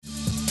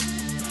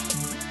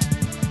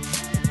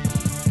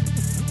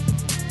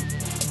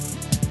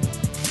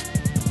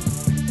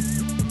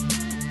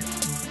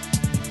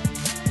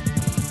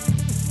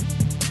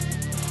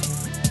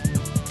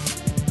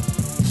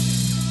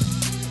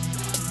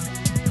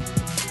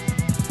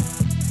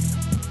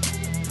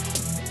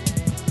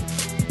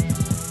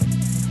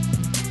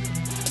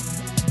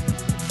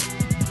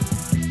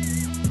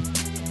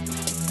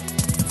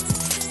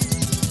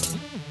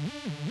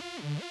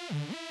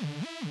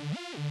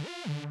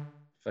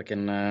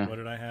Fucking What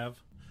did I have?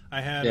 I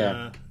had yeah,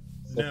 no,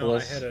 I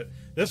syphilis. had a.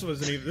 This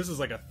wasn't even. This is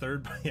like a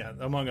third. Yeah,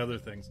 among other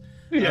things.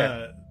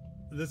 Yeah.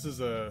 This is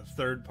a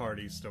third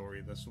party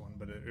story. This one,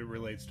 but it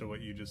relates to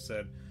what you just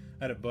said.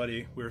 I had a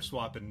buddy. We were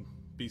swapping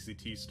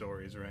BCT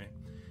stories, right?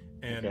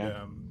 And Okay.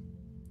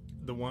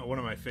 the one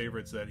of my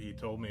favorites that he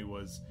told me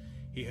was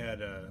he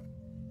had a.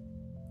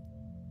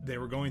 They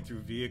were going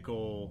through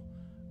vehicle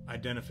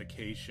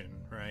identification,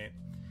 right?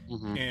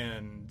 Hmm.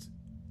 And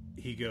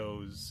he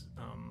goes,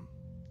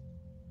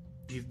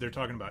 they're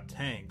talking about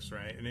tanks,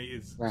 right? And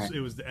Right. it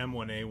was the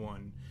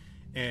M1A1,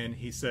 and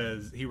he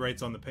says he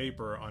writes on the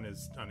paper on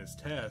his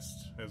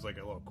test. It was like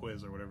a little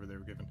quiz or whatever they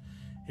were given.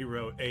 He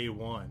wrote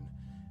A1,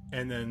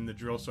 and then the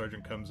drill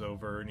sergeant comes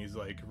over and he's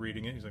like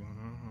reading it. He's like,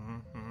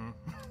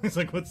 he's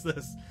like, what's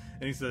this?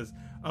 And he says,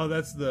 oh,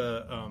 that's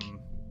the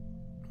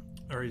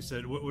or he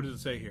said, what does it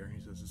say here?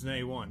 He says, it's an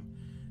A1.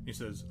 And he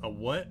says, a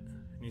what?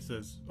 And he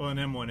says, oh, an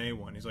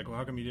M1A1. He's like, well,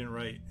 how come you didn't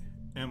write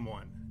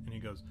M1? And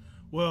he goes,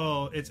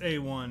 well, it's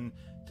A1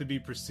 to be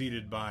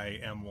preceded by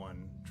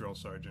M1, drill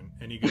sergeant.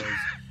 And he goes,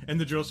 and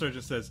the drill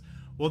sergeant says,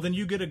 well, then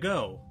you get a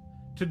go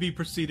to be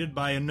preceded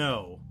by a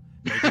no,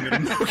 making it a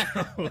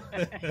no-go.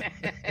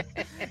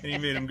 And he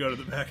made him go to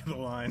the back of the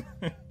line.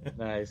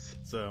 Nice.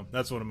 So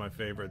that's one of my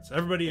favorites.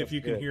 Everybody, That's if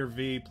you can good. hear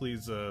V,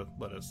 please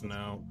let us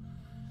know.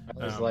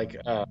 I was Um, like,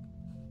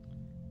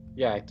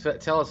 yeah.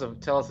 Tell us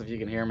if you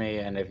can hear me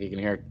and if you can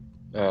hear,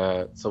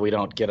 so we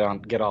don't get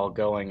all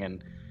going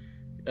and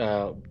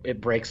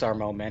it breaks our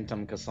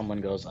momentum because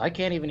someone goes, I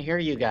can't even hear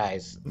you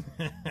guys.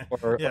 Yeah,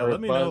 Or let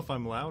me know if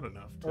I'm loud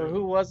enough, or too.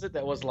 who was it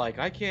that was like,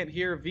 I can't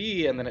hear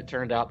V, and then it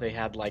turned out they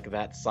had like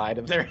that side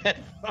of their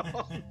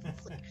headphones.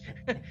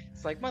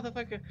 It's like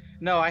motherfucker.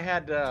 No, I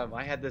had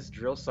this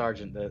drill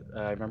sergeant that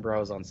I remember I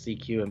was on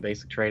CQ in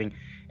basic training,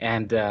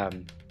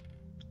 and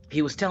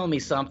he was telling me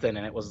something,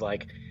 and it was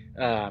like,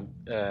 um,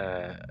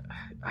 uh,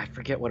 I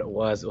forget what it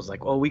was. It was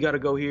like, oh, we got to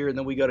go here, and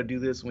then we got to do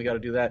this, and we got to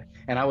do that,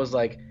 and I was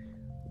like,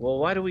 well,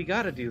 why do we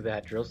got to do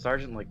that, drill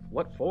sergeant? Like,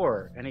 what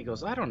for? And he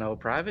goes, I don't know,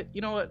 private.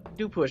 You know what?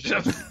 Do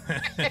push-ups.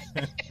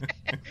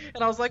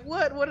 And I was like,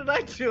 what? What did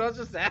I do? I was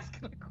just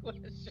asking a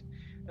question.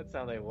 That's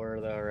how they were,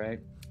 though, right?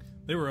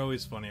 They were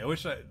always funny. I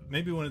wish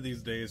maybe one of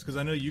these days, because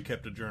I know you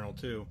kept a journal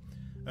too.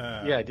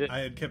 Yeah, I did. I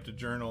had kept a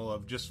journal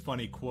of just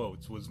funny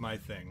quotes was my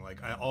thing. Like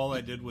all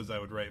I did was I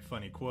would write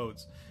funny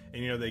quotes,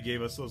 and they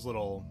gave us those the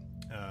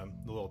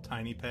little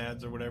tiny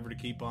pads or whatever to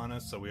keep on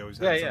us, so we always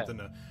had Yeah. something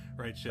to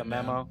write shit The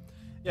down. memo.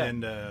 Yeah.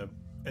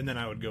 And then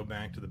I would go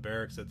back to the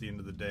barracks at the end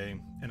of the day,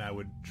 and I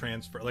would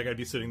transfer. Like I'd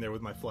be sitting there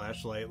with my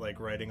flashlight, like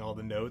writing all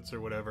the notes or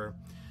whatever,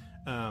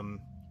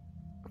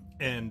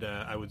 and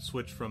I would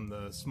switch from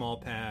the small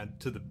pad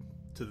to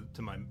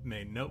my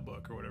main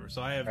notebook or whatever.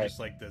 So I have Right. just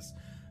like this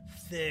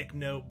thick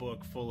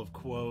notebook full of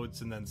quotes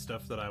and then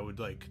stuff that I would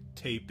like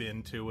tape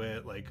into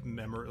it, like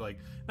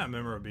not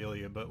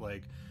memorabilia, but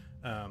like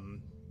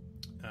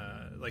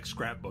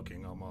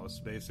scrapbooking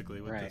almost,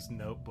 basically, with Right. this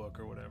notebook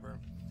or whatever.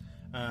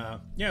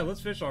 Yeah, Let's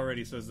Fish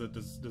already says that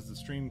does the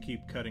stream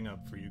keep cutting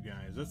up for you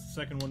guys? That's the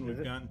second one Is we've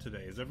it? gotten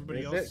today. Is Is it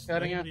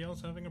cutting up? anybody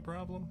else having a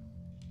problem?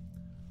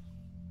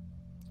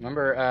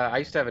 Remember, I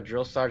used to have a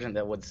drill sergeant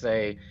that would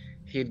say,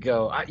 he'd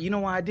go, you know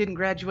why I didn't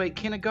graduate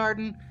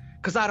kindergarten?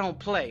 Because I don't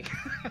play.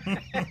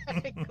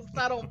 Because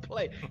I don't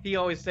play. He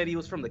always said he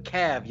was from the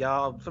Cav,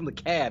 y'all. From the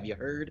Cav, you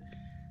heard?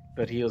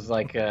 But he was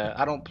like,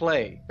 I don't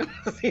play.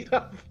 He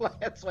don't play.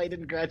 That's why he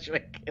didn't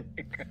graduate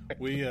kindergarten.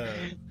 We I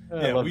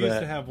yeah, love we used that.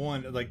 to have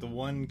one, like the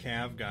one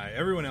Cav guy.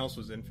 Everyone else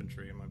was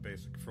infantry in my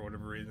basic for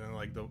whatever reason.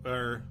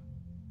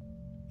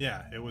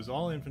 Yeah, it was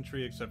all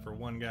infantry except for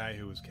one guy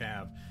who was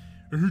Cav,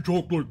 and he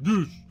talked like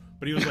this,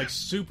 but he was like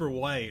super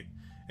white,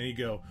 and he'd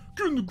go,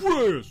 "Get in the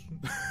grass."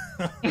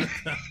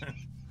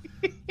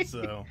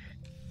 So,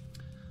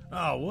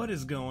 oh, what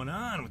is going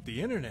on with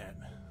the internet?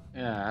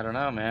 Yeah, I don't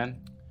know,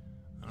 man.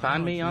 I don't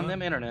Find know, me it's on not-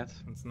 them internets.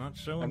 It's not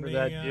showing Remember me.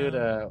 that dude?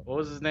 What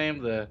was his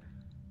name?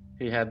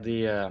 He had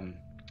the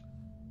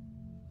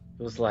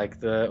It was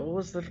like what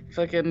was the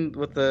fucking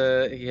with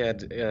the he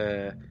had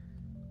it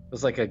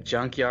was like a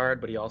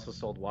junkyard, but he also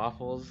sold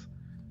waffles.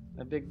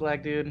 That big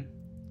black dude,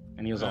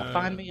 and he was all,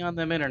 find me on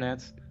them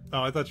internets.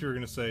 Oh, I thought you were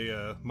gonna say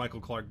Michael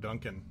Clark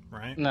Duncan,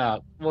 right?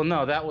 No, well,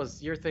 no,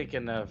 you're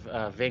thinking of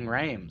Ving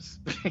Rhames.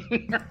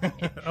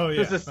 Oh yeah,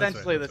 Who's that's right,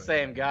 essentially that's the right.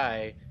 same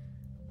guy,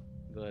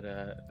 but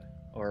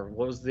or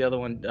what was the other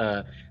one?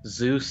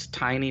 Zeus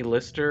Tiny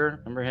Lister.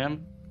 Remember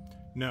him?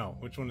 No,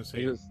 which one is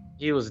he?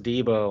 He was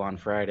Debo on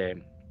Friday.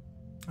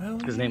 Oh,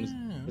 His name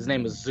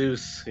is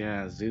Zeus.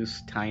 Yeah,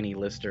 Zeus Tiny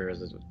Lister.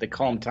 They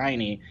call him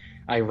Tiny,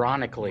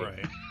 ironically.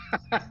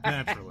 Right.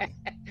 Naturally.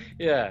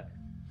 Yeah,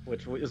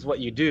 which is what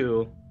you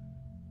do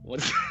when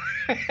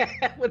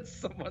when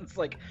someone's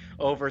like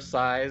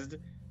oversized.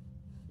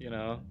 You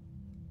know,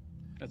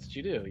 that's what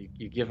you do.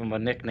 You give them a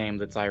nickname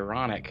that's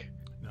ironic.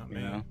 Not You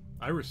me. know?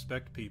 I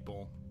respect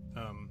people.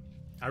 I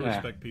Yeah.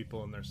 respect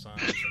people and their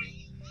size.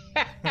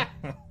 And...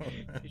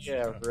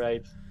 Yeah,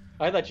 right.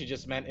 I thought you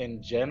just meant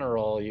in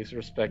general you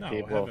respect No,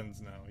 people.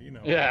 heavens no. You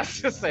know. Yeah, I I don't was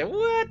do just that. say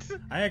what?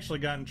 I actually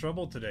got in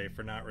trouble today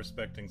for not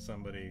respecting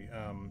somebody,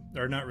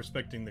 or not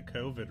respecting the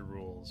COVID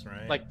rules,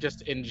 right? Like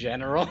just in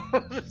general,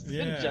 just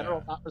in Yeah.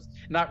 general,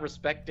 not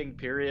respecting.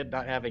 Period.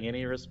 Not having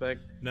any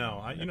respect. No,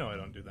 I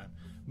don't do that.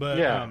 But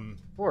Yeah,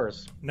 of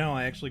course. no,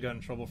 I actually got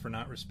in trouble for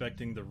not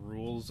respecting the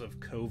rules of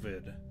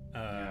COVID.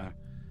 Yeah.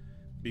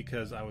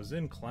 Because I was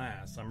in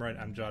class.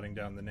 I'm jotting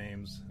down the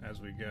names as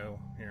we go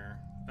here.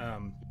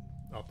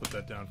 I'll put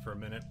that down for a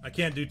minute. I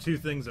can't do two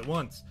things at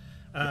once.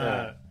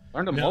 Yeah.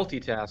 Learn to no,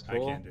 multitask, I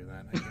fool. can't do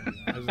that.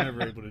 I was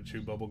never able to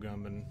chew bubble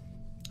gum, and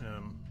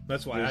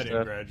that's why I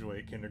didn't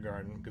graduate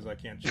kindergarten, because I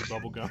can't chew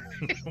bubble gum.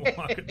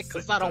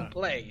 Because I don't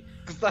play.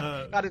 Because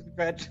I didn't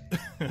graduate.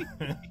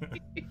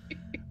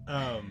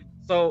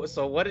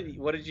 So what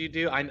did you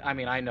do? I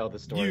mean, I know the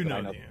story. You but know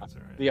I know the answer,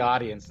 right? the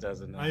audience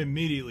doesn't know. I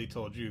immediately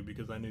told you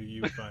because I knew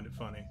you would find it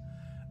funny.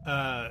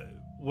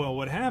 Well,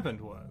 what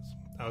happened was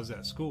I was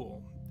at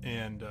school,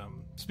 and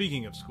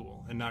speaking of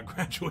school and not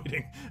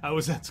graduating, I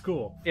was at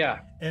school. Yeah.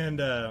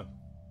 And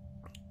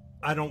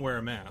I don't wear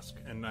a mask,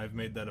 and I've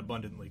made that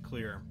abundantly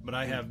clear. But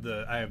I have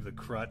the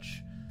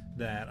crutch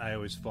that I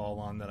always fall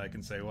on, that I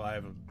can say, well, I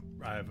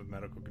have a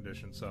medical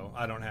condition, so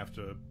I don't have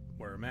to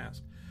wear a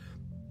mask.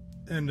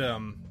 And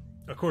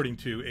according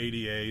to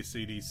ADA,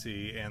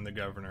 CDC, and the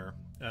governor,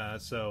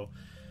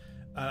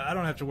 I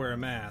don't have to wear a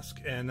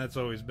mask, and that's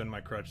always been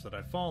my crutch that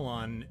I fall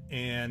on.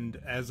 And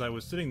as I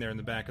was sitting there in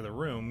the back of the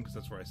room, because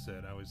that's where I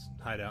sit, I always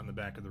hide out in the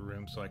back of the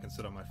room so I can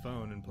sit on my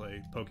phone and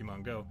play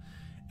Pokemon Go.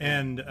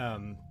 And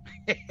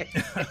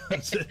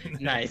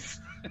Nice.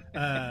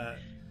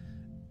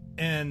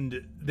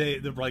 And they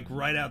like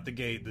right out the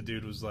gate, the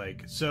dude was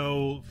like,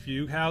 "So,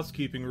 few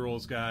housekeeping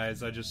rules,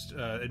 guys. I just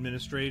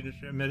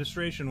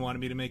administration wanted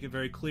me to make it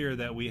very clear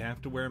that we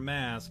have to wear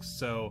masks.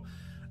 So,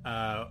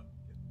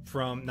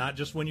 from not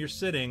just when you're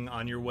sitting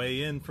on your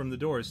way in from the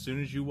door, as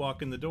soon as you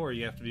walk in the door,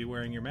 you have to be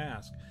wearing your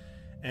mask."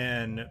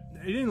 And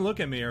he didn't look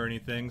at me or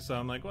anything, so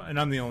I'm like, well, and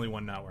I'm the only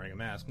one not wearing a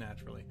mask,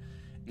 naturally.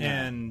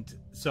 Yeah. And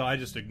so I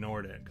just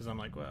ignored it, because I'm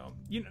like, well,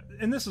 you know,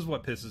 and this is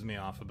what pisses me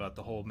off about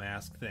the whole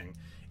mask thing,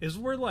 is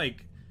we're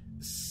like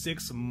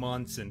 6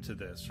 months into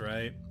this,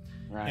 right?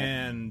 Right.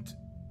 And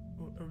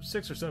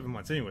 6 or 7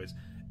 months, anyways.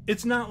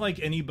 It's not like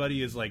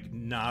anybody is like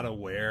not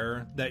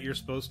aware that you're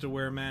supposed to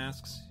wear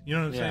masks. You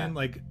know what I'm saying?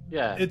 Like,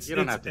 yeah, it's you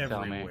don't have to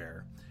tell me.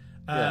 everywhere.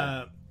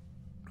 Yeah.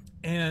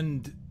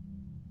 And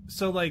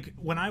so like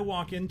when I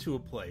walk into a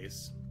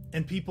place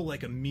and people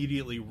like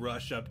immediately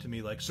rush up to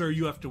me like, "Sir,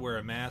 you have to wear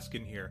a mask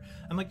in here."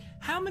 I'm like,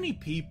 how many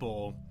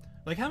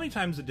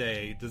times a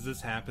day does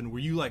this happen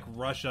where you like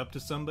rush up to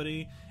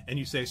somebody and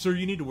you say, "Sir,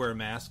 you need to wear a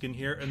mask in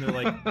here," and they're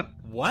like,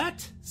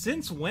 "What?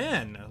 Since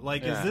when?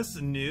 Like, is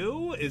this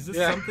new? Is this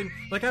something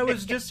like I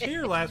was just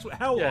here last week?"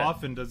 How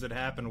often does it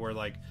happen where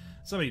like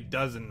somebody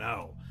doesn't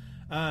know?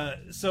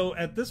 So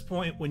at this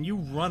point, when you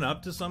run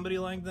up to somebody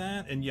like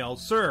that and yell,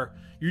 "Sir,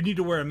 you need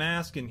to wear a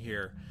mask in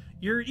here,"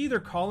 you're either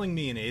calling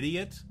me an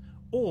idiot,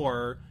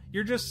 or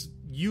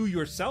you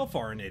yourself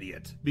are an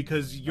idiot,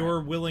 because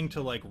you're willing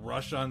to like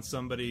rush on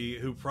somebody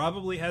who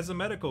probably has a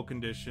medical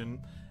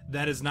condition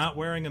that is not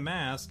wearing a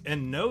mask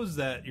and knows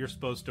that you're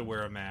supposed to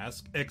wear a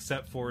mask,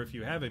 except for if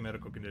you have a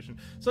medical condition.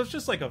 So it's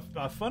just like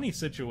a funny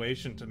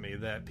situation to me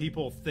that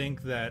people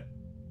think that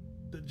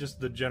just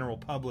the general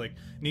public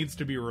needs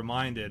to be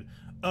reminded,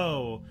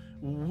 oh,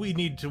 we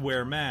need to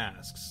wear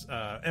masks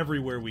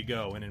everywhere we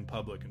go and in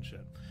public and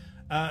shit.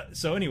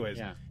 So anyways,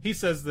 he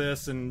says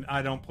this and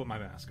I don't put my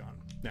mask on.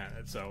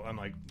 So I'm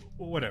like,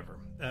 whatever.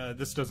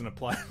 This doesn't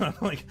apply.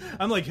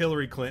 I'm like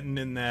Hillary Clinton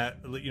in that,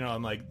 you know,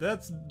 I'm like,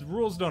 the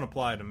rules don't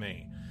apply to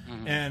me.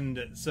 Mm-hmm.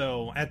 And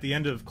so at the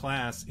end of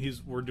class,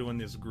 we're doing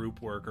this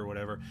group work or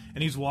whatever,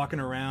 and he's walking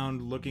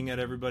around looking at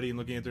everybody and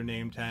looking at their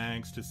name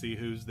tags to see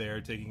who's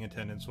there, taking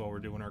attendance while we're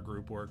doing our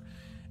group work.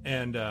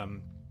 And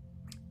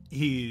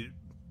he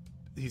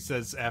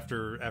says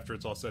after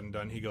it's all said and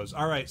done, he goes,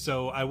 "All right,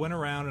 so I went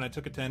around and I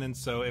took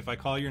attendance, so if I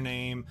call your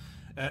name,"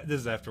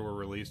 this is after we're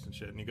released and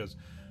shit, and he goes,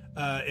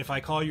 "If I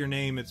call your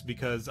name, it's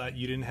because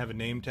you didn't have a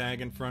name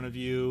tag in front of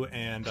you,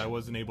 and I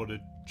wasn't able to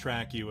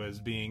track you as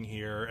being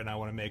here, and I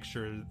want to make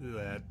sure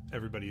that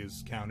everybody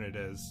is counted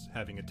as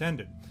having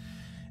attended."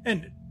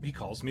 And he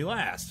calls me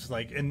last,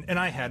 like, and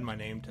I had my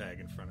name tag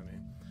in front of me.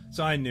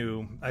 So I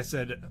knew. I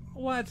said,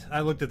 "What?"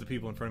 I looked at the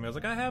people in front of me. I was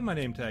like, "I have my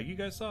name tag. You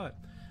guys saw it."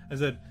 I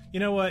said, "You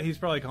know what? He's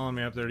probably calling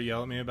me up there to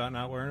yell at me about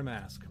not wearing a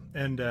mask."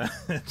 And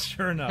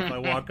sure enough, I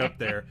walk up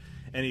there,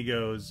 and he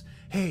goes,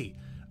 "Hey,"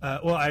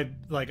 I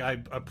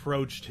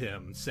approached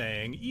him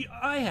saying,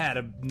 "I had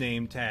a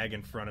name tag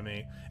in front of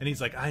me." And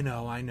he's like, I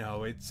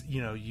know. It's,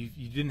 you know, you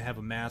didn't have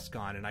a mask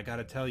on, and I got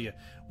to tell you,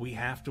 we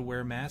have to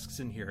wear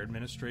masks in here.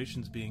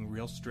 Administration's being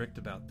real strict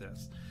about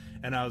this."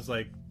 And I was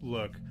like,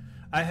 "Look,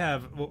 I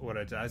have,"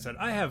 I said,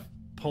 "I have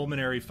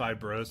pulmonary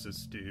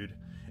fibrosis, dude."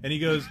 And he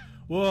goes,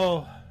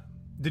 "Well,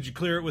 did you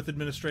clear it with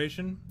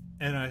administration?"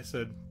 And I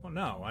said, "Well,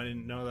 no, I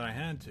didn't know that I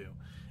had to."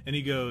 And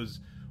he goes,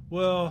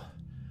 "Well,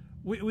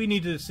 We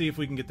need to see if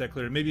we can get that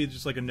cleared. Maybe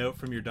just like a note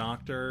from your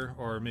doctor,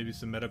 or maybe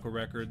some medical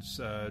records,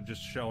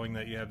 just showing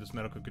that you have this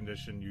medical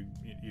condition.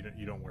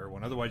 You don't wear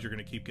one. Otherwise, you're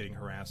going to keep getting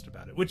harassed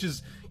about it. Which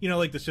is,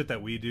 like the shit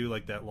that we do,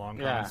 like that long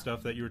con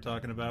stuff that you were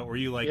talking about, where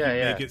you you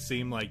make it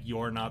seem like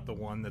you're not the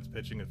one that's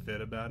pitching a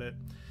fit about it,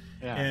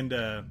 and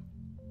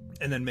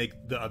then make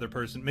the other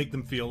person, make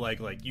them feel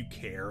like you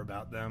care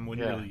about them when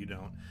really you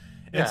don't.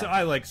 And so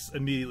I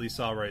immediately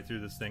saw right through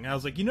this thing. I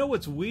was like,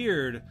 what's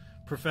weird,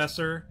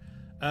 Professor?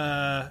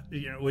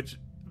 Which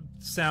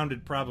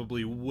sounded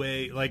probably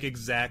way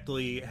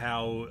exactly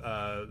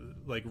how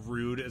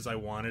rude as I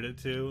wanted it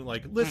to.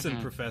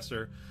 Listen,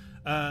 Professor.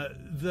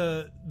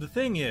 The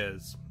thing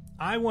is,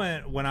 I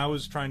went when I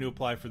was trying to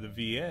apply for the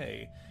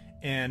VA,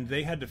 and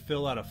they had to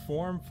fill out a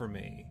form for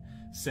me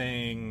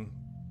saying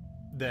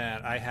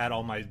that I had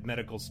all my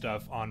medical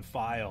stuff on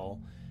file.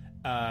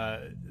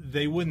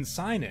 They wouldn't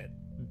sign it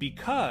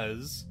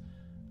because.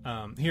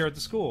 Here at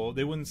the school,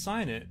 they wouldn't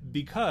sign it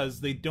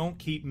because they don't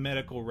keep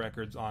medical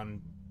records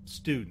on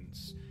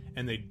students,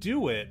 and they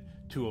do it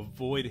to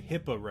avoid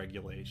HIPAA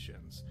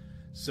regulations.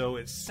 So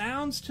it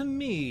sounds to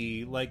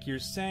me like you're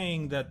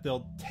saying that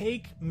they'll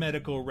take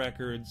medical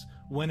records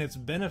when it's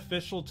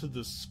beneficial to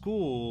the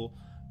school,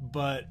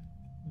 but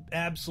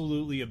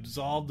absolutely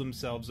absolve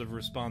themselves of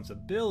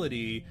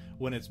responsibility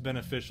when it's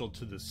beneficial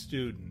to the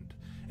student.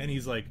 And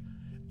he's like,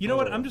 you know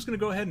what? I'm just going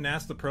to go ahead and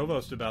ask the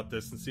provost about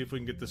this and see if we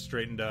can get this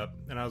straightened up.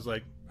 And I was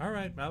like, all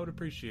right, I would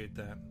appreciate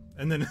that.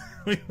 And then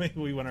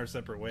we went our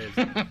separate ways.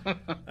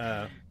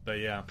 But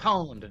yeah,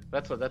 pwned.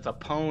 That's a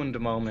pwned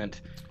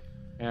moment.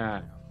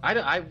 Yeah.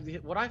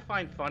 What I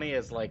find funny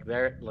is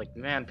they're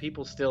man,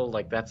 people still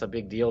that's a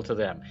big deal to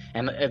them,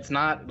 and it's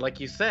not like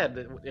you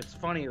said. It's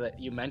funny that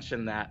you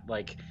mentioned that.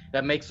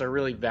 That makes a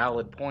really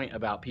valid point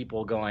about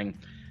people going,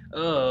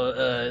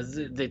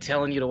 they're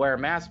telling you to wear a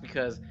mask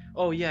because.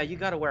 Oh yeah, you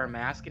got to wear a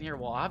mask in here.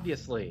 Well,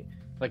 obviously,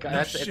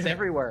 it's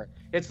everywhere.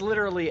 It's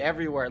literally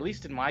everywhere. At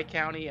least in my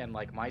county and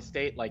my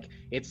state,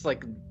 it's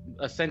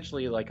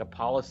essentially a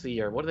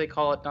policy, or what do they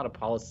call it? Not a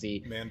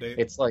policy. Mandate.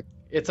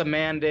 It's a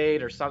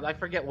mandate or something. I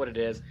forget what it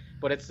is,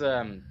 but it's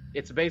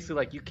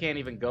basically you can't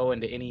even go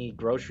into any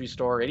grocery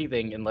store or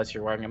anything unless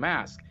you're wearing a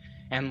mask.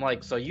 And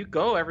so you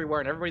go everywhere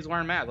and everybody's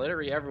wearing a mask,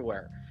 literally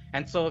everywhere.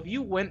 And so if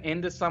you went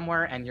into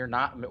somewhere and you're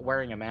not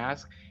wearing a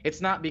mask,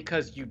 it's not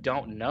because you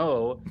don't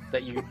know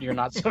that you're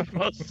not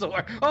supposed to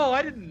wear. Oh,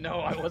 I didn't know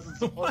I wasn't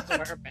supposed to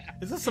wear a mask.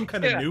 Is this some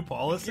kind of new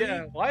policy?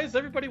 Yeah. Why is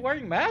everybody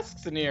wearing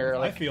masks in here?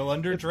 I feel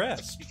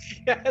underdressed.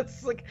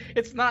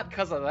 It's not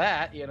because of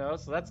that,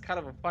 So that's kind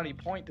of a funny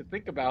point to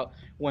think about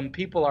when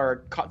people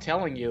are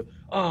telling you,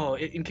 oh,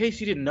 in case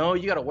you didn't know,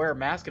 you got to wear a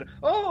mask. And,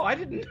 oh, I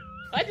didn't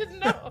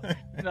know.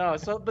 No,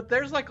 but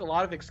there's a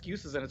lot of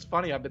excuses, and it's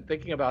funny. I've been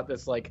thinking about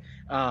this.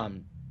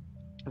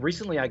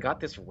 Recently I got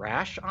this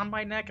rash on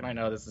my neck, and I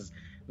know this is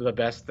the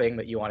best thing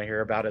that you want to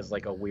hear about is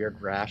a weird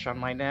rash on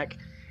my neck.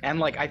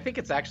 And I think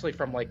it's actually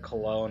from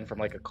cologne, from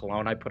a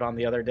cologne I put on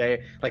the other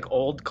day,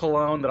 old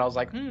cologne that I was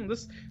like,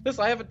 this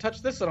I haven't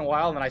touched this in a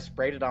while, and then I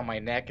sprayed it on my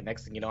neck, and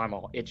next thing you know, I'm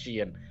all itchy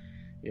and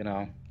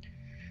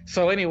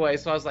So anyway,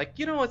 so I was like,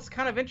 it's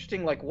kind of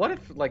interesting. What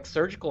if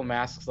surgical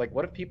masks,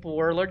 what if people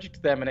were allergic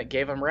to them and it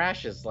gave them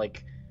rashes?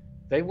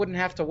 They wouldn't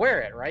have to wear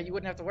it, right? You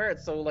wouldn't have to wear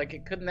it. So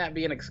couldn't that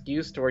be an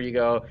excuse to where you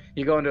go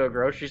into a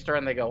grocery store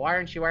and they go, why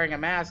aren't you wearing a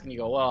mask? And you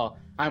go, well,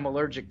 I'm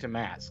allergic to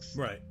masks.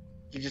 Right.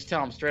 You just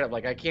tell them straight up,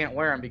 I can't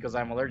wear them because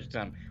I'm allergic to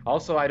them.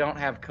 Also, I don't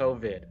have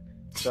COVID.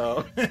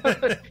 So you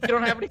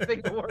don't have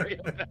anything to worry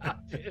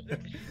about,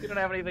 dude. You don't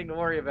have anything to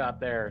worry about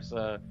there.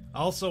 So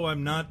also,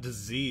 I'm not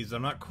diseased.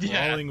 I'm not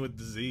crawling with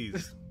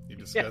disease. You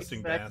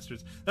disgusting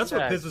bastards. That's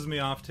what pisses me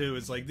off too.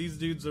 Is these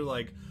dudes are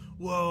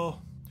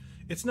well,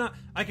 it's not.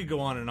 I could go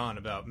on and on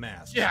about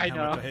masks. Yeah, I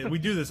know. We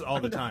do this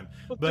all the time.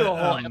 We'll but do a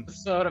whole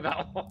episode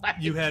about why.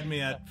 You had me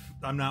at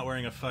I'm not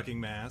wearing a fucking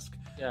mask.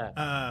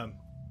 Yeah.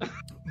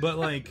 But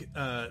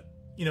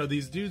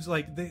these dudes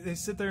they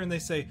sit there and they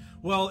say,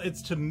 well,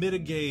 it's to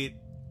mitigate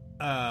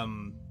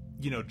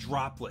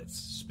droplets,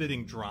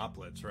 spitting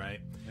droplets,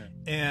 right? Yeah.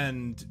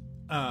 And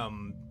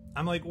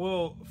I'm like,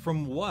 well,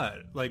 from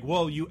what?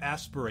 Well, you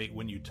aspirate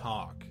when you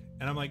talk.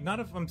 And I'm like, not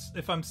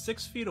if I'm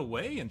 6 feet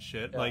away and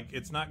shit,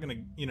 it's not gonna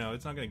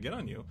get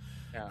on you.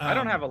 Yeah. I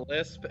don't have a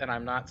lisp, and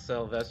I'm not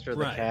Sylvester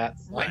the cat.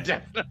 Right. I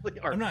definitely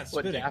are. I'm not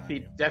spitting on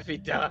you. Daffy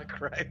Duck,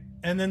 right?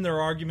 And then their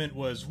argument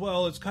was,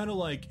 well, it's kind of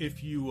like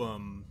if you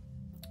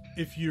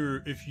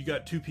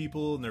got two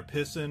people and they're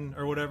pissing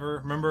or whatever.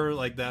 Remember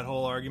that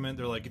whole argument?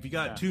 They're like, if you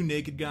got two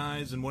naked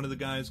guys and one of the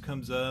guys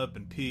comes up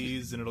and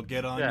pees and it'll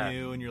get on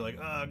you and you're like,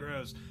 oh,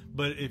 gross.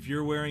 But if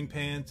you're wearing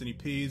pants and he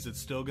pees, it's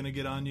still going to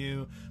get on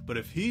you. But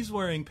if he's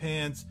wearing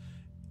pants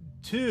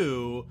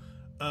too,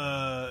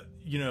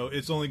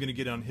 it's only going to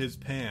get on his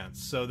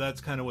pants. So that's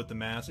kind of what the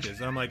mask is.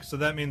 And I'm like, so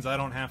that means I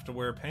don't have to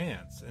wear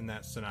pants in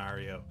that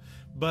scenario.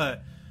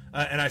 But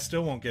and I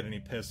still won't get any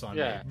piss on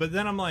me. But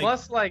then I'm like,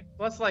 plus,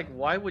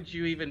 why would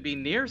you even be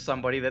near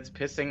somebody that's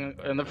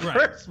pissing in the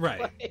first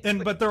place?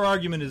 But their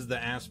argument is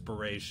the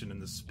aspiration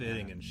and the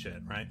spitting and shit,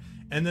 right?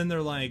 And then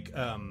they're like,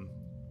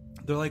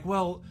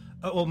 well,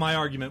 Well, my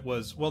argument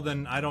was, well,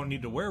 then I don't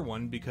need to wear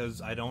one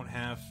because I don't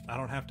have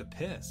to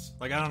piss.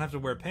 Like, I don't have to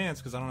wear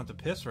pants because I don't have to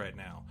piss right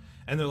now.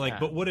 And they're like,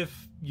 but what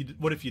if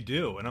you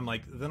do? And I'm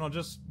like, then I'll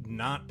just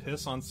not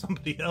piss on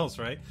somebody else,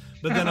 right?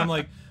 But then I'm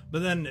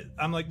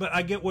like, but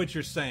I get what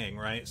you're saying,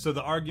 right? So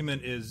the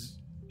argument is,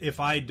 if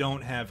I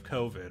don't have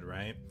COVID,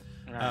 right?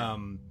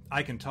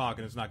 I can talk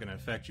and it's not going to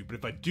affect you. But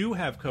if I do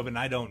have COVID and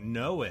I don't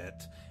know it,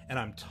 and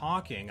I'm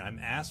talking, I'm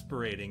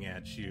aspirating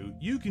at you,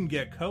 you can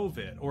get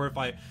COVID. Or if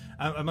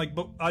I'm like,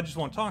 but I just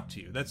won't talk to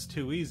you. That's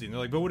too easy. And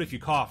they're like, but what if you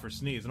cough or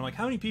sneeze? And I'm like,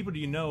 how many people do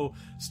you know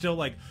still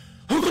like,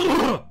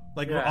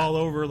 we're all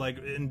over, like,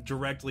 and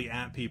directly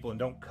at people and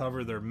don't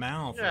cover their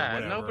mouth or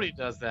whatever. Nobody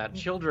does that.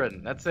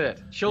 Children, that's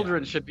it.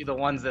 Children should be the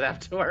ones that have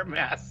to wear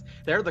masks.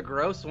 They're the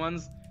gross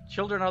ones.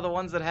 Children are the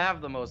ones that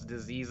have the most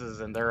diseases,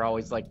 and they're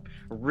always, like,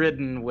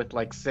 ridden with,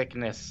 like,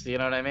 sickness. You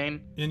know what I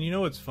mean? And you know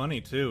what's funny,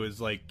 too,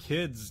 is, like,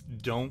 kids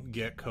don't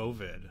get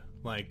COVID.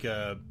 Like,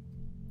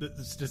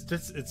 it's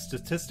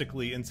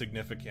statistically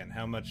insignificant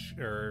how much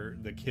are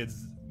the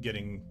kids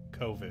getting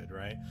COVID,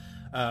 right?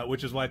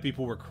 Which is why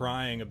people were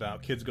crying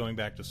about kids going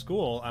back to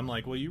school. I'm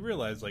like, well, you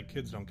realize, like,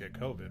 kids don't get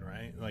COVID,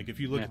 right? Like, if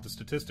you look at the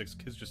statistics,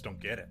 kids just don't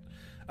get it.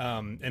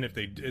 And if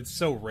it's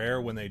so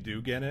rare when they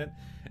do get it,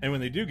 and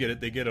when they do get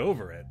it, they get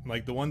over it.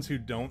 Like, the ones who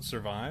don't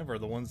survive are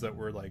the ones that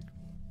were, like,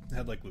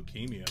 had, like,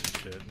 leukemia and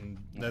shit. And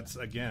that's,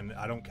 again,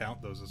 I don't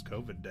count those as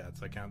COVID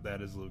deaths. I count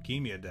that as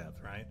leukemia death,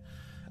 right?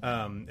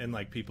 And,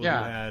 like, people who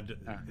had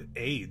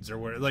AIDS, or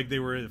where, like, they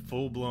were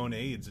full-blown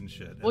AIDS and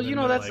shit. And well, you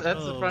know, that's like,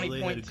 a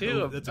funny point,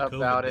 too,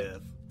 about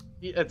it.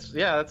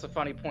 That's a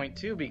funny point,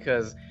 too,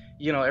 because,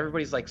 you know,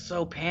 everybody's, like,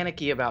 so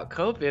panicky about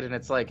COVID, and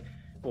it's like,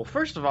 well,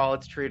 first of all,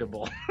 it's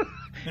treatable.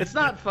 It's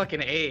not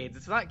fucking AIDS.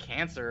 It's not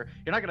cancer.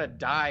 You're not going to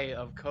die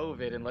of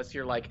COVID unless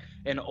you're, like,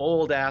 an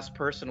old-ass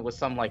person with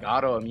some, like,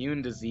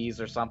 autoimmune disease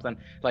or something.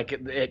 Like,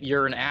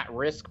 you're an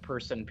at-risk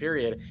person,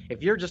 period.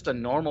 If you're just a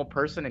normal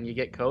person and you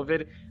get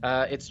COVID,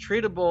 it's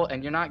treatable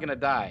and you're not going to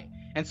die.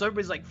 And so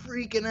everybody's, like,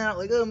 freaking out,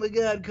 like, oh, my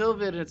God,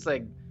 COVID. And it's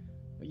like,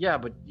 yeah,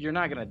 but you're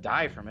not going to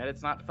die from it.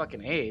 It's not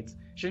fucking AIDS.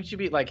 Shouldn't you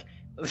be, like...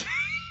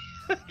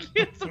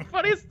 It's the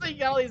funniest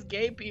thing, all these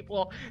gay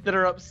people that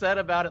are upset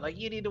about it, like,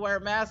 you need to wear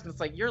a mask. And it's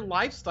like, your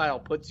lifestyle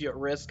puts you at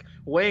risk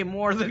way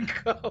more than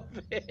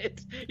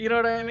COVID. You know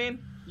what I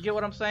mean? You get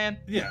what I'm saying?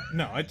 Yeah,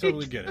 no, I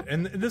totally get it.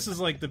 And this is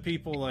like the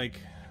people,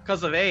 like...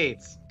 Because of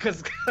AIDS.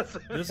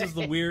 This is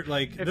the weird,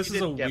 like, this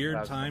is a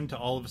weird time to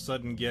all of a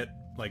sudden get,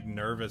 like,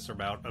 nervous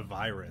about a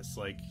virus.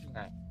 Like,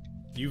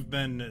 you've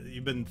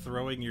been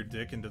throwing your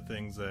dick into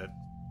things that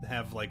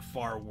have, like,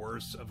 far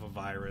worse of a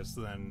virus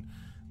than...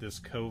 this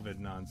COVID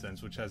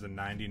nonsense, which has a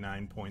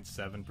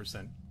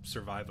 99.7%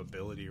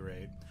 survivability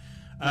rate.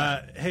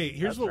 Hey,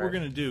 here's what we're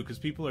gonna do, because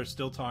people are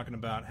still talking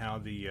about how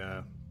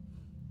the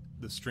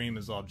stream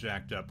is all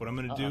jacked up. What I'm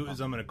gonna do is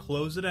I'm gonna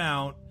close it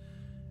out,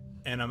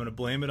 and I'm gonna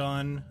blame it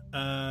on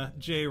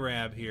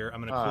J-Rab here.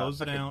 I'm gonna close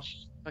it out.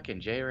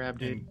 Fucking J-Rab,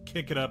 dude. And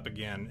kick it up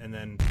again, and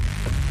then...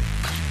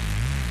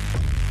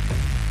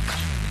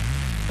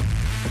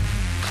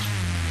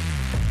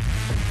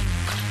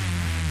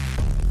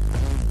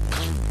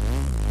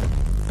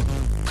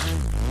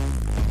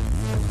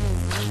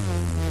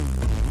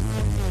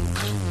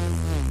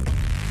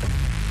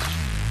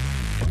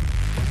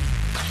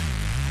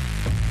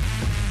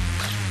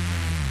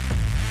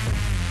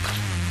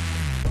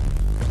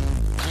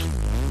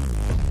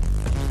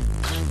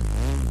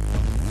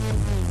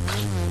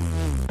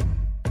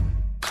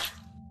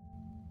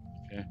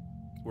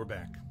 We're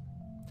back.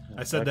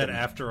 I said that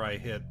after I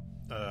hit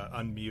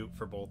unmute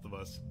for both of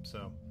us,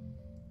 so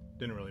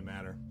didn't really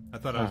matter. I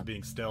thought I was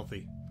being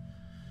stealthy.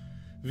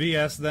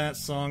 VS, that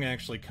song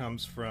actually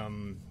comes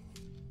from...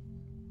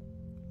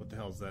 what the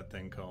hell is that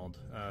thing called?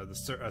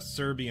 A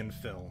Serbian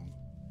Film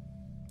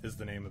is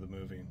the name of the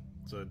movie.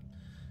 It's a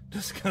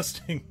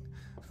disgusting...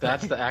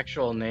 That's the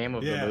actual name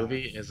of the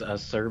movie, is A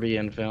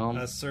Serbian Film?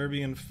 A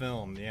Serbian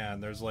Film, yeah.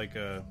 And there's like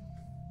a...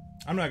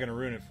 I'm not going to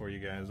ruin it for you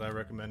guys. I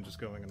recommend just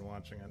going and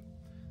watching it.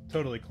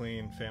 Totally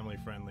clean,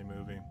 family-friendly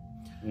movie.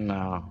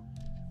 No,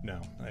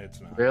 it's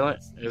not. Really?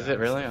 Is it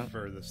really? It's the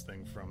furthest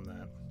thing from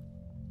that.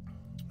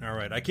 All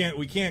right,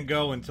 we can't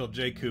go until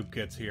J Coop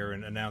gets here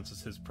and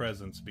announces his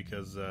presence,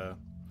 because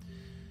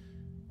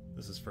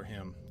this is for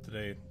him.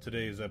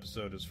 Today's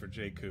episode is for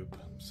J Coop.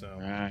 So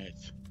right.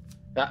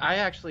 I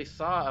actually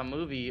saw a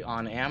movie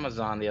on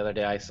Amazon the other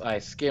day. I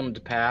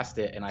skimmed past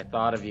it and I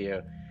thought of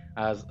you.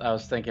 I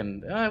was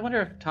thinking, I wonder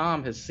if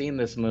Tom has seen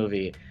this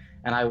movie.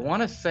 And I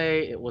want to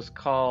say it was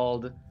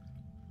called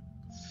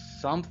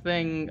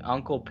something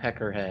Uncle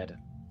Peckerhead.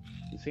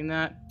 You seen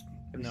that?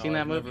 Have you seen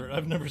that movie?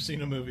 I've never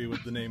seen a movie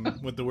with the name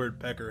with the word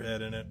Peckerhead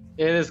in it.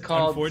 It is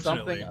called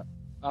something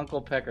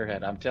Uncle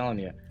Peckerhead. I'm telling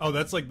you. Oh,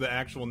 that's like the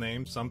actual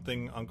name,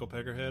 something Uncle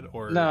Peckerhead,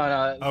 or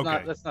no,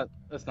 it's not.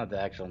 That's not the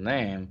actual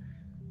name,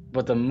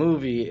 but the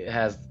movie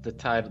has the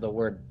title, the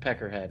word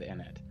Peckerhead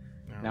in it.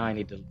 Right. Now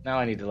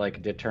I need to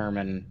like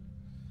determine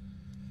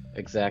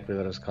exactly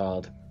what it was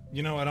called.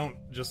 You know, I don't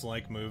just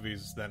like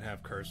movies that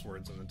have curse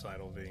words in the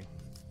title, V.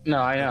 No,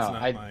 I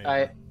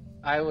know.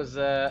 I was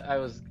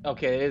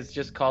okay. It is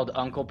just called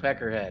Uncle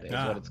Peckerhead. Is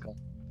what it's called,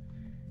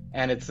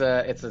 and it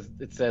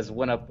says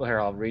when up here.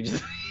 I'll read you.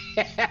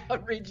 I'll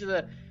read you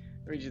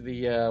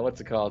the what's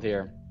it called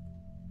here?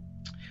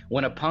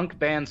 When a punk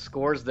band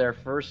scores their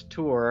first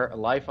tour,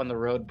 life on the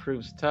road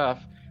proves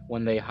tough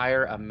when they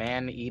hire a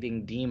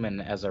man-eating demon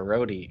as a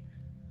roadie.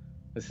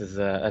 This is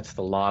that's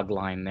the log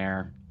line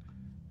there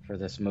for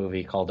this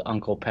movie called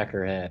Uncle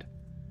Peckerhead.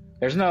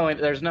 There's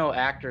no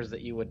actors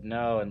that you would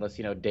know unless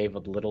you know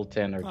David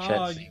Littleton or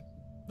Chet.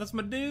 That's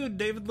my dude,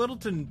 David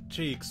Littleton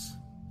cheeks.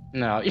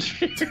 No,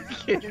 you're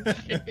kidding.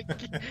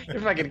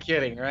 You're fucking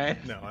kidding,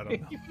 right? No, I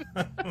don't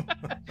know.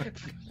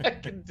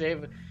 Fucking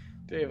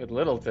David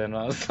Littleton.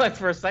 I was like,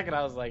 for a second,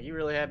 I was like, you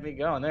really had me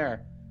going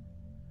there.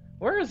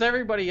 Where is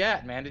everybody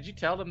at, man? Did you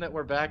tell them that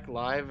we're back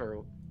live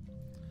or?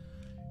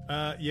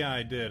 Yeah,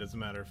 I did. As a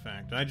matter of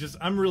fact,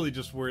 I'm really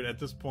just worried at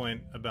this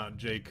point about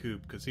Jay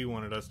Coop because he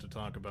wanted us to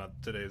talk about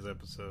today's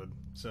episode.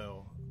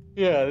 So.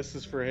 Yeah, this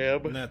is for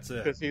him. And that's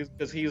it.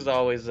 Because he's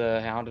always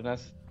hounding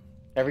us.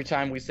 Every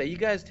time we say, you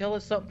guys tell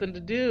us something to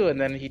do, and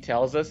then he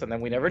tells us, and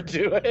then we never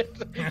do it.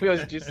 We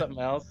always do something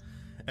else.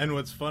 And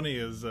what's funny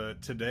is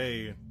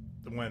today,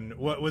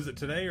 what was it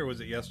today or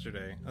was it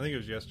yesterday? I think it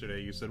was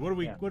yesterday. You said, what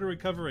are we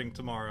covering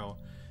tomorrow?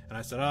 And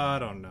I said, I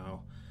don't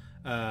know.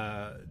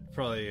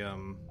 Probably.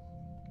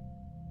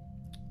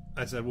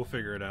 I said we'll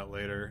figure it out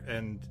later.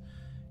 And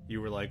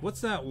you were like,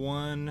 what's that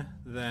one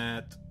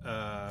that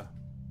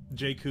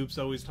Jay Coop's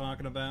always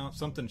talking about?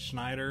 Something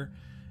Schneider.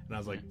 And I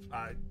was like,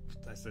 I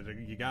said,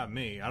 you got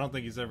me. I don't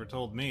think he's ever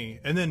told me.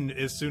 And then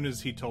as soon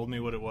as he told me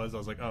what it was, I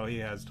was like, oh, he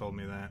has told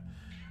me that.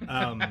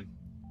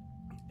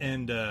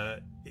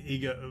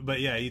 But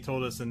yeah, he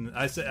told us, and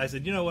I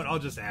said, you know what? I'll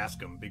just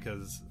ask him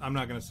because I'm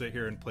not going to sit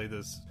here and play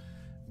this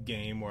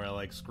game where I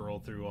like scroll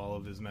through all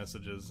of his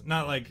messages.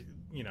 Not like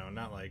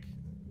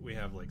we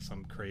have like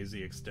some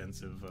crazy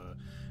extensive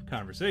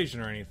conversation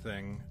or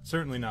anything.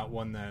 Certainly not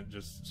one that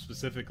just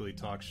specifically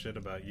talks shit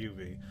about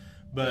UV.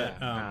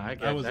 But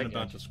I wasn't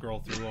about to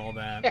scroll through all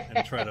that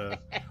and try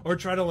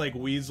to like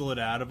weasel it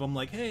out of him.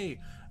 Like, hey,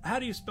 how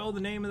do you spell the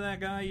name of that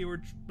guy you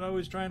were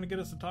always trying to get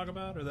us to talk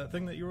about, or that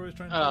thing that you were always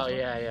trying to talk about?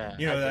 Yeah.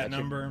 You know that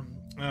number.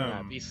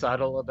 Be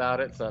subtle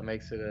about it, so it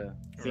makes it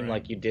seem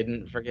like you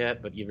didn't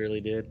forget, but you really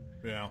did.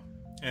 Yeah.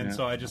 And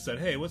so I just said,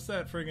 hey, what's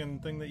that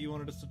friggin' thing that you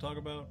wanted us to talk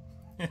about?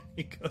 And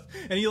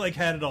he like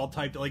had it all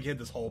typed, like he had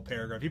this whole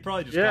paragraph. He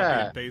probably just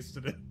copied and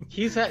pasted it.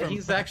 He's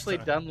actually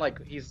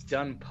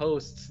done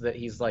posts that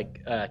he's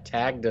like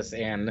tagged us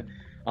in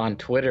on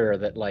Twitter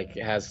that like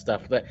has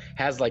stuff that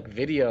has like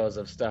videos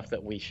of stuff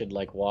that we should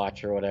like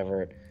watch or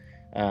whatever.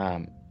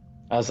 I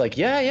was like,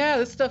 yeah,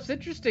 this stuff's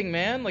interesting,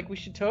 man. Like we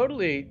should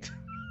totally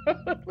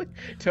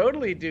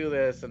do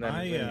this. And then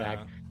in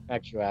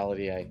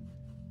actuality, I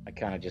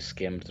kind of just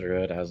skimmed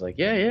through it. I was like,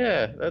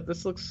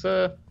 this looks.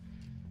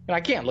 I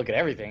can't look at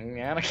everything,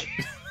 man.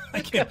 I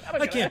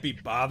can't be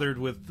bothered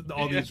with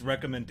all these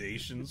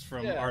recommendations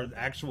from our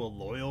actual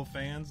loyal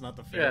fans, not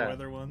the fair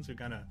weather ones who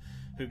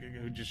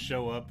just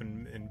show up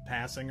in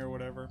passing or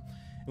whatever,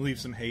 and leave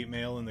some hate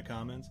mail in the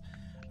comments.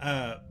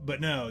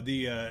 But no,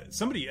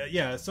 somebody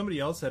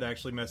else had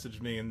actually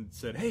messaged me and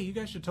said, "Hey, you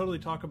guys should totally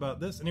talk about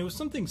this," and it was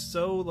something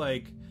so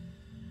like.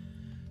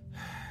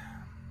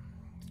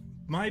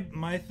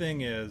 My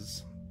thing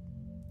is,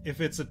 if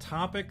it's a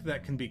topic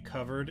that can be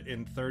covered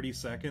in 30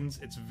 seconds,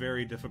 it's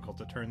very difficult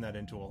to turn that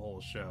into a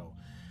whole show.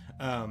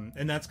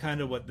 And that's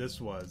kind of what this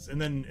was.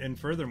 And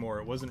furthermore,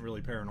 it wasn't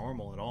really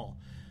paranormal at all.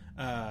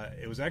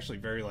 It was actually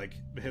very like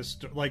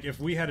if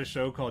we had a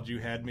show called You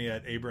Had Me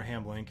at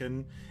Abraham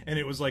Lincoln, and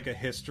it was like a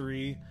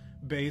history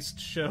based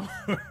show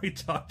where we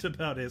talked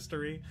about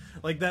history,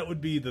 like that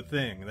would be the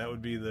thing. That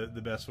would be the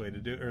best way to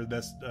do, or the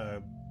best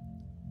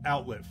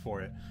outlet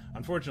for it.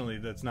 Unfortunately,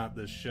 that's not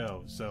this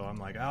show, so I'm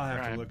like, I'll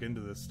have to look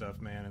into this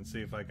stuff, man, and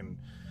see if I can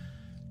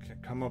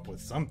come up with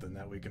something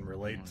that we can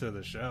relate to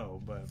the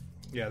show. But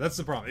yeah, that's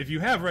the problem. If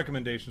you have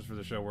recommendations for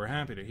the show, we're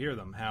happy to hear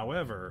them.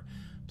 However,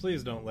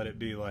 please don't let it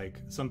be like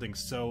something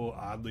so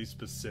oddly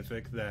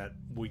specific that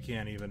we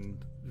can't even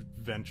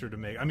venture to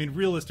make. I mean,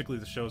 realistically,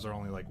 the shows are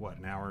only like what,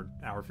 an hour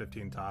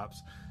 15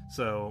 tops,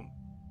 so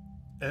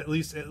at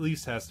least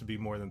has to be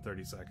more than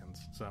 30 seconds.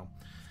 So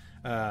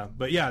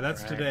but yeah,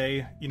 that's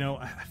today. You know,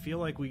 I feel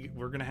like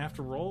we're gonna have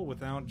to roll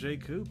without Jay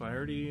Coop. I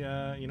already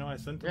I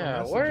sent him a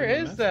message. Where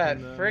is that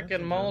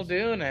frickin'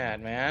 Muldoon at,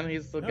 man?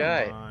 He's the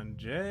guy. Come on,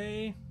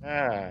 Jay.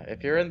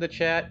 If you're in the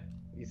chat,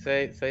 you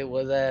say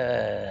what's up.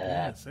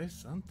 Yeah, say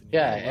something.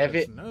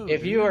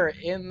 If you are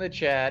in the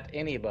chat,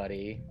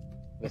 anybody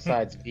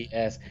besides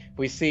VS,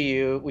 we see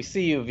you,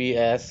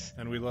 VS,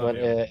 and we love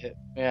you.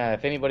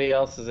 If anybody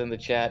else is in the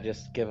chat,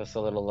 just give us a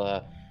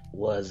little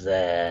what's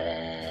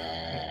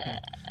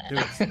that.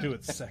 Do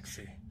it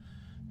sexy.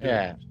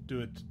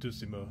 Do it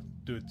Dusimo.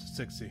 Do it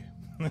sexy.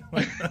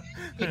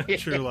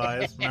 True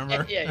Lies,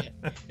 remember?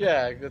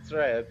 Yeah, that's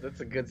right.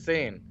 That's a good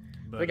scene.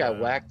 But, we got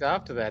whacked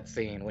off to that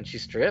scene when she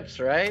strips,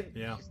 right?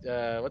 Yeah.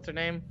 What's her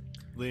name?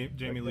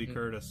 Jamie Lee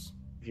Curtis.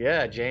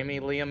 Yeah,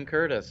 Jamie Liam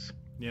Curtis.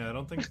 Yeah, I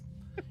don't think.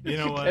 You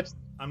know what?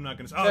 I'm not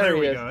going to say, there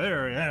we go.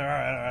 There we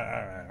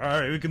go. All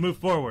right, we can move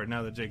forward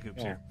now that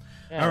J-Coop's here.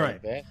 Yeah, all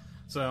right.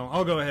 So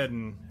I'll go ahead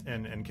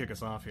and kick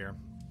us off here.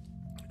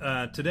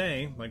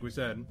 Today, like we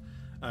said,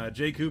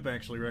 J-Coop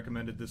actually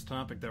recommended this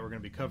topic that we're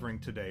going to be covering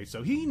today.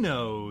 So he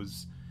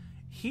knows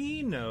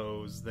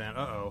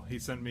that, he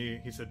sent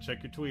me, he said,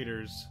 check your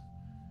tweeters.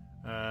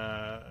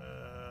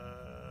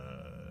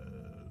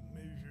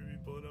 Maybe if you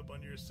pull it up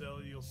on your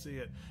cell, you'll see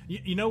it.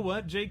 You know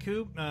what,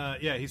 J-Coop?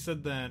 He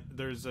said that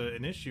there's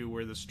an issue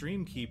where the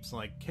stream keeps,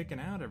 like, kicking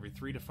out every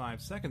 3 to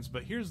 5 seconds.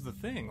 But here's the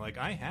thing. Like,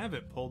 I have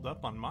it pulled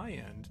up on my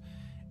end.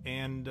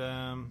 And,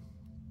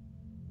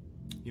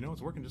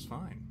 it's working just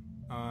fine.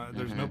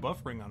 There's no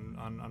buffering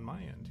on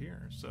my end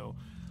here. So,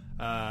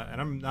 and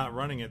I'm not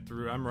running it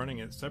through, I'm running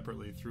it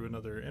separately through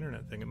another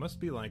internet thing. It must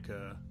be like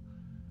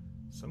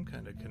some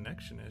kind of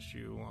connection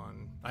issue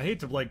on, I hate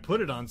to like put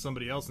it on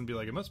somebody else and be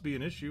like, it must be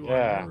an issue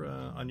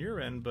on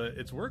your end, but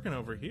it's working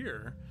over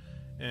here.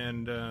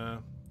 And,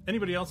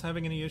 anybody else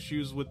having any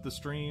issues with the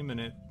stream and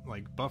it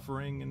like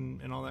buffering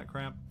and all that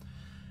crap?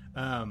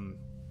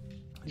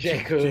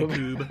 J-Coop.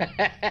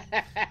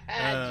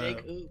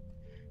 J-Coop.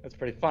 That's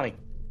pretty funny.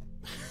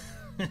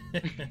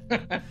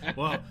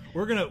 Well,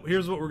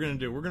 here's what we're gonna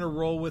do. We're gonna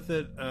roll with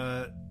it,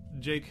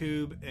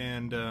 J-Coop,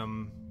 and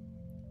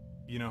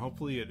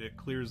hopefully it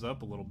clears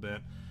up a little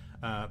bit.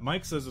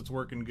 Mike says it's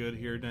working good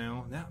here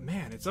now.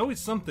 Man, it's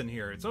always something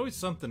here. It's always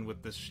something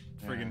with this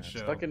friggin'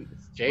 show.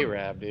 It's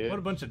J-Rab, dude. What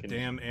a bunch of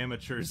damn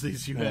amateurs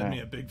these You Had Me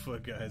at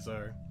Bigfoot guys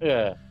are.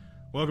 Yeah.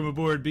 Welcome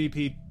aboard,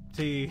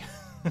 BPT,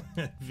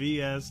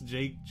 VS,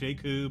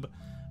 J-Coop,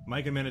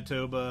 Mike in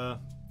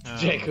Manitoba.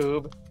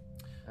 J-Coop.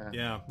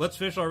 Yeah, Let's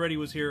Fish already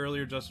was here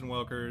earlier. Justin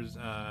Welkers,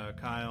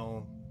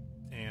 Kyle,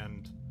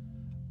 and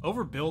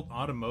Overbuilt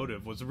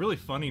Automotive was a really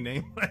funny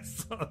name I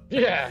saw.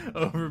 Yeah,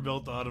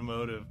 Overbuilt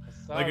Automotive,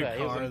 like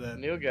that. A car that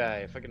new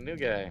guy, fucking new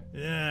guy.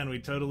 Yeah, and we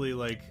totally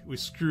we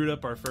screwed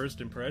up our first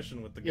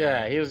impression with the guy.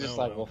 Yeah, he was just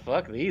well,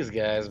 fuck these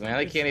guys, man.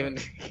 They can't even.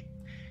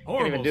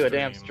 Can't even do a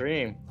damn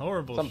stream.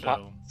 Horrible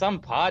show.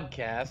 Some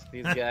podcast,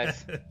 these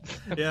guys.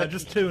 Yeah,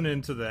 just tune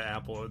into the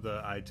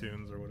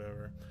iTunes or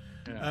whatever.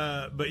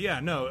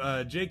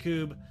 Yeah.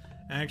 J-Coop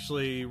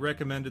actually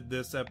recommended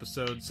this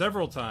episode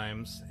several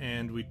times,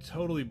 and we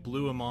totally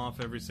blew him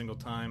off every single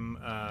time.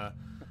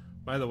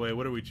 By the way,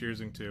 what are we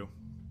cheersing to?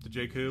 To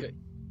J-Coop?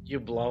 You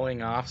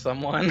blowing off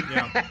someone?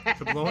 Yeah,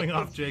 to blowing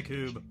off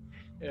J-Coop.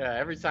 Yeah,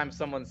 every time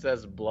someone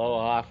says blow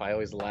off, I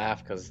always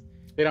laugh because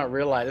they don't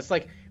realize. It's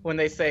like when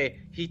they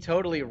say, he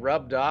totally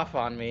rubbed off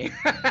on me.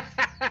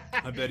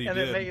 I bet he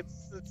did.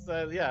 That's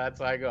how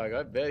I go.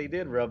 I bet he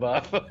did rub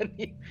off on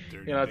you.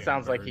 It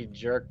sounds like he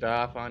jerked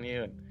off on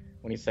you. And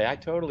when you say, I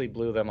totally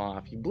blew them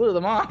off, you blew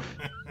them off.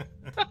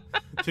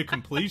 To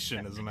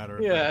completion, as a matter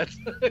of fact.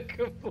 Yeah, to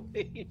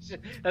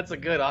completion. That's a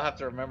good, I'll have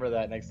to remember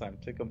that next time.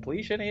 To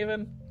completion,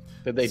 even?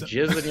 Did they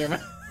jizz in your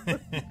mouth?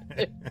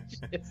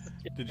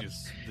 Did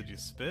you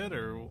spit,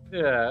 or?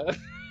 Yeah.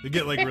 Did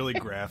it get really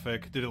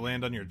graphic? Did it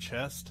land on your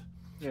chest?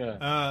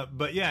 Yeah.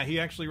 But yeah, he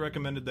actually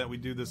recommended that we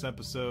do this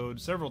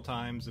episode several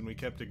times, and we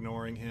kept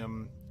ignoring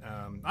him.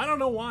 I don't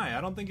know why.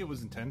 I don't think it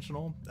was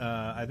intentional.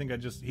 I think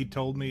he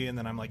told me, and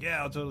then I'm like,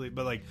 yeah, I'll totally.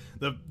 But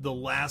the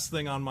last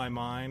thing on my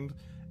mind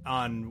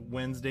on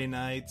Wednesday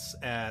nights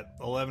at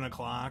 11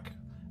 o'clock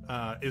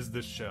is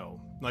this show.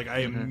 I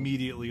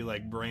immediately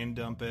brain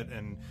dump it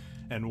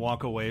and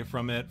walk away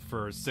from it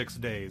for 6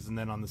 days, and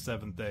then on the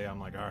 7th day I'm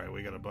like, all right,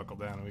 we gotta buckle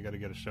down and we gotta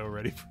get a show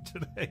ready for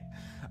today.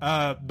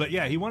 But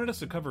yeah, he wanted us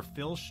to cover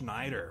Phil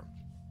Schneider,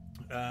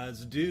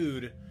 this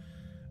dude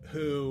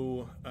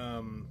who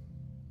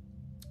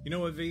you know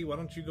what, V, why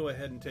don't you go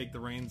ahead and take the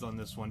reins on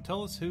this one.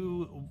 Tell us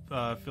who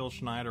Phil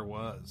Schneider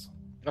was.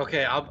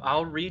 Okay,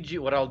 I'll read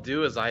you. What I'll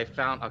do is I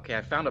found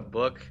a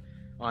book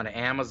on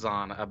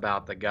Amazon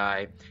about the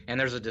guy, and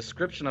there's a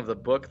description of the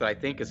book that I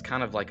think is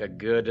kind of like a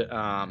good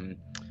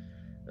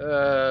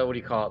what do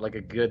you call it? Like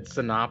a good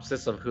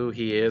synopsis of who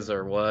he is,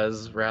 or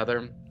was,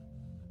 rather.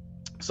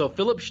 So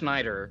Philip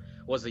Schneider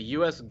was a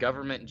U.S.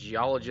 government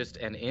geologist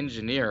and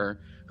engineer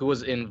who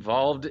was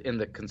involved in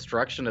the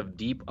construction of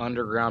deep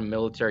underground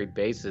military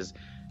bases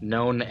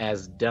known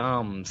as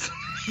DUMBs.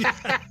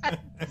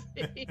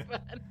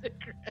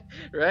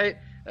 Right?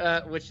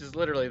 Which is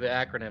literally the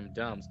acronym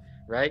DUMBs,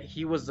 right?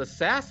 He was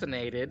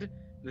assassinated.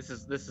 This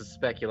is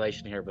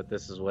speculation here, but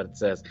this is what it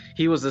says.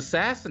 He was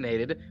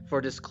assassinated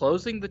for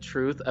disclosing the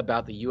truth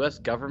about the U.S.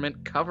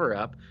 government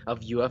cover-up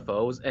of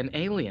UFOs and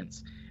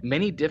aliens.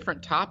 Many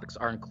different topics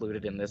are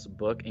included in this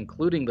book,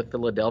 including the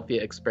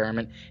Philadelphia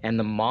experiment and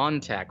the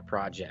Montauk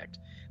Project.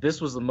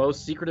 This was the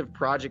most secretive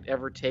project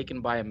ever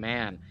taken by a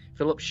man.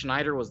 Philip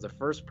Schneider was the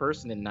first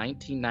person in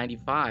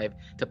 1995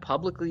 to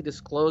publicly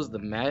disclose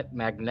the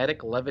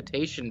magnetic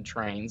levitation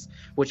trains,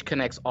 which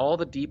connects all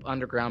the deep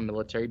underground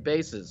military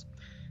bases.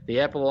 The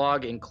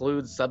epilogue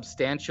includes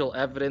substantial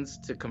evidence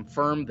to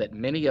confirm that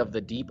many of the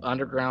deep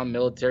underground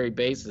military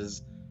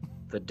bases,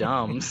 the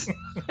DUMBs,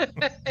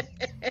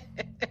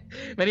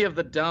 many of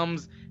the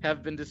DUMBs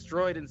have been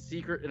destroyed in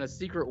a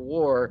secret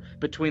war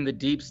between the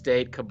Deep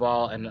State,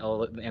 Cabal, and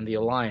the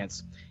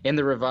Alliance. In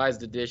the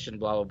revised edition,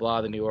 blah blah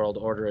blah, the New World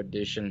Order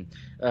edition,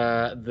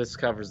 this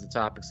covers the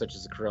topics such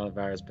as the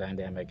coronavirus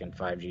pandemic and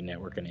 5G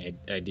network and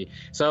ID.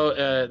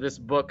 So this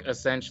book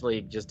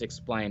essentially just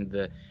explained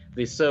the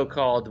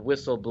so-called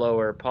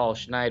whistleblower Paul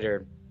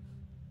Schneider,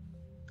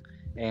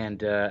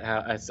 and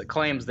how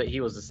claims that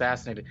he was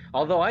assassinated.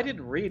 Although I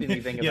didn't read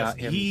anything about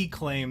him. He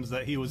claims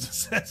that he was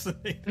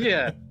assassinated.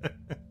 Yeah,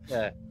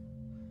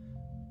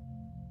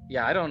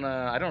 yeah. I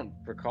don't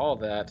recall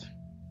that,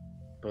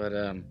 but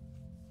I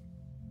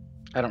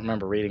don't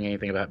remember reading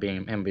anything about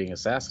him being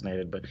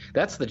assassinated. But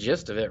that's the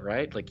gist of it,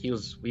 right? Like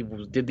we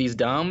did these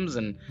dumbs,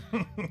 and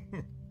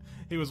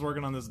he was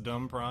working on this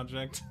dumb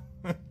project.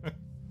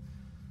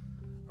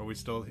 Are we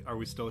still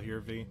here,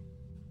 V?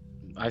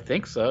 I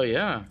think so,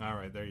 yeah. All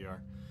right, there you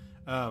are.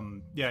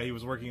 Yeah, he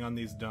was working on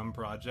these dumb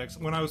projects.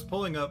 When I was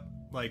pulling up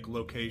like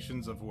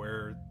locations of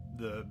where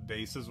the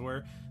bases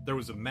were, there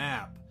was a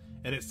map,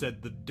 and it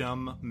said the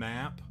dumb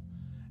map,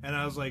 and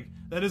I was like,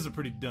 that is a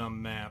pretty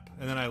dumb map.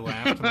 And then I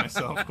laughed to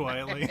myself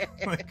quietly.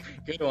 Like,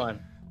 good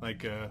one.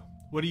 Like,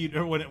 what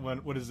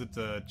is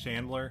it?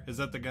 Chandler? Is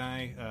that the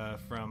guy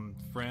from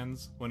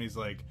Friends when he's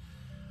like,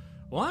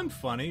 well, I'm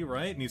funny,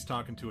 right? And he's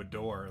talking to a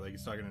door, like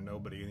he's talking to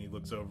nobody, and he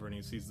looks over and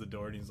he sees the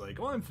door and he's like,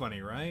 well, I'm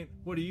funny, right?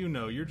 What do you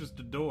know? You're just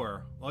a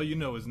door. All you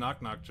know is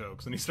knock-knock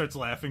jokes. And he starts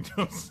laughing to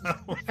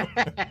himself.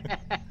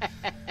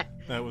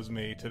 That was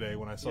me today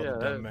when I saw the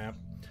dumb map.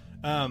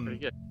 Pretty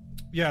good.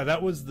 Yeah,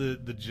 that was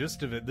the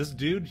gist of it. This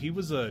dude, he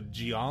was a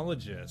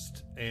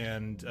geologist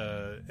and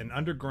an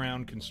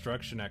underground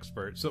construction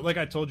expert. So like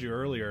I told you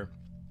earlier,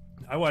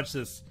 I watched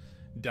this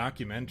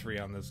documentary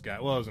on this guy.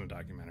 Well, it wasn't a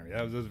documentary.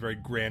 That was a very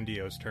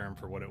grandiose term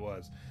for what it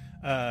was.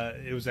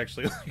 It was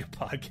actually like a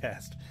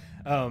podcast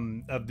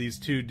of these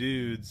two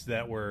dudes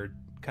that were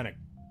kind of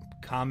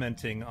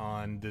commenting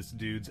on this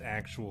dude's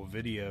actual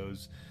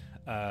videos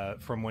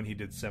from when he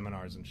did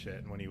seminars and shit,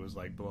 and when he was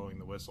like blowing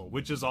the whistle,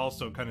 which is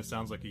also kind of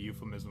sounds like a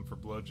euphemism for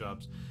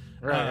blowjobs.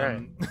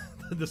 Right.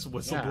 This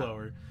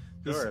whistleblower,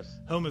 this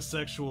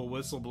homosexual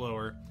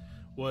whistleblower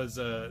was,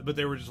 but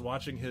they were just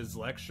watching his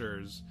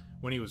lectures.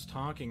 When he was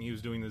talking, he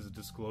was doing this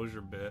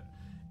disclosure bit,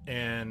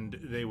 and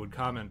they would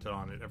comment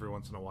on it every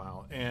once in a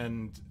while.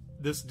 And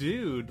this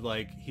dude,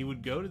 like, he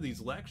would go to these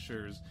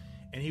lectures,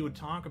 and he would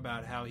talk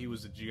about how he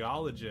was a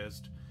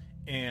geologist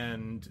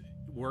and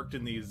worked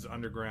in these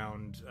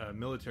underground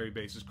military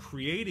bases,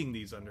 creating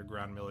these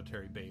underground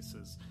military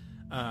bases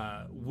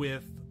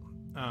with...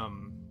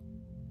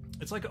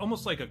 it's like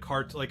almost like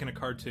like in a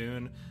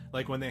cartoon,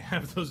 like when they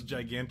have those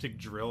gigantic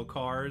drill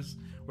cars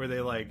where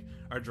they like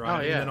are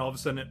driving, and then all of a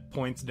sudden it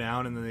points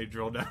down, and then they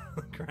drill down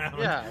the ground.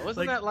 Yeah,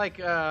 wasn't that like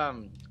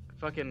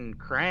fucking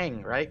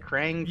Krang, right?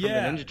 Krang from the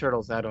Ninja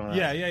Turtles had on.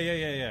 Yeah.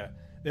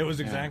 It was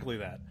exactly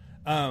that.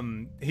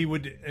 He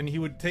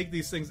would take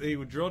these things, he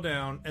would drill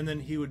down, and then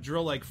he would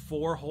drill like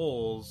 4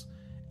 holes,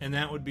 and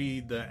that would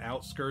be the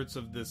outskirts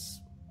of this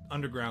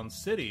underground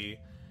city.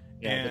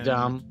 Yeah, the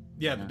Dumb.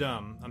 Yeah, the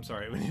Dumb. I'm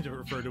sorry, we need to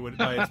refer to it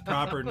by its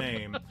proper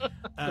name.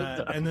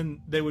 And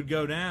then they would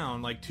go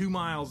down like 2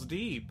 miles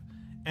deep,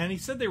 and he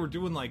said they were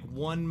doing like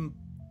 1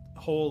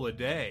 hole a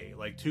day,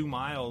 like 2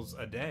 miles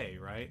a day,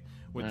 right,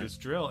 with this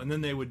drill. And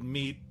then they would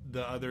meet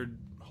the other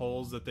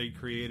holes that they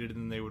created, and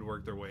then they would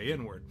work their way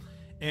inward.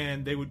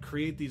 And they would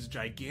create these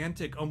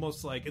gigantic,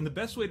 almost like, and the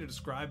best way to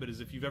describe it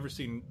is if you've ever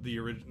seen the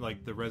original,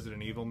 like the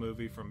Resident Evil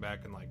movie from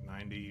back in like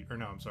 2000,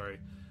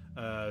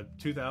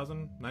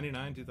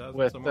 99,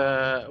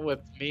 2000,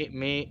 with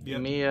Mia.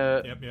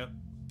 Yep.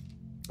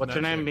 What's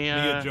her name?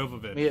 Mia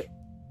Jovovich.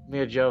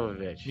 Mia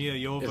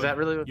Jovovich. Is that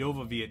really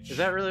Jovovich? Is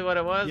that really what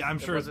it was? Yeah, I'm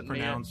sure it's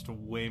pronounced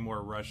way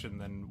more Russian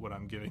than what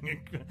I'm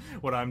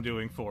what I'm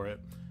doing for it.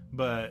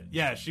 But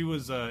yeah, she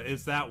was.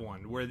 It's that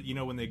one where, you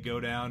know, when they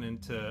go down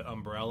into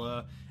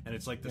Umbrella, and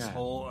it's like this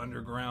whole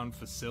underground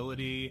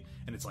facility,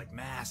 and it's like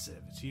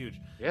massive. It's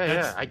huge.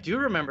 Yeah. I do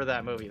remember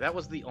that movie. That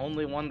was the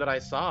only one that I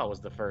saw.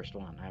 Was the first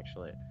one,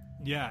 actually.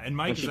 Yeah, and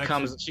Mike she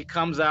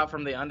comes out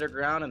from the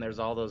underground, and there's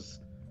all those,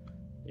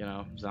 you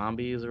know,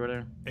 zombies or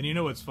whatever. And you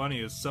know what's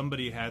funny is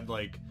somebody had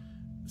like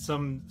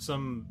some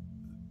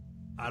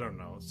I don't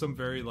know, some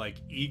very like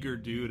eager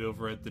dude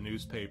over at the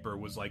newspaper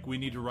was like, we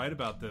need to write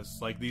about this.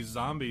 Like these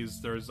zombies,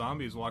 there are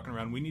zombies walking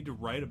around. We need to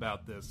write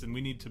about this, and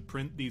we need to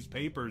print these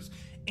papers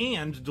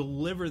and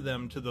deliver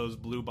them to those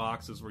blue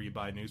boxes where you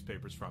buy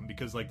newspapers from,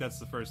 because like that's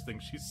the first thing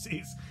she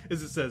sees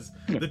is it says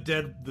the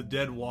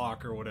dead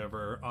walk or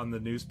whatever on the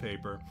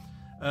newspaper.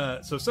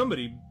 So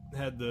somebody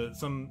had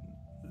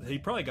he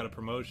probably got a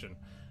promotion.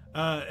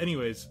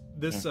 Anyways,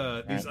 these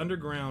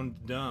underground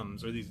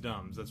dumbs, or these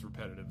dumbs, that's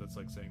repetitive. That's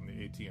like saying the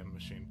ATM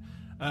machine.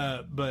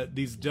 But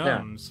these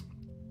dumbs,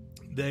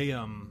 they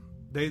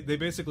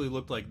basically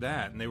looked like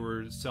that, and they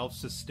were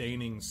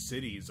self-sustaining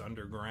cities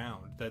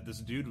underground that this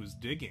dude was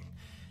digging.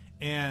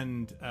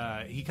 And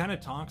he kind of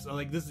talks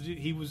like this.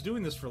 He was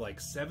doing this for like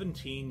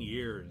 17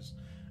 years,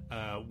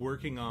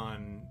 working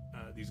on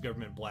these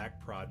government black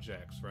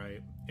projects,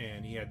 right?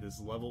 And he had this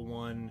level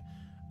 1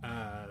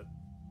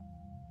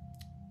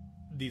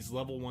 these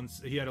level 1,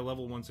 he had a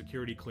level 1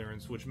 security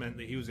clearance, which meant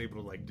that he was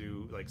able to like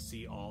do like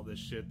see all this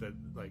shit that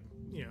like,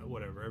 you know,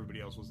 whatever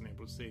everybody else wasn't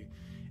able to see.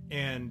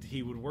 And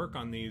he would work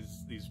on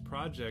these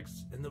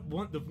projects, and the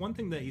one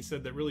thing that he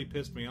said that really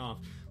pissed me off,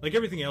 like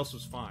everything else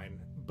was fine,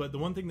 but the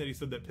one thing that he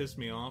said that pissed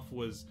me off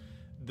was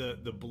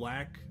the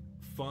black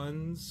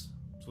funds.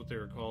 That's what they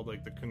were called,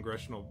 like the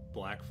congressional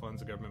black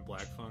funds, the government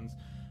black funds.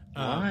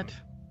 What?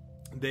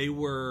 They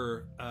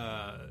were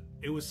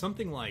it was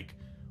something like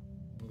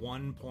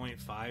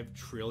 $1.5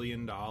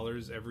 trillion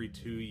every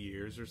 2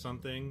 years or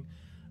something.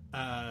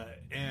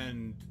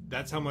 And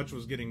that's how much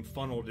was getting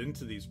funneled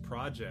into these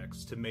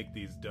projects to make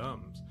these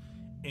dumbs,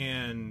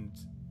 and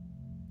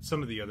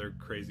some of the other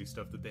crazy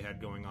stuff that they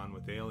had going on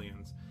with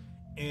aliens.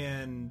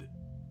 And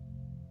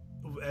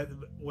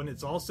when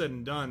it's all said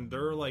and done,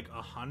 there are like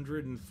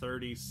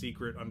 130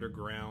 secret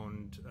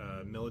underground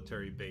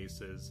military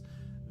bases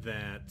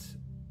that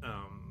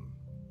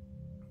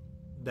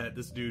that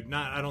this dude,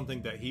 I don't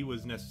think that he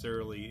was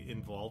necessarily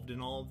involved in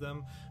all of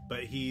them,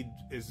 but he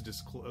was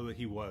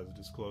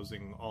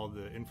disclosing all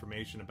the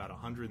information about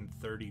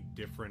 130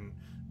 different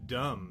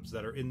dumbs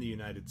that are in the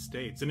United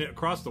States, and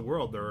across the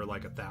world there are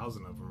like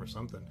 1,000 of them or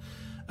something.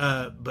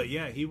 But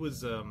yeah, he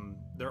was.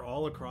 They're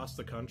all across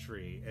the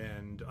country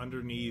and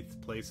underneath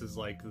places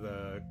like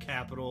the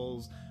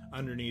capitals,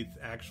 underneath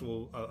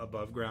actual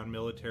above ground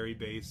military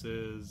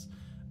bases.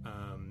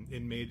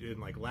 In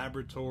like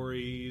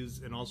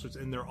laboratories and all sorts,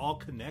 and they're all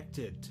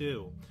connected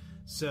too.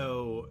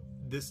 So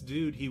this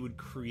dude, he would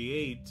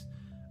create,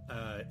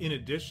 in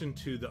addition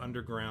to the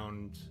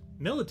underground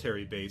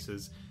military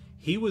bases,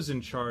 he was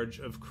in charge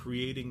of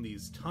creating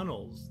these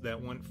tunnels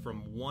that went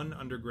from one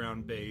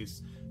underground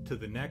base to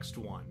the next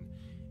one,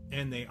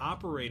 and they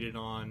operated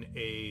on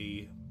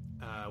a.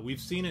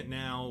 We've seen it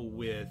now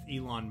with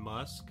Elon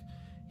Musk.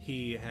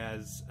 He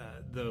has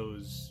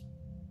those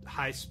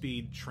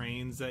high-speed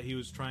trains that he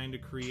was trying to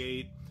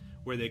create,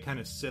 where they kind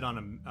of sit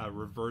on a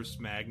reverse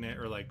magnet,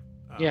 or like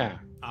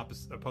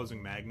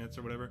opposing magnets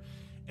or whatever.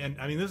 And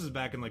I mean, this is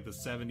back in like the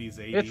 70s,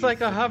 80s. It's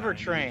like a hover 90s.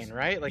 train,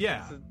 right? Like,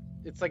 yeah,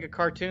 it's like a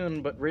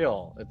cartoon but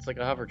real. It's like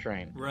a hover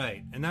train,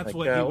 right? And that's like,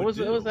 what he would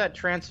do. What was that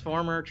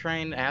Transformer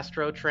train,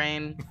 Astro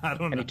Train? I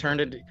don't know. And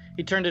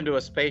he turned into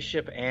a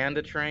spaceship and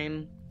a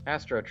train.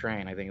 Astro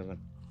Train, I think is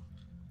one.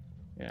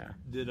 Yeah.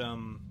 Did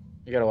You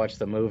gotta watch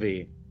the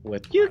movie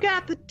with You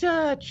Got the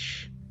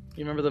Touch.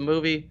 You remember the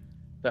movie,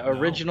 the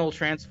original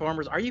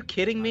Transformers? Are you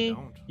kidding me? I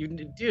don't. You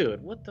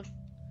dude, what the?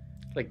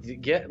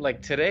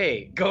 Like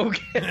today, go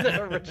get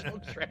the original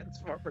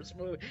Transformers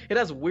movie. It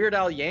has Weird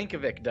Al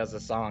Yankovic does a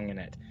song in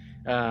it.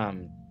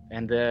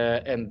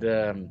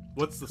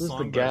 What's the who's song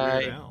the guy? by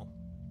Weird Al?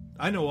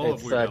 I know all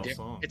of Weird Al's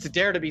songs. It's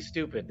Dare to Be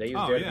Stupid. They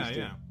use Dare to Be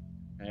Stupid.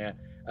 Yeah.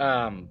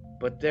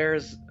 But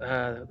there's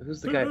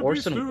who's the guy?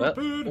 Orson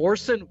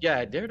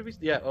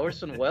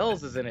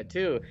Welles is in it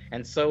too,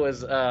 and so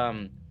is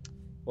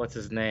what's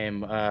his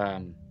name?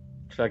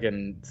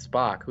 Fucking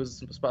Spock.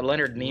 Who's Spock?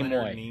 Leonard Nimoy.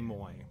 Leonard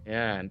Nimoy.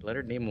 Yeah, and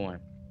Leonard Nimoy.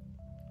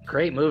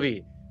 Great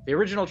movie. The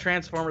original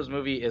Transformers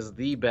movie is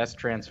the best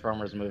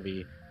Transformers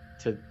movie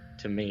to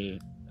me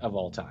of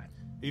all time.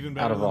 Even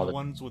better than the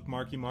ones with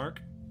Marky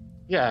Mark?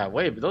 Yeah,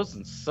 wait, but those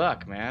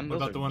suck, man. What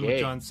about the one with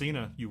John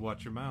Cena? You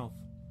watch your mouth.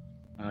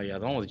 Oh yeah,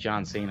 the one with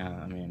John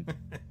Cena. I mean,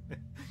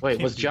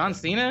 wait, was John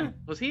Cena?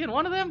 Was he in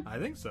one of them? I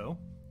think so.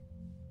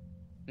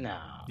 No,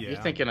 yeah.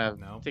 You're thinking of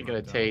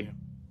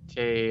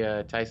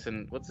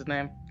Tyson. What's his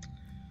name?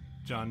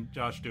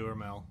 Josh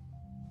Duhamel.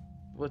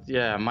 What?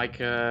 Yeah,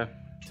 Mike.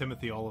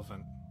 Timothy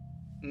Oliphant.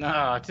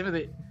 No,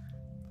 Timothy.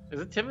 Is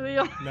it Timothy?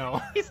 No,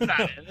 he's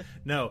not in it.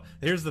 No,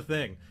 here's the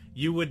thing.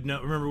 You would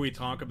know. Remember, we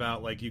talk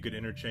about like you could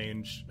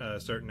interchange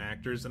certain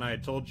actors, and I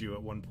had told you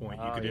at one point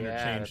you could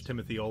interchange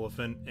Timothy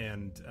Oliphant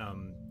and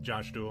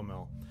Josh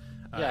Duhamel.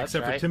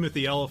 Except for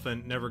Timothy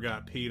Oliphant never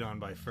got peed on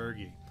by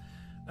Fergie.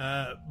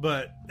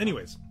 But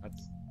anyways,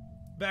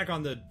 back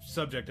on the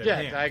subject at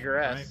hand.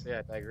 Digress. Right?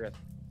 Yeah, digress.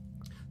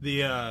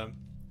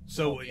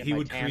 So he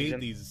would create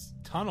these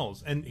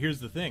tunnels, and here's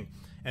the thing.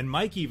 And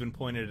Mike even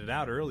pointed it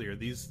out earlier.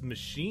 These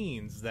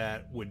machines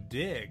that would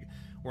dig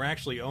were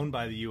actually owned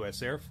by the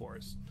U.S. Air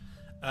Force.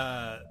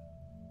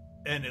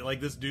 And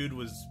this dude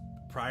was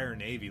prior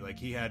Navy. Like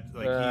he had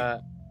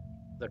the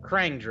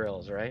Krang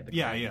drills, right? The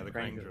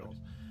Krang drills.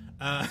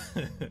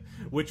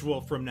 Which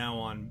will from now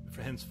on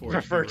henceforth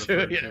refer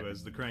to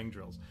as the Krang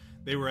drills.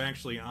 They were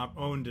actually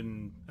owned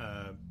and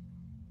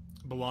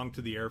belonged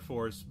to the Air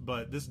Force.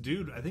 But this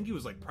dude, I think he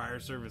was like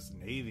prior service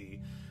Navy.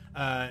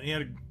 And he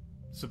had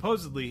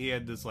supposedly he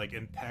had this like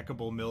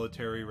impeccable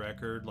military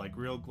record, like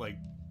real like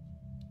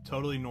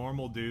totally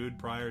normal dude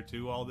prior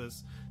to all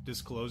this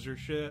disclosure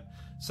shit.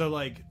 So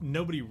like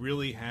nobody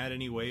really had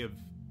any way of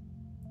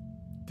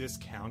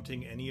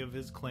discounting any of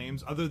his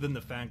claims other than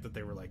the fact that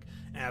they were like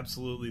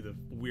absolutely the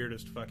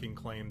weirdest fucking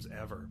claims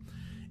ever.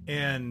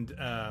 And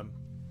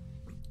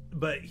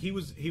but he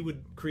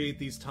would create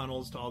these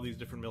tunnels to all these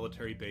different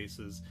military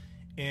bases,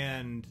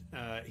 and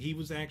he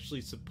was actually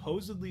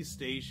supposedly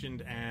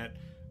stationed at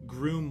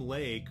Groom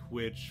Lake,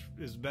 which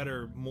is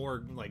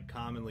more like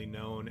commonly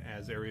known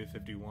as Area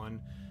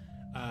 51,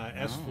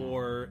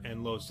 S4,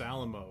 and Los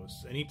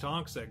Alamos. And he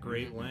talks at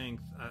great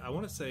length. I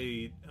want to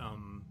say,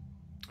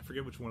 I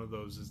forget which one of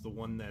those is the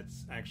one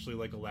that's actually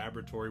like a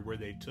laboratory where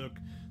they took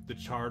the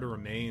charred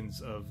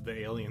remains of the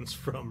aliens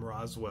from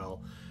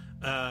Roswell.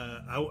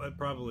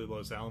 Probably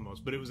Los Alamos,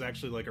 but it was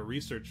actually like a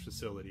research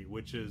facility,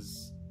 which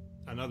is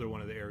another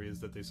one of the areas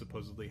that they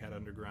supposedly had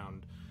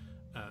underground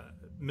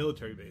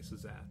military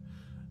bases at.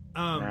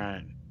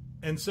 Right.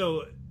 And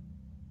so,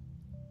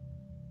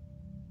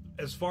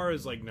 as far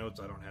as like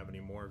notes, I don't have any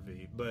more,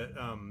 V. But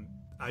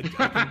I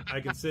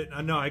can sit.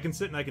 No, I can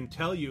sit and I can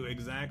tell you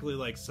exactly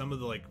like some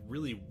of the like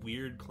really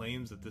weird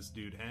claims that this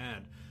dude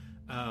had.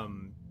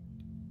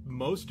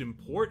 Most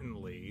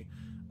importantly,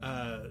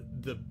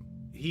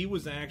 he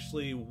was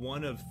actually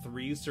one of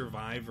 3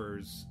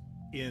 survivors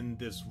in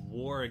this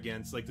war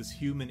against like this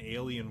human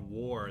alien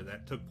war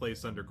that took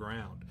place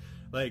underground.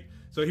 Like,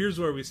 so here's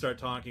where we start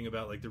talking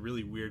about like the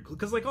really weird,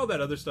 because like all that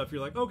other stuff,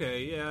 you're like,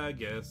 okay, yeah, I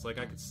guess, like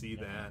I could see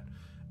that.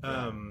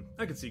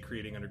 I could see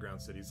creating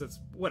underground cities. That's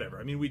whatever.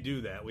 I mean, we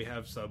do that. We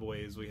have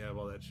subways. We have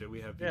all that shit.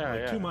 We have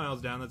people 2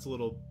 miles down. That's a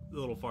little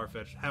far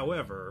fetched.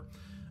 However,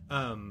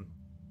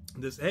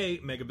 hey,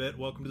 Megabit,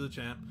 welcome to the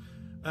chat.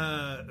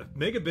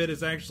 Megabit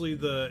is actually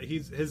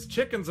his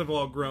chickens have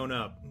all grown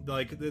up.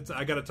 Like,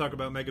 I got to talk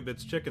about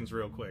Megabit's chickens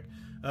real quick.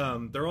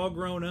 They're all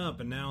grown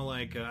up, and now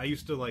like I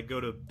used to like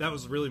that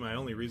was really my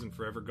only reason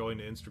for ever going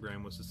to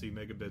Instagram, was to see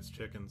Megabit's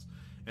chickens,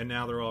 and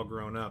now they're all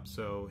grown up.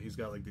 So he's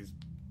got like these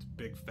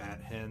big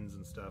fat hens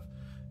and stuff,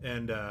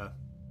 and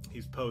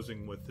he's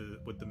posing with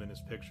them in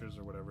his pictures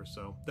or whatever.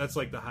 So that's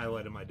like the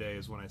highlight of my day,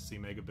 is when I see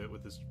Megabit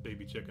with his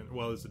baby chicken,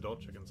 well, his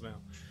adult chickens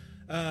now.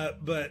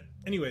 But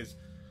anyways,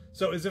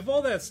 so as if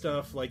all that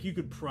stuff, like, you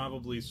could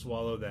probably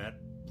swallow that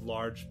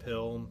large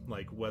pill,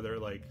 like whether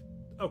like,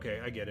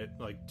 okay, I get it,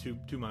 like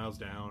two miles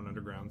down,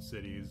 underground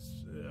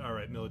cities, all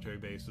right, military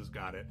bases,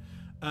 got it,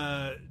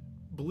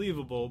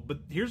 believable. But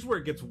here's where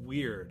it gets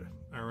weird.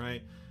 All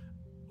right,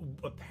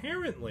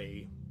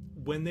 apparently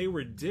when they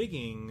were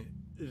digging,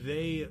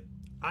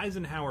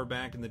 Eisenhower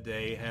back in the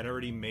day had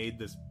already made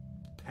this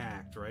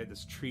pact, right,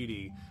 this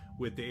treaty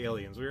with the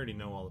aliens. We already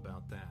know all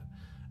about that.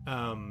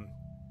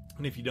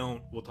 And if you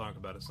don't, we'll talk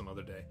about it some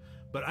other day.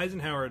 But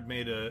Eisenhower had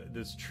made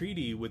this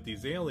treaty with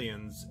these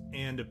aliens,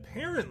 and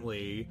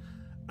apparently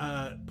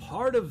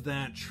part of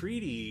that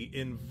treaty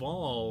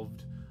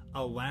involved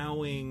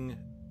allowing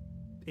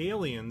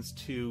aliens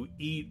to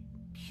eat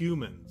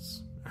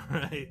humans,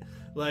 right?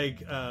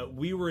 Like,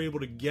 we were able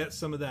to get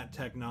some of that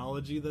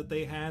technology that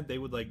they had. They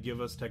would like give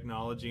us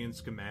technology and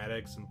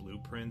schematics and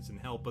blueprints and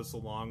help us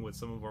along with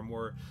some of our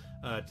more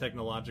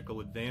technological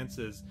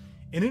advances.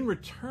 And in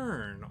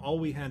return, all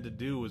we had to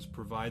do was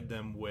provide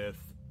them with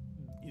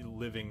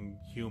living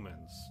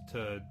humans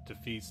to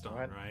feast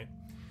on, right?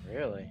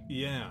 Really?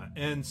 Yeah.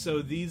 And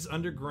so these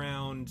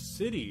underground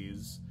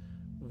cities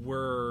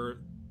were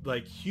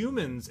like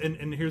humans,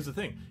 and here's the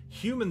thing,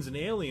 humans and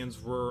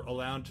aliens were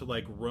allowed to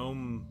like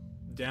roam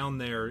down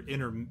there,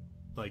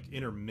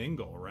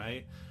 intermingle,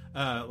 right?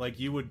 Like,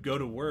 you would go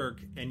to work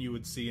and you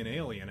would see an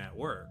alien at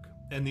work,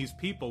 and these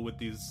people with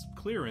these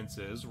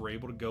clearances were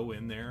able to go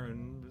in there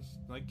and just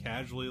like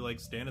casually like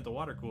stand at the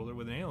water cooler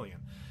with an alien.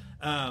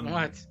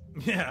 What?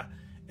 Yeah.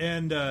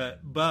 And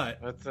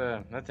but that's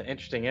an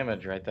interesting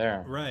image right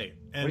there. Right.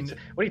 And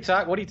what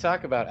do you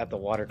talk about at the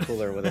water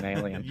cooler with an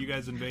alien? You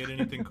guys invade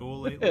anything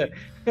cool lately?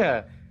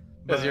 Yeah.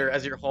 But,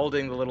 as you're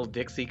holding the little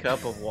Dixie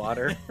cup of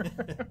water.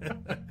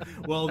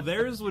 Well,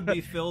 theirs would be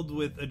filled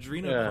with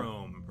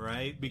adrenochrome,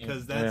 right?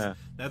 Because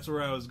that's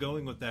where I was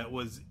going with that,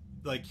 was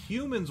like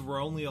humans were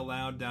only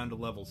allowed down to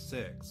level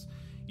 6.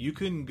 You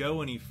couldn't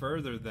go any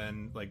further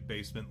than like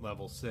basement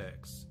level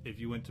 6. If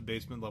you went to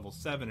basement level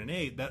 7 and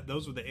 8,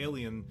 those were the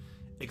alien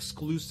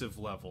exclusive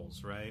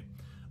levels, right?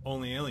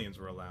 Only aliens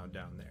were allowed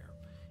down there.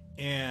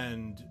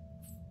 And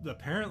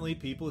apparently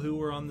people who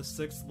were on the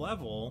 6th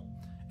level,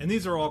 and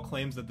these are all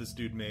claims that this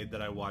dude made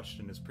that I watched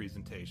in his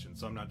presentation,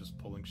 so I'm not just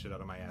pulling shit out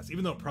of my ass,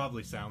 even though it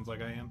probably sounds like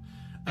I am.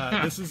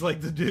 This is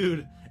like the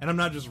dude, and I'm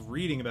not just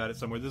reading about it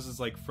somewhere, this is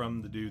like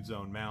from the dude's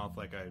own mouth,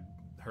 like I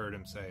heard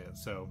him say it.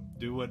 So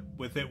do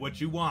with it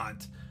what you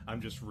want.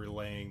 I'm just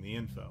relaying the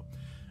info.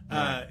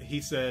 Right.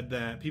 He said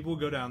that people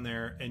would go down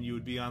there and you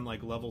would be on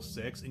like level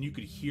 6 and you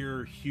could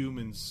hear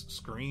humans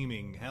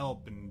screaming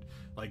help and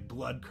like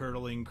blood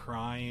curdling,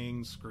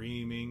 crying,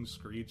 screaming,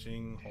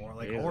 screeching,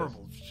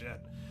 horrible shit.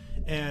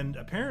 And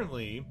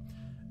apparently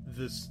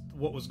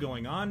what was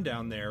going on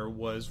down there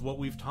was what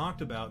we've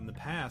talked about in the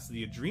past,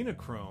 the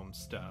adrenochrome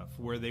stuff,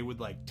 where they would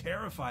like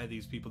terrify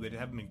these people. They'd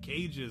have them in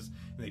cages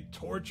and they'd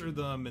torture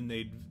them and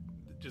they'd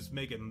just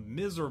make it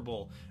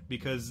miserable,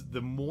 because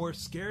the more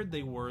scared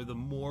they were, the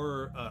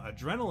more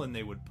adrenaline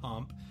they would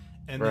pump,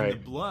 and then the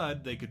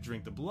blood, they could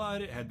drink the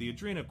blood, it had the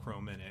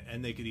adrenochrome in it,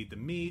 and they could eat the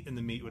meat, and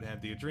the meat would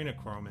have the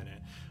adrenochrome in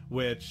it,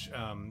 which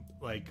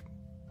like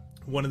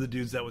one of the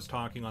dudes that was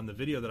talking on the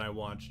video that I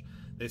watched,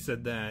 they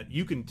said that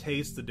you can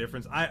taste the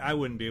difference. I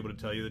wouldn't be able to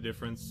tell you the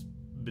difference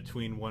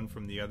between one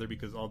from the other,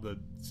 because all the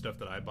stuff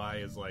that I buy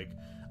is like,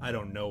 I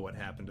don't know what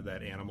happened to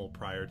that animal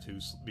prior to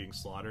being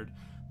slaughtered.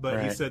 But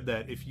Right. he said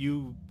that if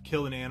you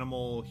kill an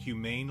animal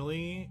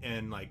humanely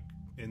and like,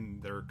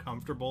 and they're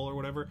comfortable or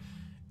whatever,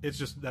 it's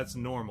just, that's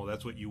normal.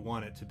 That's what you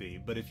want it to be.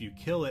 But if you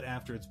kill it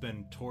after it's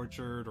been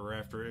tortured, or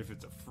after, if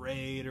it's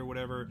afraid or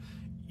whatever,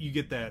 you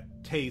get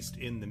that taste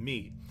in the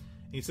meat.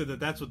 And he said that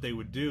that's what they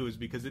would do, is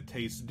because it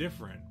tastes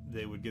different.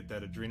 They would get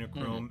that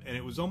adrenochrome, and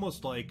it was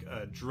almost like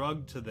a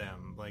drug to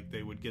them. Like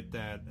they would get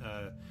that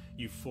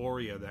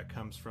euphoria that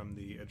comes from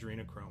the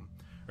adrenochrome,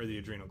 or the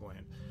adrenal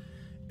gland.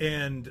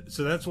 And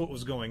so that's what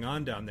was going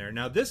on down there.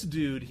 Now this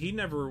dude, he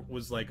never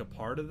was like a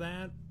part of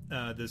that.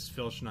 This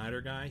Phil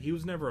Schneider guy, he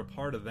was never a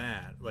part of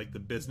that, like the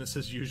business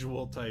as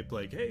usual type,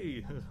 like,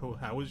 hey,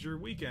 how was your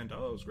weekend?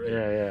 Oh, it was great.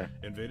 Yeah.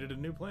 Invaded a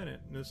new planet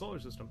in the solar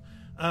system.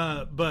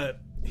 But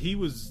he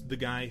was the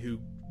guy who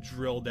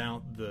drilled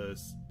out the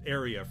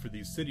area for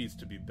these cities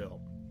to be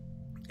built.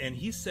 And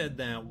he said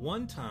that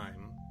one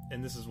time,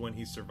 and this is when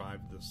he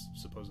survived this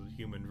supposed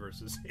human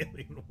versus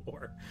alien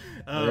war.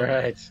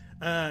 Right.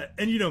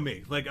 And you know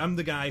me, like, I'm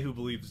the guy who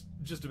believes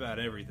just about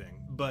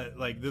everything. But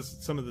like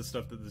some of the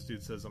stuff that this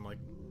dude says, I'm like,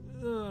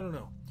 I don't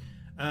know.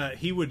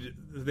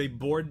 They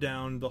bored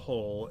down the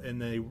hole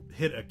and they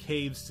hit a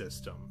cave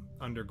system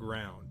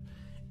underground.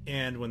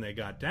 And when they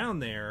got down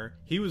there,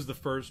 he was the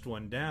first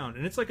one down.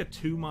 And it's like a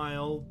 2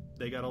 mile,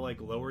 they gotta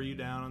like lower you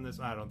down on this.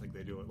 I don't think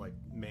they do it like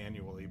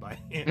manually by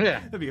hand. Yeah.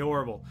 That'd be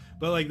horrible.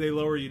 But like they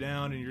lower you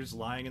down and you're just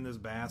lying in this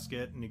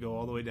basket and you go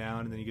all the way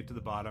down and then you get to the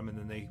bottom and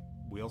then they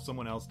wheel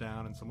someone else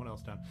down and someone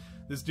else down.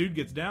 This dude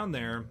gets down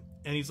there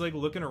and he's like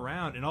looking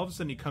around and all of a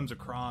sudden he comes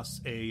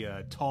across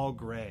a tall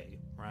gray,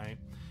 right?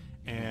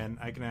 And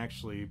I can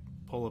actually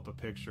pull up a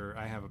picture.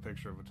 I have a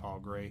picture of a tall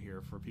gray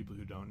here for people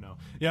who don't know.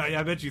 Yeah,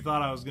 I bet you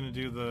thought I was going to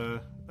do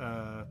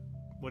the,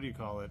 what do you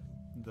call it?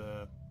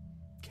 The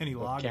Kenny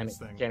Loggins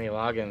thing. Kenny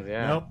Loggins,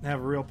 yeah. Nope, I have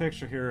a real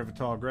picture here of a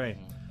tall gray.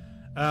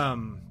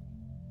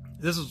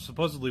 This is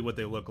supposedly what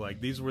they look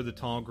like. These were the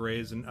tall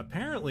grays, and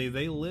apparently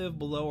they live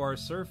below our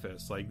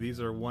surface. Like,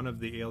 these are one of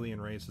the alien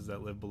races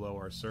that live below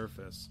our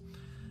surface.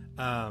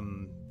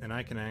 And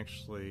I can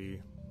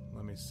actually,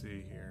 let me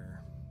see here.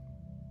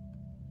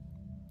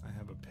 I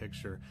have a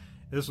picture.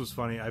 This was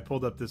funny. I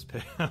pulled up this.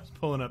 I was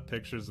pulling up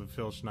pictures of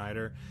Phil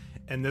Schneider,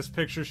 and this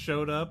picture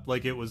showed up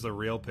like it was a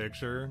real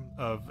picture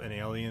of an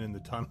alien in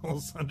the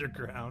tunnels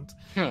underground.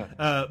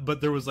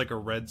 But there was like a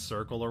red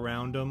circle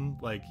around him,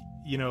 like,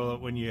 you know,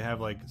 when you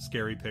have like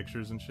scary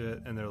pictures and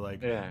shit, and they're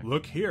like,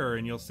 "Look here,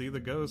 and you'll see the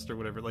ghost" or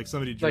whatever. Like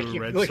somebody drew a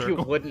red circle.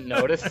 You wouldn't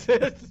notice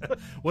it.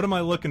 What am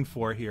I looking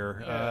for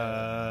here?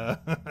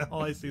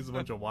 All I see is a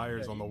bunch of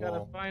wires on the wall.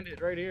 Gotta find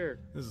it right here.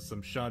 This is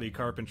some shoddy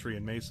carpentry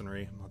and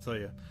masonry, I'll tell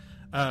you.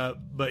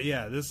 But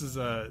yeah, this is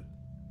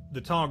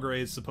the tall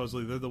grays.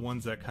 Supposedly they're the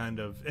ones that kind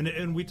of,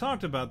 and we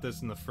talked about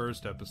this in the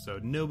first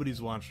episode.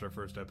 Nobody's watched our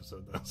first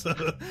episode though. So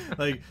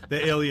like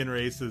the alien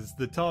races,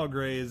 the tall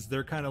grays,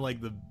 they're kind of like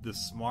the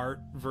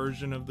smart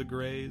version of the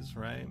grays,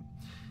 right?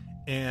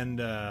 And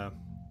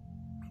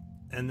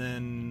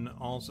then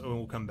also, and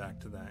we'll come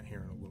back to that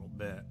here in a little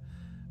bit.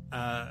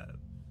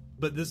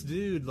 But this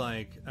dude,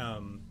 like,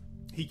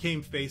 he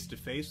came face to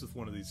face with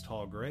one of these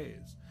tall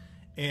grays.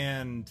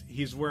 And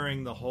he's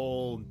wearing the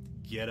whole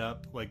get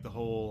up, like the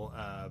whole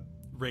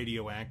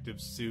radioactive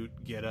suit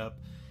get up,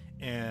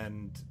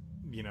 and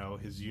you know,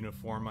 his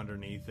uniform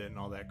underneath it and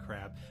all that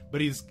crap.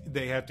 But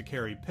they have to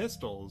carry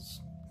pistols.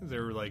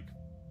 They're like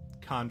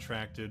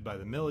contracted by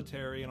the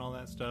military and all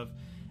that stuff.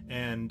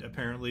 And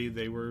apparently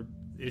they were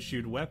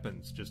issued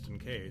weapons just in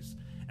case.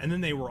 And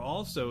then they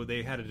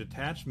had a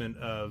detachment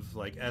of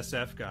like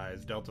SF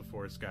guys, Delta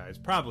Force guys,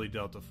 probably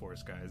Delta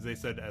Force guys. They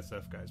said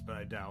SF guys, but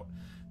I doubt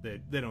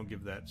they don't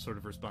give that sort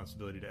of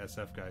responsibility to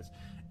SF guys.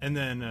 And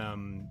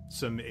then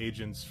some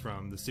agents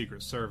from the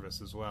Secret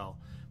Service as well.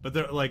 But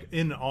they're like,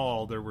 in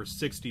all, there were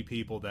 60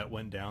 people that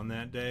went down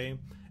that day,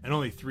 and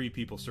only 3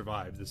 people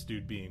survived, this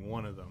dude being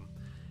one of them.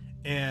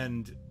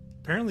 And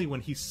apparently when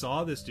he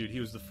saw this dude,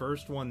 he was the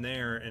first one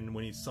there, and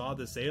when he saw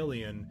this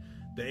alien,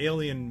 the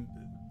alien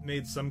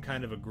made some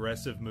kind of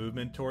aggressive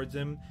movement towards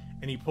him,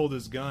 and he pulled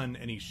his gun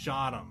and he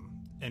shot him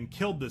and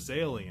killed this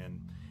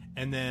alien.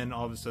 And then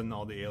all of a sudden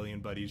all the alien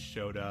buddies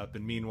showed up,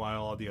 and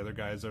meanwhile all the other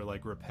guys are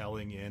like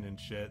rappelling in and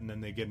shit, and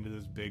then they get into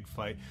this big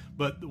fight.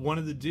 But one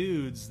of the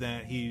dudes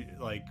that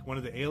one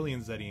of the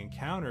aliens that he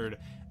encountered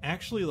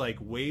actually like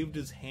waved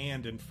his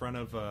hand in front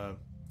of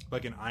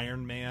like an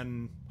Iron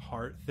Man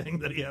heart thing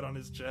that he had on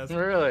his chest.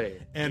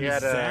 Really? And he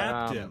had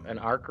zapped him. An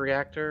arc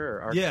reactor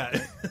or arc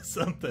yeah,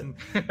 something.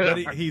 But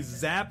he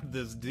zapped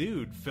this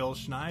dude, Phil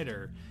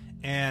Schneider.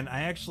 And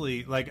I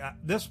actually, like,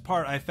 this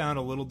part I found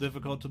a little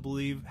difficult to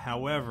believe.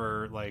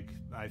 However, like,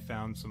 I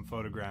found some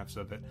photographs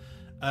of it.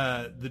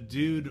 The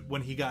dude,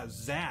 when he got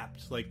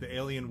zapped, like, the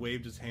alien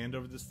waved his hand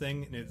over this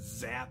thing, and it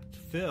zapped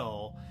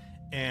Phil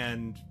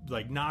and,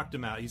 like, knocked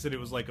him out. He said it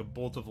was like a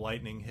bolt of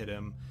lightning hit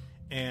him.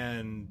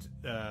 And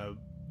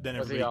then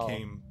everybody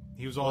came.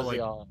 He was all, like,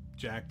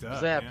 jacked up.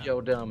 Zap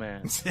your dumb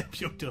ass. Zap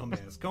your dumb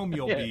ass. Comb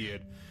your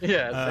beard.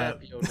 Yeah,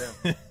 zap your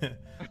dumb.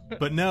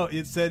 But no,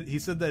 he said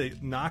that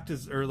it knocked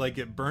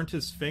it burnt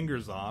his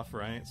fingers off,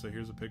 right? So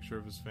here's a picture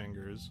of his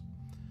fingers.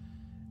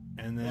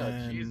 And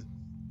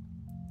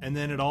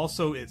then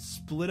it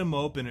split him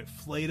open, it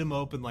flayed him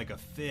open like a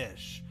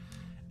fish.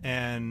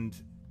 And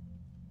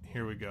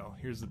here we go.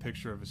 Here's the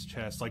picture of his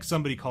chest. Like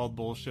somebody called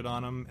bullshit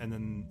on him, and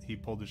then he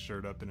pulled his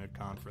shirt up in a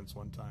conference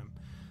one time.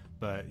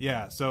 But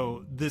yeah,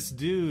 so this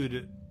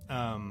dude,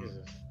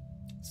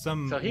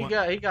 he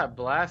got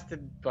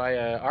blasted by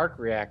a arc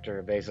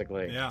reactor,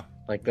 basically. Yeah.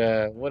 Like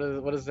what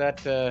is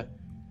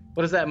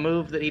that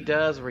move that he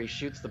does where he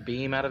shoots the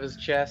beam out of his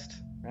chest?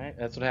 Right.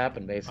 That's what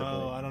happened, basically.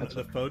 Oh, I don't know.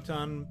 The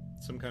photon,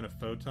 some kind of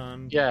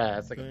photon. Yeah,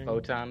 it's like thing. A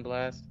photon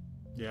blast.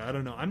 Yeah, I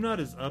don't know. I'm not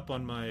as up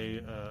on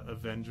my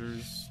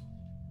Avengers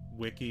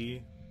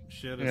wiki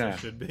shit as I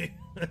should be.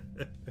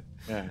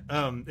 Yeah.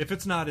 If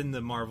it's not in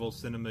the Marvel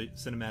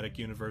cinematic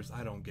universe,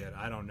 I don't get it.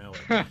 I don't know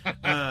it.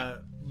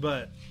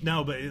 But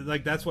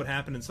like that's what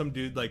happened, and some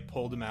dude like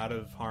pulled him out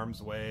of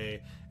harm's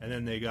way, and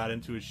then they got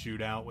into a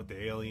shootout with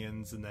the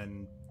aliens, and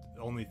then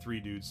only 3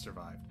 dudes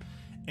survived,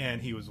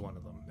 and he was one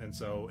of them.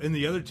 And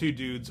the other 2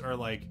 dudes are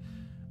like,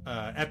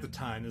 at the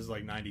time, this is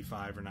like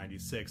 95 or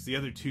 96. The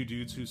other 2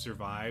 dudes who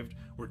survived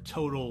were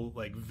total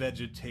like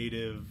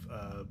vegetative,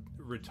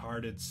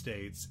 retarded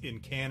states in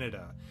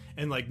Canada,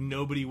 and like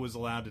nobody was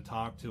allowed to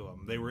talk to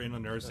them. They were in a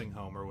nursing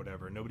home or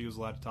whatever. Nobody was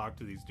allowed to talk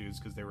to these dudes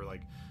because they were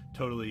like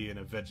totally in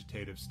a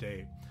vegetative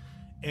state.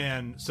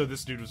 And so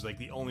this dude was like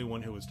the only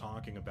one who was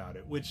talking about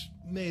it, which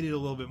made it a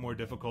little bit more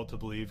difficult to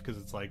believe, because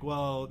it's like,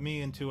 well,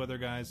 me and 2 other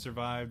guys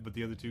survived, but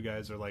the other 2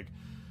 guys are like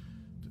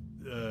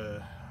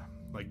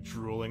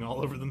drooling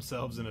all over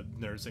themselves in a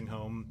nursing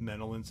home,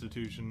 mental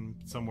institution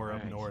somewhere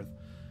up north.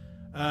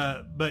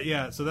 But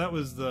yeah, so that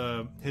was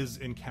his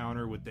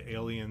encounter with the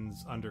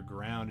aliens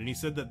underground, and he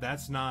said that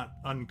that's not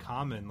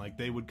uncommon. Like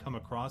they would come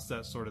across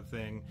that sort of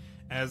thing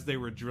as they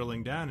were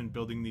drilling down and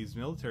building these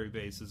military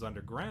bases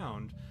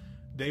underground.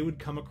 They would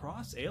come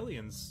across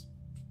aliens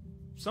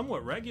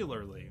somewhat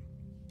regularly.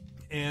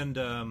 And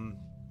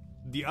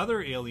the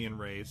other alien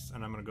race,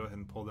 and I'm going to go ahead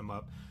and pull them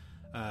up.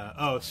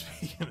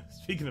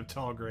 Speaking of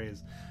tall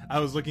grays, I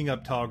was looking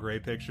up tall gray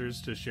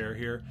pictures to share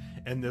here,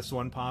 and this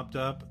one popped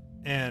up,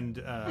 and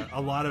a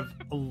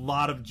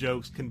lot of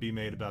jokes can be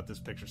made about this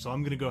picture. So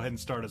I'm going to go ahead and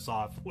start us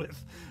off with,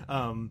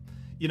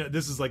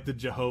 this is like the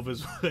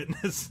Jehovah's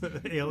Witness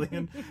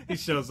alien. He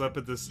shows up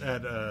at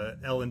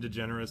Ellen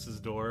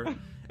DeGeneres' door,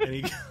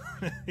 and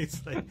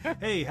he's like,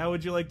 "Hey, how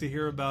would you like to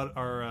hear about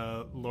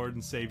our Lord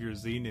and Savior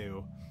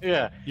Xenu?"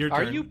 Yeah.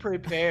 Are you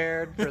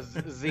prepared for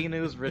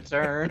Xenu's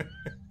return?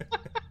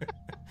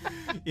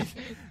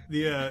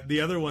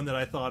 The other one that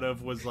I thought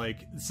of was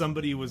like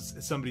somebody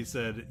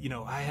said,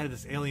 I had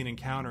this alien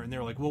encounter, and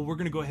they're like, well, we're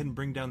gonna go ahead and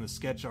bring down the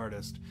sketch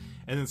artist,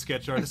 and then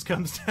sketch artist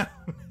comes down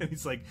and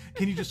he's like,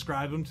 can you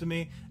describe him to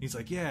me? And he's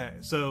like, yeah.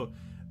 So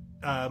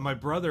my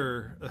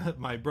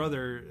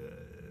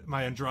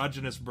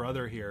androgynous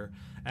brother here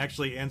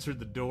actually answered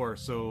the door.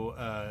 So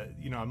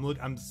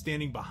I'm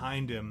standing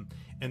behind him,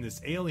 and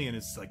this alien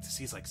is like,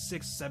 he's like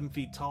 6-7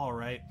 feet tall,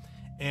 right?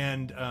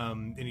 And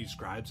he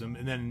describes him,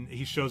 and then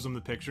he shows him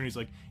the picture, and he's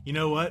like, you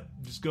know what?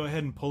 Just go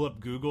ahead and pull up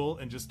Google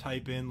and just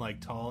type in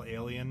like tall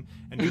alien,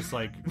 and just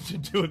like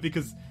do it,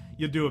 because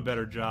you'll do a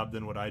better job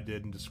than what I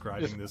did in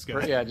describing this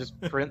guy. Yeah, just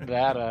print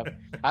that up.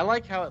 I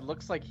like how it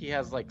looks like he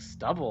has like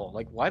stubble.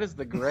 Like, why does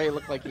the gray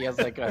look like he has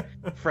like a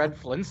Fred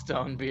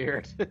Flintstone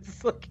beard?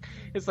 It's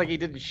like he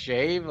didn't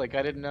shave. Like,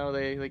 I didn't know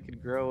they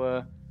could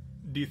grow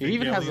Do you think he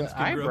even has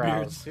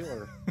eyebrows too,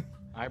 or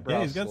eyebrow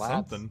Yeah, he's got slats.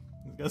 something.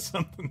 He's got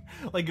something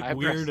like Eyebrows.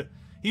 weird.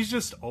 He's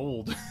just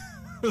old.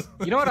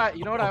 You know what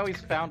I always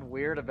found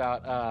weird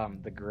about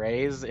the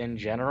Greys in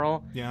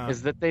general? Yeah.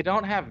 Is that they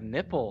don't have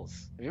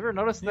nipples. Have you ever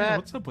noticed Yeah, that?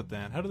 what's up with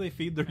that? How do they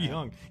feed their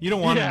young? You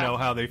don't want to Yeah. know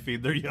how they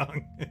feed their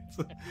young.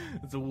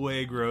 It's a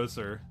way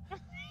grosser.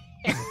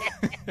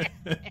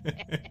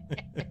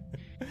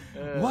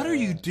 What are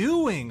you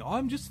doing? Oh,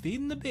 I'm just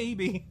feeding the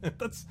baby.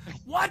 That's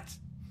what?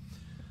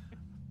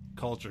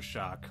 Culture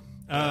shock.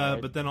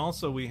 But then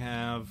also we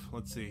have,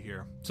 let's see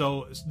here.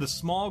 So the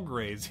small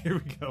grays,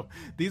 here we go.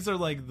 These are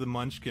like the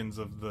munchkins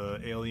of the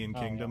alien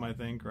kingdom, I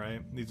think,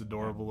 right? These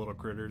adorable little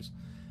critters.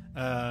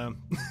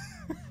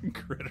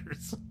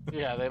 Critters.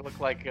 Yeah, they look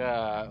like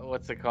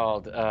what's it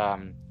called?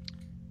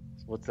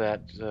 What's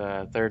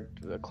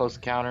that? Close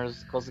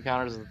Encounters. Close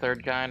Encounters of the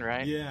Third Kind,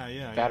 right?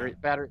 Yeah.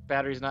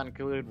 Battery's not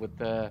included with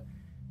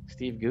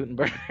Steve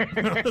Guttenberg.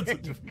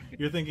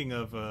 You're thinking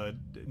of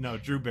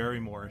Drew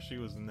Barrymore. She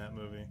was in that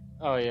movie.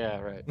 Oh yeah,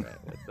 right.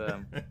 With,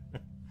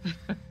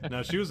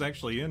 No, she was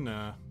actually in.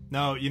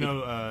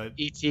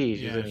 E.T.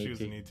 She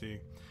was in E.T.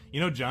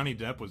 Johnny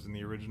Depp was in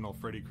the original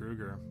Freddy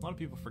Krueger. A lot of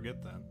people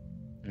forget that.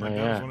 Like,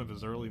 that was one of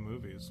his early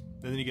movies.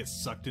 And then he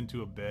gets sucked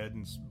into a bed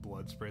and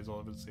blood sprays all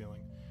over the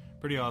ceiling.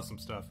 Pretty awesome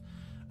stuff.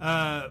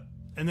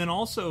 And then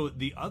also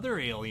the other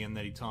alien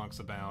that he talks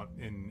about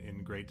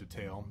in great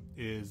detail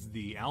is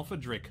the Alpha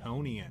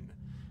Draconian.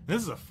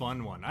 This is a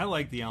fun one. I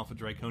like the Alpha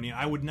Draconian.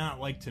 I would not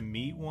like to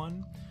meet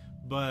one,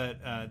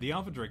 but the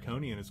Alpha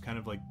Draconian is kind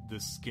of like the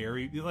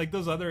scary. Like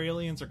those other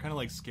aliens are kind of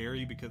like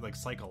scary because like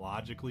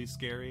psychologically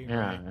scary,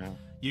 right?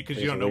 Because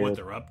you don't know what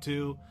they're up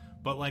to.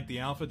 But like the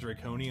Alpha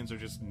Draconians are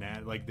just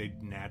like they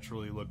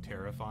naturally look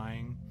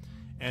terrifying,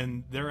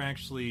 and they're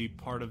actually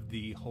part of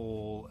the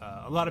whole.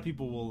 A lot of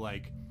people will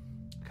like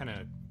kind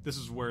of. This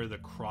is where the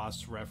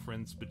cross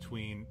reference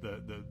between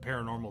the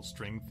paranormal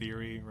string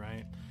theory,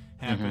 right,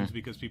 happens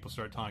because people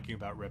start talking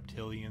about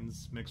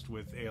reptilians mixed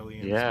with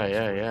aliens,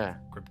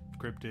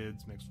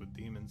 cryptids mixed with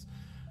demons,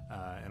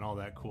 and all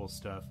that cool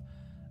stuff.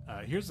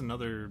 Here's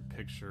another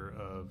picture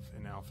of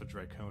an Alpha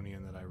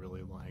Draconian that I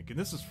really like, and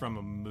this is from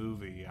a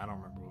movie. I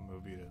don't remember what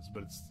movie it is,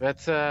 but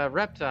that's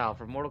Reptile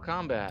from Mortal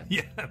Kombat.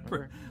 Yeah,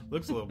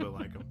 looks a little bit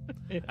like him.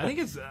 Yeah. I think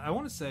it's. I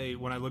want to say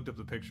when I looked up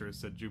the picture, it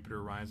said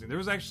Jupiter Rising. There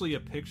was actually a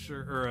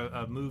picture or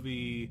a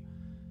movie.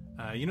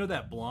 You know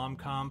that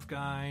Blomkamp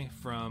guy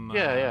from?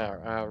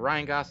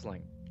 Ryan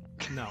Gosling.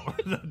 No,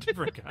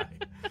 different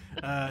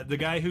guy. The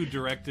guy who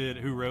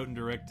wrote and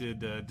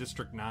directed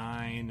District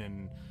 9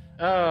 and.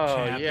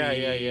 Chappie,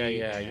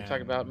 yeah. You're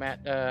talking about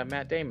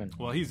Matt Damon.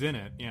 Well, he's in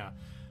it, yeah.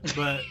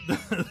 But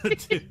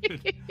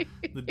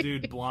the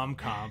dude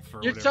Blomkamp.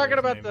 You're talking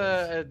about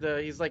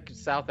the he's like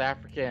South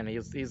African.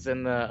 He's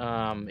in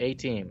the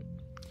A-Team.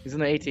 He's in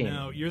the A-Team.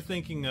 No, you're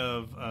thinking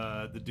of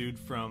the dude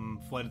from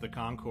Flight of the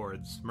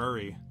Conchords,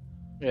 Murray.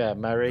 Yeah,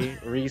 Murray,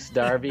 Rhys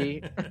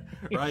Darby.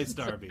 Rhys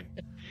Darby.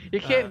 You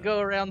can't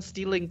go around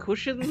stealing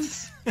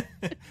cushions.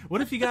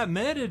 What if you got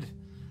meted?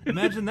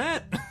 Imagine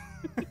that.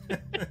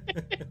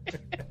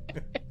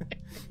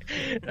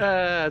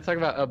 Talking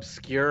about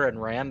obscure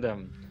and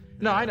random.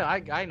 No,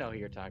 I know who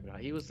you're talking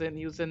about. He was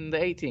in the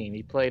A-Team.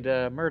 He played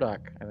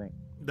Murdoch, I think.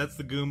 That's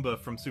the Goomba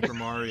from Super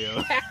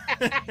Mario.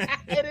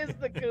 It is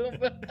the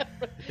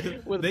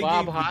Goomba with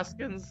Bob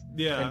Hoskins.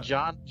 Yeah, and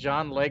John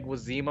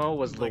Leguizamo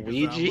was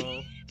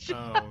Luigi.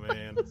 Oh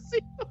man,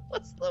 Leguizamo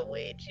was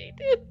Luigi,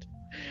 dude.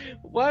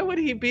 Why would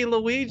he be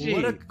Luigi?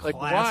 What a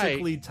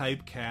classically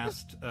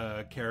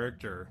typecast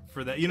character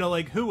for that. You know,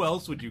 like who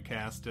else would you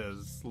cast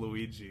as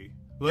Luigi?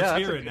 Let's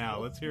hear it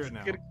now.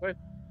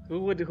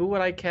 Who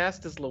would I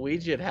cast as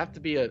Luigi? It'd have to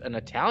be an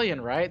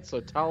Italian, right? So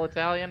tall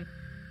Italian.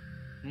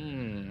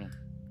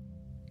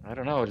 I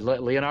don't know.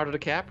 Leonardo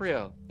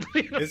DiCaprio.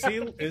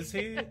 Is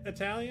he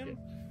Italian?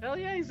 Hell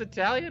yeah, he's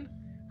Italian.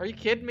 Are you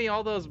kidding me?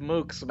 All those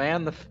mooks,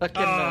 man. The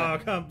fucking. Oh,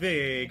 come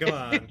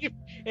on.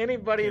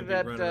 Anybody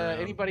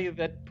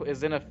that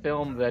is in a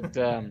film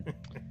that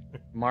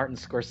Martin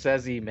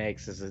Scorsese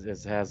makes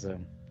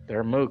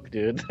they're a mook,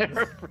 dude.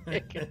 They're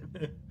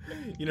freaking.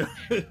 You know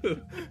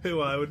who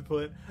I would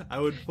put? I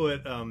would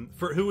put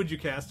for who would you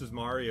cast as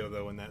Mario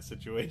though in that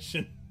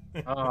situation?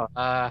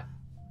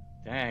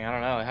 Dang, I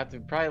don't know. I have to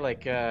probably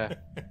like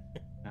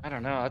I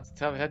don't know. That's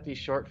tough. It'd have to be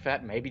short,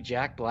 fat, maybe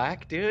Jack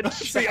Black, dude.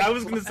 See, I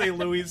was gonna say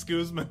Luis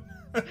Guzman.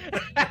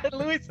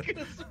 Luis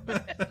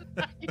Guzman.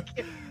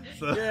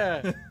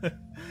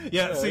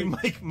 Yeah. See,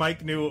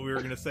 Mike knew what we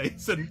were gonna say. He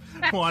said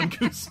Juan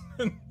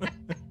Guzman.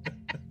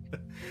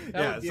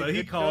 Yeah, so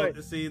he called.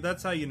 Choice. See,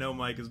 that's how you know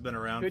Mike has been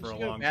around for a long time.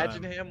 Could you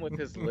imagine him with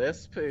his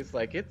lisp? He's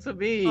like, "It's a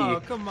me." Oh,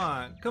 come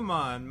on,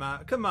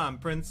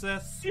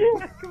 princess.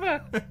 Come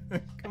on,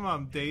 come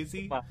on,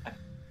 Daisy.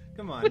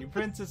 Come on, your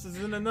princess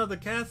is in another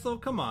castle.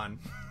 Come on.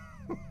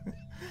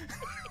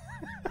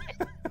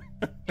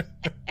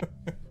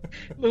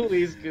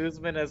 Luis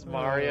Guzman as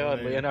Mario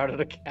and Leonardo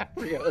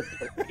DiCaprio as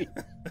Luigi.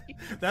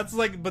 That's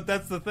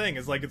the thing.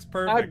 It's like it's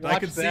perfect. I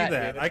could see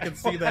that. I could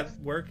see that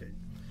working.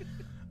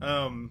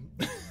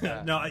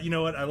 No, you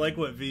know what? I like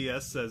what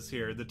VS says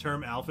here. The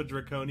term Alpha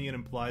Draconian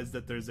implies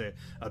that there's a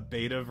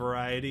beta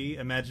variety.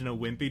 Imagine a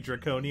wimpy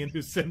Draconian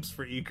who simps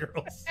for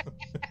e-girls.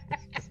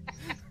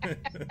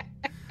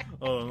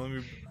 Oh,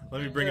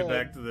 let me bring it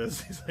back to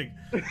this. He's like,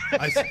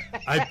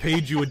 I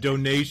paid you a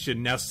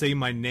donation. Now say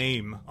my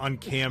name on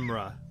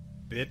camera,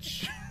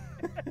 bitch.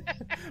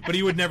 But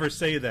he would never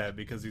say that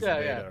because he's a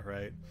beta,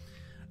 right?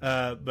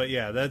 But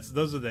yeah,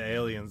 those are the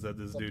aliens that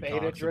this dude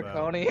talks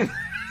Draconian. about.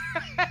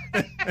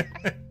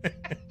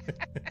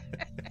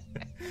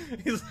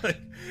 He's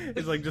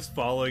like just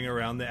following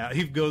around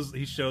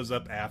he shows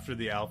up after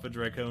the Alpha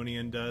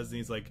Draconian does, and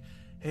he's like,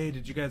 "Hey,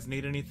 did you guys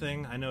need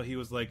anything?" I know he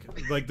was like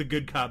the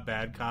good cop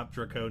bad cop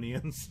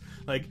Draconians.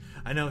 Like,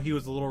 I know he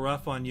was a little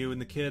rough on you and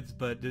the kids,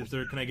 but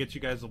can I get you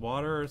guys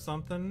water or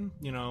something?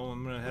 You know,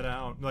 I'm gonna head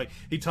out. Like,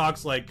 he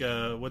talks like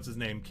what's his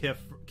name,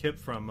 Kip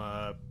from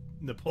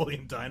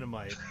Napoleon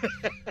Dynamite.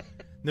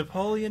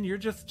 Napoleon, you're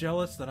just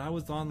jealous that I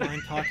was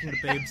online talking to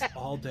babes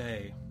all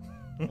day.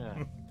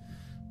 Yeah.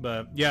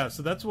 But yeah,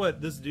 so that's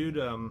what this dude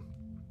and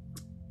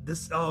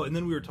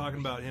then we were talking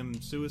about him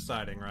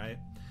suiciding, right?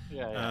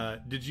 Yeah.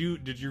 Did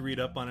you read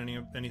up on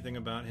anything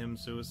about him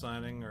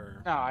suiciding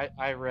or? No,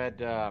 I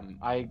read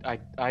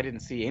I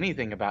didn't see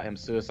anything about him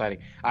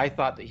suiciding. I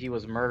thought that he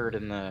was murdered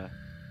in the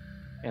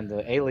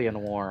Alien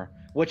War,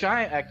 which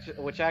I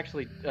would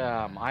actually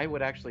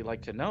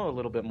like to know a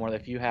little bit more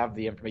if you have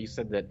the information. You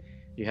said that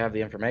you have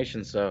the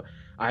information, so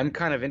I'm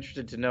kind of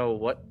interested to know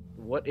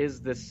what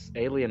is this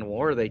alien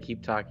war they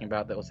keep talking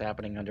about that was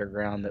happening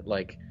underground? That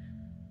like,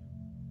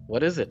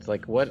 what is it?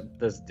 Like,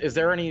 is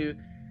there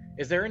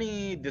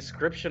any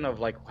description of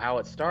like how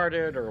it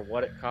started or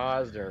what it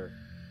caused or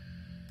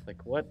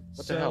like what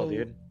the hell,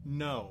 dude?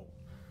 No.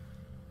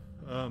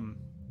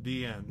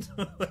 The end.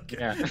 Like,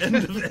 Yeah.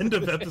 end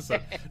of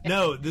episode.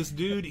 No, this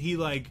dude, he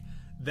like,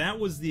 that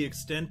was the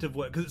extent of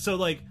what. So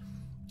like,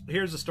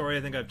 here's a story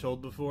I think I've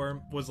told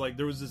before. Was like,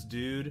 there was this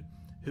dude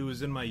who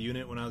was in my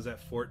unit when I was at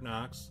Fort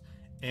Knox,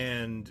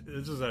 and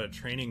this was at a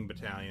training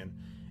battalion,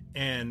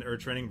 or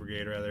training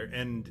brigade rather,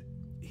 and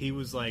he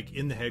was like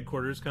in the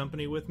headquarters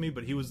company with me,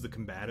 but he was the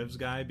combatives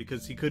guy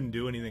because he couldn't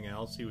do anything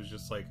else. He was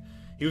just like,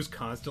 he was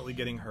constantly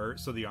getting hurt,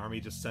 so the army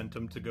just sent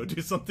him to go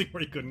do something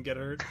where he couldn't get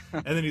hurt.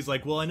 And then he's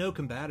like, well, I know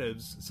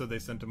combatives, so they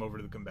sent him over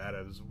to the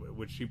combatives,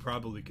 which he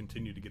probably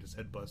continued to get his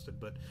head busted.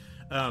 But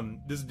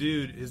this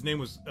dude, his name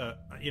was, I'm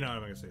not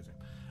going to say his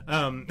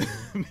name.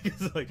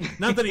 Because, like,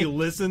 not that he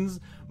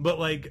listens, but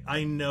like,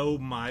 I know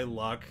my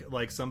luck,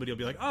 like somebody will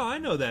be like, oh, I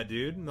know that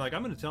dude, and like,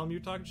 I'm going to tell him you're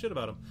talking shit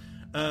about him.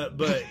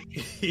 But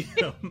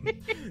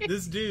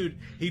this dude,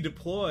 he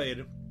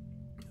deployed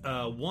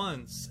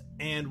once,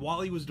 and while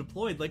he was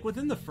deployed, like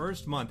within the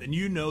first month, and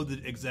you know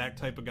the exact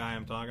type of guy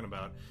I'm talking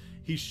about,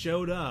 he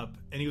showed up,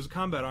 and he was a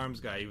combat arms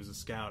guy. He was a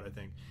scout, I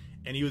think,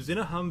 and he was in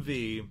a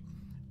Humvee,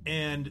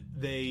 and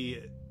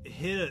they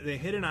hit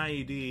an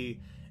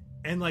IED,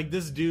 and like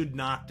this dude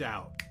knocked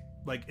out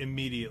like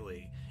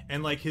immediately.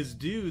 And like his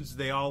dudes,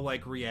 they all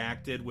like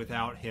reacted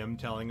without him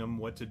telling them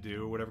what to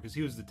do or whatever, because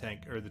he was the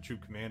tank or the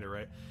troop commander,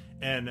 right?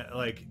 And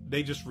like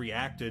they just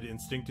reacted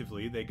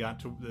instinctively. They got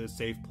to the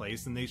safe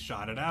place and they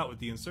shot it out with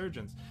the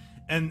insurgents,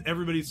 and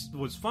everybody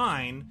was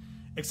fine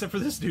except for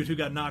this dude who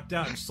got knocked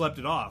out and slept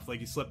it off. Like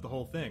he slept the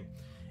whole thing.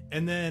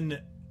 And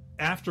then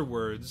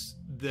afterwards,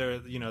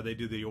 they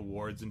do the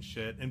awards and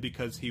shit. And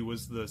because he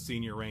was the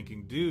senior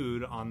ranking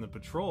dude on the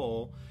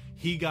patrol,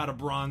 he got a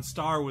Bronze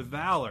Star with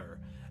Valor.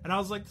 And I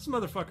was like, this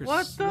motherfucker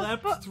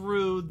slept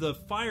through the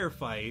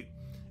firefight,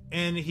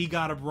 and he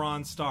got a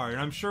Bronze Star. And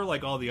I'm sure,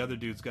 like, all the other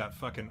dudes got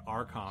fucking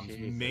Archoms,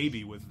 Jesus.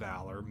 Maybe with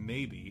Valor,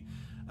 maybe.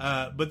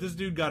 But this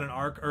dude got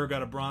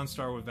got a Bronze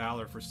Star with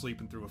Valor for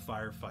sleeping through a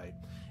firefight.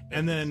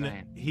 And then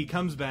insane. He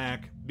comes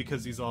back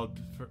because he's all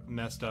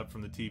messed up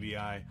from the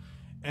TBI.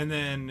 And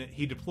then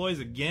he deploys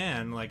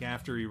again, like,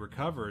 after he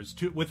recovers,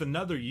 with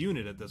another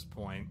unit at this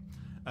point.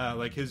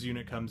 Like his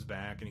unit comes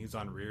back and he's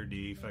on rear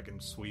D,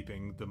 fucking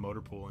sweeping the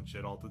motor pool and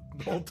shit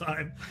the whole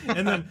time.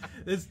 And then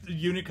this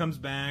unit comes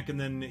back, and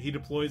then he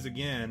deploys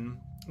again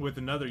with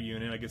another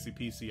unit. I guess he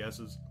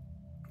PCSs.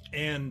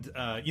 And,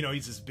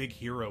 he's this big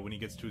hero when he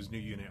gets to his new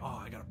unit.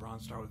 Oh, I got a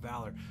Bronze Star with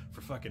Valor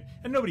for fucking...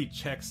 And nobody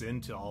checks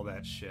into all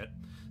that shit.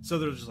 So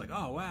they're just like,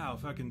 oh, wow,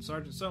 fucking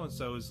Sergeant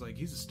so-and-so is like,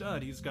 he's a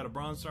stud. He's got a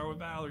Bronze Star with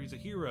Valor. He's a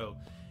hero.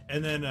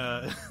 And then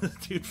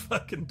dude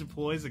fucking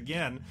deploys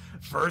again.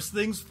 First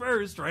things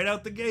first, right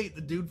out the gate,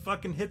 the dude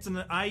fucking hits an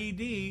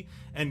IED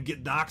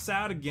and knocks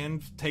out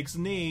again, takes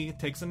a knee,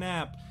 takes a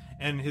nap,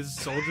 and his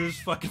soldiers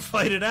fucking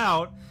fight it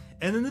out.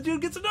 And then the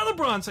dude gets another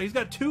Bronze Star. He's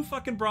got 2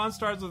 fucking Bronze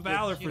Stars with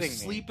Valor for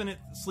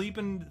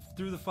sleeping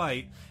through the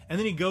fight. And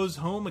then he goes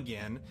home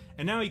again.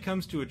 And now he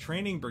comes to a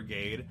training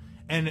brigade.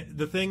 And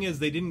the thing is,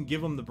 they didn't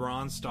give him the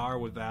Bronze Star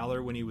with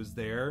Valor when he was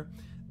there.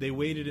 They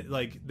waited,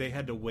 like, they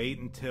had to wait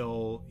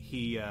until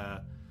he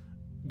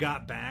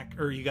got back,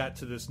 or he got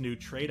to this new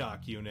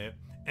TRADOC unit,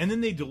 and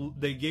then they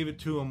gave it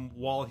to him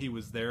while he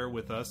was there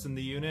with us in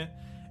the unit.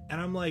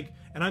 And I'm like,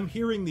 and I'm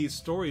hearing these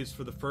stories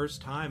for the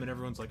first time, and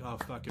everyone's like, oh,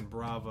 fucking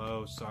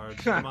bravo, Sarge,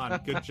 come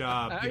on, good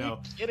job, Are you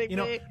kidding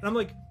me? And I'm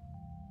like,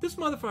 this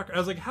motherfucker, I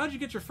was like, how'd you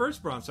get your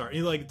first Bronze Star? And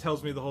he like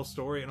tells me the whole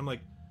story, and I'm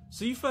like,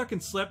 so you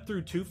fucking slept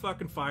through 2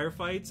 fucking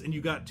firefights and you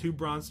got 2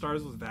 Bronze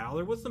Stars with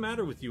Valor? What's the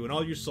matter with you? And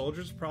all your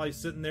soldiers are probably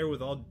sitting there with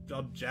all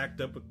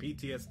jacked up with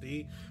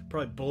PTSD,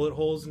 probably bullet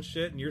holes and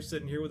shit, and you're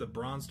sitting here with a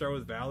Bronze Star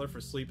with Valor for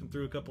sleeping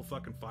through a couple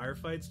fucking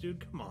firefights,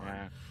 dude? Come on.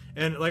 Yeah.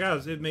 And like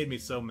it made me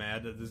so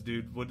mad that this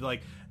dude would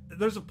like,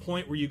 there's a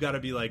point where you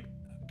gotta be like,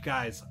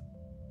 guys,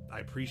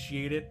 I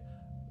appreciate it.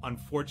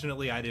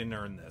 Unfortunately, I didn't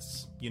earn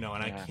this, and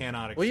I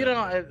cannot accept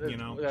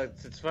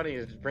it. It's funny.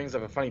 It brings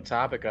up a funny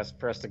topic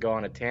for us to go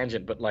on a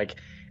tangent, but like,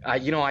 I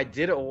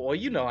did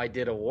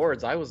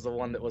awards. I was the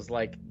one that was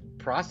like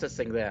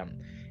processing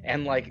them.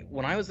 And like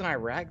when I was in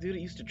Iraq, dude,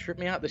 it used to trip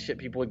me out the shit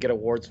people would get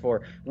awards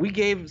for. We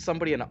gave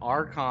somebody an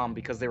ARCOM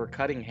because they were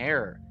cutting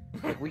hair.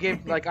 Like we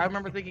gave, like, I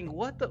remember thinking,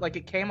 what the, like,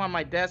 it came on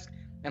my desk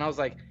and I was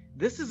like,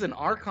 this is an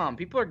ARCOM.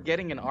 People are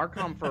getting an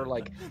ARCOM for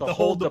like the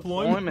whole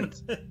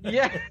deployment.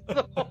 Yeah,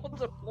 the whole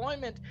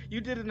deployment. You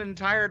did an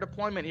entire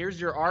deployment. Here's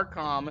your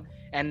ARCOM,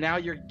 and now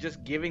you're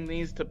just giving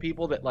these to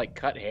people that like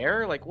cut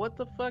hair. Like, what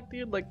the fuck,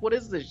 dude? Like, what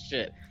is this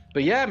shit?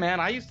 But yeah,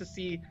 man, I used to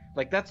see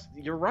like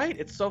you're right.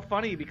 It's so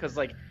funny because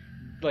like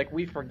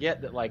we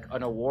forget that like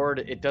an award,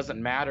 it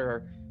doesn't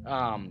matter.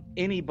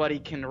 Anybody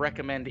can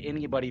recommend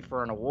anybody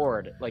for an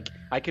award. Like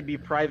I could be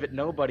Private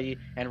Nobody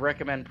and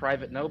recommend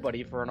Private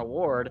Nobody for an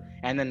award,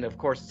 and then of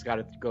course it's got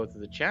to go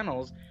through the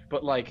channels.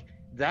 But like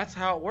that's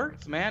how it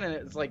works, man. And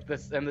it's like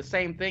this, and the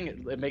same thing.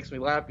 It makes me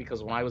laugh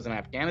because when I was in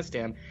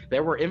Afghanistan,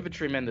 there were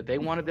infantrymen that they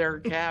wanted their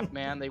cap,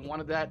 man. They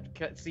wanted that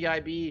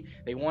CIB.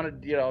 They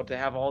wanted, to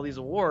have all these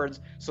awards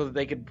so that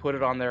they could put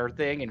it on their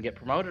thing and get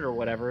promoted or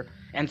whatever.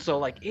 And so,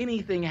 like,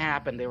 anything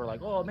happened, they were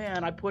like, "Oh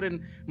man, I put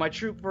in my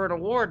troop for an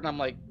award," and I'm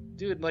like,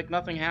 dude, like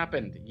nothing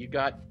happened. You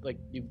got like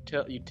you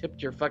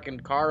tipped your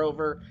fucking car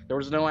over. There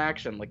was no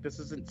action. Like this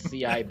isn't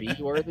CIB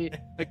worthy.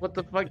 Like what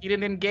the fuck? You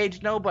didn't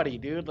engage nobody,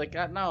 dude. Like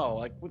no.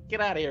 Like get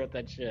out of here with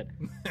that shit.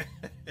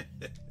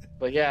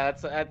 But yeah,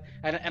 that's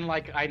and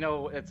like I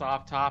know it's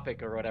off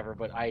topic or whatever,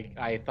 but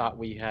I thought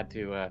we had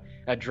to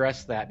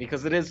address that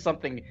because it is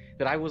something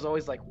that I was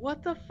always like,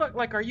 what the fuck?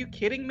 Like, are you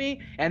kidding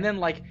me? And then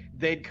like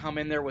they'd come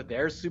in there with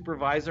their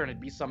supervisor and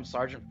it'd be some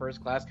sergeant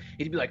first class.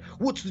 He'd be like,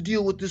 what's the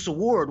deal with this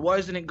award? Why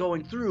isn't it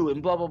going through?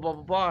 And blah blah blah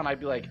blah blah. And I'd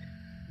be like,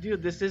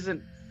 dude, this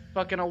isn't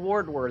fucking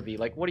award worthy.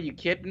 Like, what are you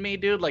kidding me,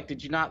 dude? Like,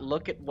 did you not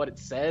look at what it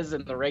says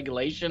in the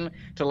regulation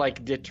to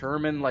like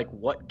determine like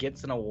what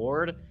gets an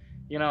award?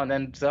 And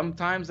then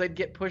sometimes they'd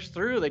get pushed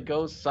through. They'd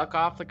go suck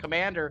off the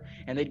commander,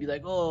 and they'd be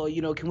like, oh,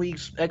 can we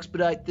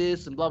expedite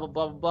this and blah, blah,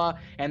 blah, blah, blah.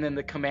 And then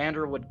the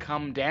commander would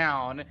come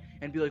down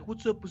and be like,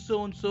 what's up with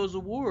so-and-so's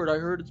award? I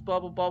heard it's blah,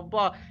 blah, blah,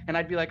 blah. And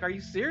I'd be like, are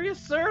you serious,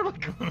 sir?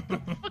 Like, what the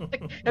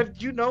fuck?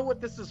 Do you know what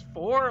this is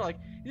for? Like,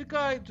 this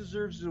guy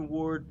deserves an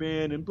award,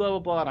 man, and blah, blah,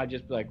 blah. And I'd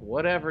just be like,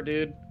 whatever,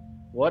 dude.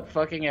 What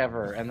fucking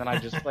ever. And then I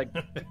just, like,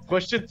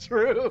 push it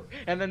through.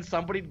 And then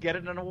somebody'd get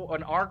an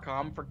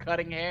ARCOM for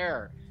cutting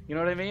hair. You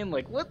know what I mean?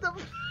 Like, what the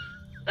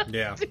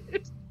yeah.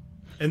 Dude.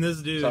 And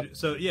this dude,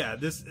 so yeah,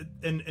 this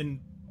and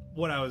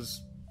what I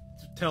was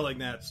telling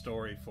that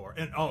story for.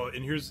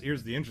 And here's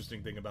the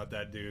interesting thing about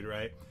that dude,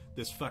 right?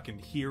 This fucking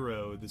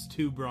hero, this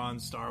 2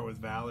 bronze star with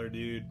valor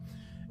dude.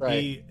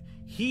 Right.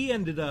 He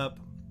ended up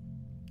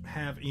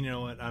you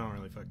know what? I don't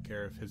really fucking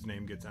care if his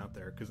name gets out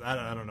there because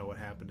I don't know what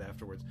happened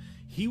afterwards.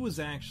 He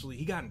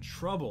got in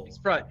trouble. He's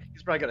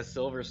probably got a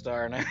silver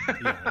star now.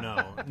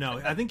 Yeah,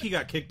 no. I think he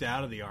got kicked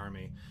out of the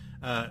army.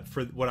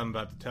 For what I'm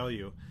about to tell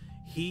you,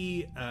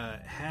 he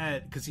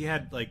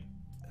had like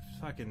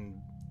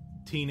fucking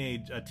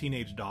a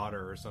teenage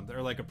daughter or something,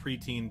 or like a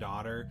preteen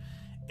daughter,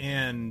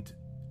 and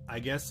I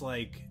guess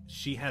like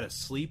she had a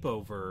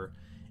sleepover,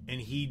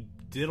 and he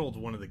diddled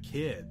one of the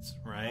kids,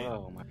 right?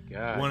 Oh my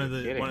god! One of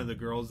the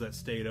girls that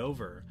stayed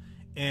over,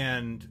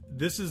 and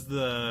this is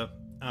like,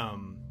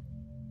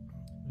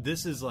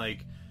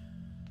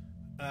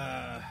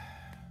 how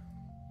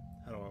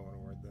do I want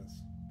to word this?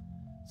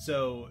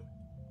 So.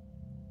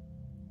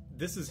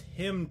 This is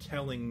him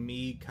telling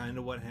me kind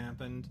of what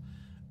happened.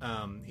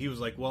 He was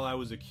like, well, I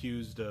was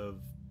accused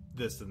of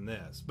this and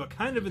this. But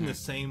kind of in the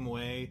same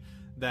way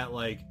that,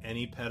 like,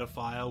 any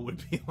pedophile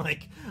would be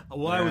like,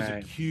 well, I was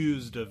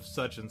accused of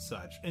such and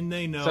such. And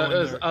they know. So it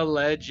was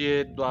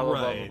alleged, blah, blah,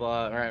 blah,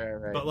 blah, blah.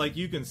 Right. But, like,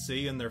 you can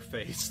see in their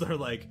face, they're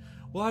like,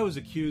 well, I was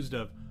accused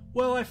of,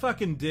 well, I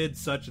fucking did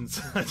such and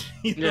such.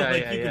 You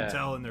can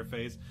tell in their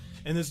face.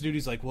 And this dude,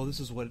 he's like, well, this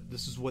is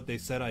what they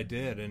said I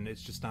did, and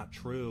it's just not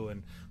true,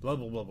 and blah,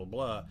 blah, blah, blah,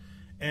 blah.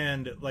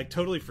 And, like,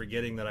 totally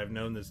forgetting that I've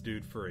known this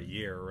dude for a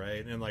year,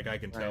 right? And, like, I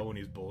can tell when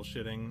he's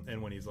bullshitting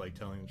and when he's, like,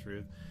 telling the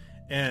truth.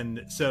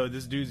 And so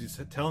this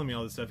dude's telling me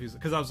all this stuff.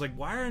 Because I was like,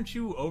 why aren't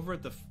you over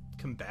at the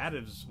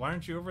combatives? Why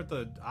aren't you over at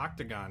the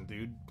octagon,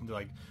 dude?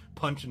 Like,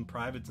 punching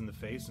privates in the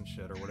face and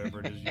shit, or whatever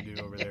it is you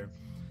do over there.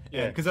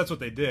 Yeah, because that's what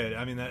they did.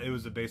 I mean, it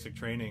was a basic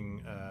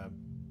training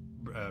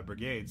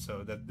brigade,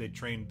 so that they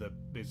trained the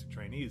basic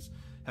trainees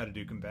how to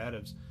do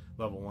combatives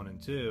level 1 and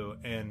 2,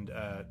 and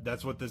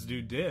that's what this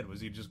dude did,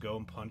 was he'd just go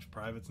and punch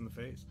privates in the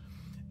face.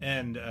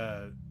 And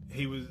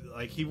he was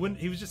like, he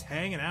was just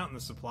hanging out in the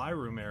supply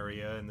room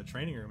area and the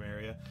training room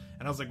area,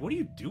 and I was like, what are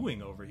you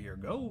doing over here?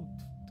 Go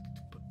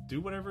do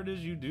whatever it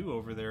is you do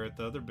over there at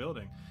the other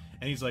building.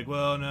 And he's like,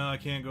 well, no, I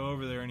can't go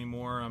over there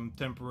anymore, I'm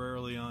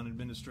temporarily on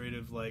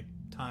administrative like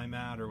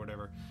timeout or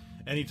whatever.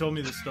 And he told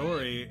me the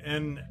story,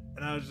 and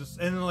I was just,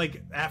 and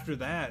like after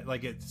that,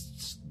 like it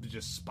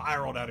just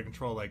spiraled out of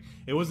control. Like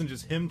it wasn't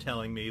just him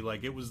telling me,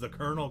 like it was the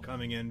colonel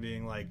coming in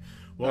being like,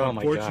 well,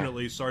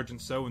 unfortunately,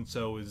 Sergeant so and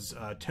so is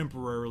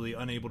temporarily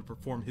unable to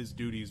perform his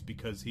duties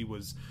because he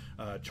was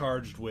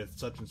charged with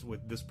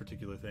with this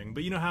particular thing.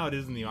 But you know how it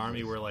is in the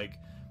army, where like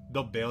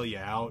they'll bail you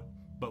out,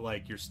 but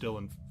like you're still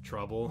in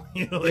trouble,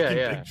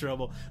 big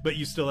trouble, but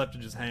you still have to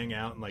just hang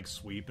out and like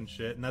sweep and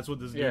shit. And that's what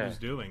this dude was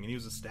doing. And he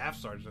was a staff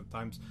sergeant at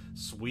times,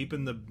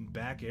 sweeping the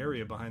back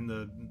area behind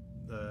the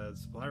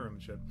supply room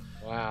and shit.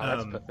 Wow,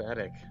 that's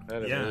pathetic.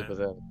 That is really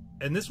pathetic.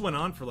 And this went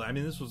on for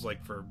this was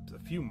like for a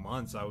few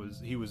months.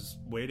 He was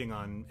waiting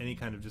on any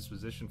kind of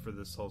disposition for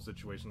this whole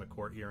situation, the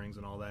court hearings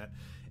and all that.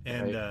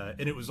 And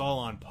and it was all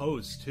on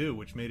post too,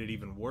 which made it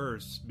even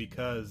worse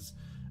because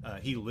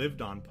he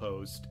lived on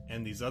post,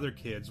 and these other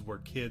kids were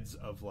kids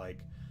of like,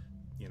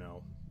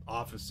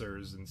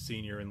 officers and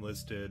senior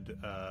enlisted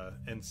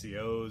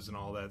NCOs and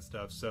all that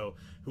stuff. So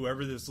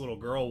whoever this little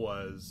girl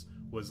was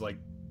like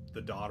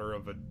the daughter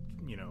of a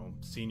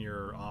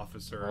senior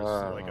officer,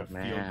 like a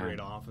field grade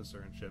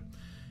officer and shit.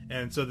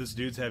 And so this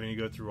dude's having to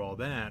go through all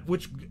that,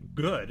 which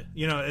good.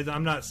 You know,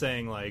 I'm not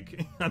saying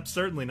like I'm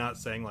certainly not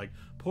saying like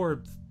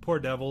poor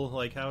devil,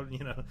 like how, you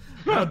know,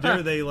 how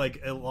dare they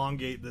like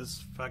elongate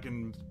this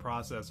fucking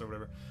process or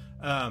whatever.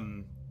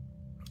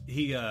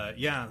 He had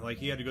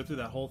to go through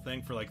that whole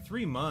thing for like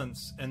 3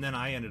 months, and then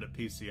I ended up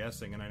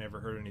PCSing, and I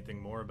never heard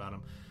anything more about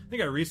him. I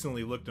think I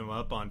recently looked him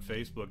up on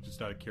Facebook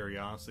just out of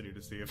curiosity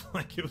to see if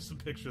like it was a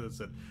picture that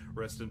said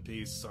 "Rest in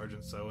peace,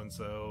 Sergeant so and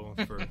so"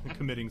 for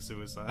committing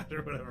suicide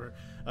or whatever,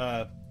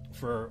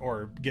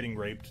 or getting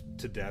raped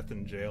to death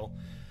in jail.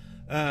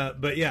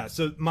 But yeah,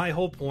 so my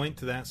whole point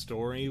to that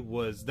story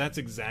was that's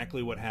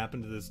exactly what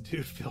happened to this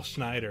dude, Phil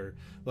Schneider.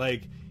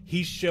 Like,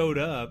 he showed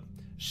up,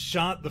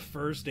 shot the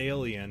first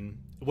alien,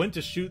 went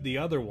to shoot the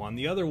other one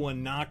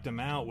knocked him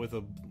out with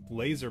a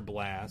laser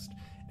blast,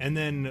 and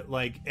then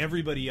like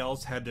everybody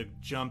else had to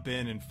jump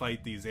in and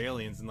fight these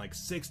aliens, and like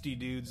 60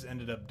 dudes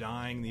ended up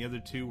dying. The other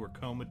 2 were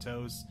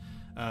comatose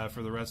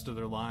for the rest of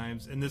their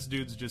lives, and this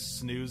dude's just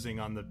snoozing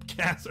on the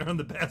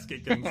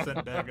basket getting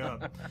sent back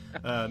up.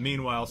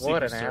 Meanwhile,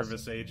 Secret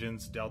Service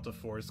agents, Delta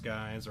Force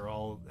guys are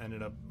all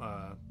ended up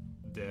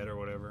dead or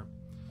whatever.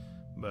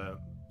 But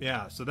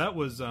yeah, so that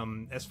was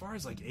as far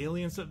as like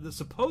aliens,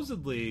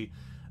 supposedly.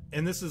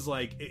 And this is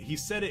like, he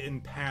said it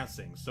in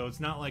passing, so it's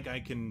not like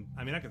I could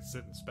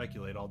sit and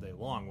speculate all day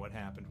long what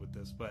happened with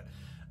this, but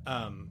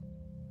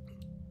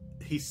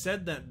he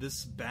said that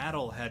this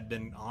battle had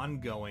been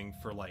ongoing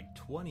for like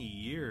 20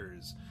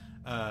 years,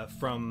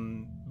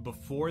 from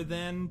before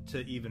then to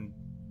even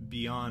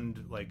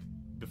beyond, like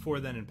before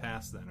then and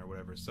past then or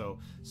whatever. So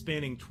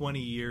spanning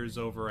 20 years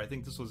over, I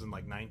think this was in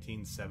like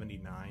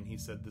 1979, he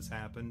said this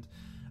happened,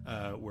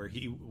 where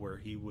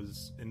he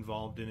was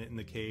involved in it in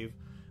the cave.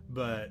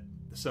 But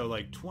so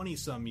like 20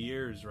 some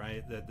years,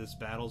 right, that this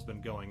battle's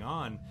been going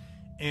on.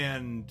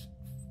 And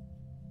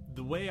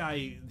the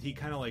way he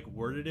kind of like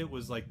worded it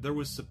was like there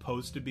was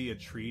supposed to be a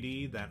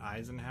treaty that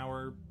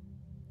Eisenhower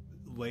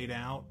laid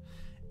out,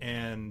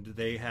 and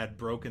they had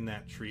broken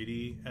that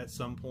treaty at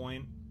some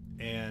point,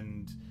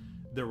 and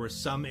there were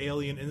some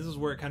alien, and this is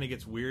where it kind of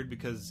gets weird,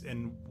 because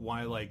and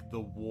why like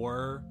the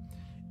war,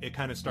 it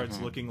kind of starts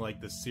looking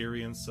like the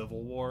Syrian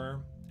Civil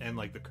War and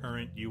like the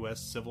current U.S.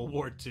 Civil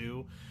War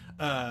too,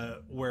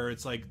 where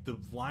it's like the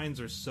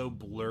lines are so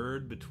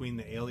blurred between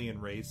the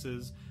alien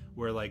races,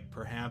 where like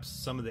perhaps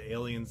some of the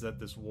aliens that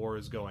this war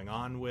is going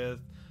on with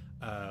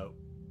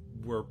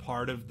were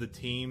part of the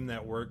team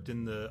that worked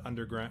in the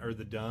underground, or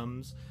the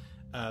DUMBs,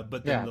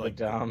 but then the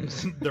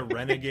DUMBs. The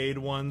renegade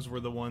ones were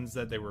the ones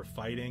that they were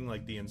fighting,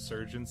 like the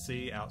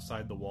insurgency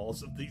outside the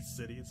walls of these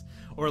cities,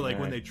 or like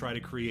when they try to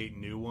create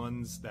new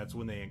ones, that's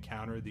when they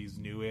encounter these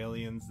new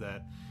aliens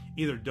that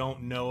either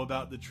don't know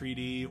about the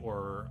treaty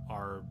or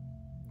are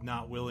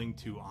not willing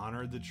to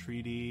honor the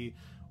treaty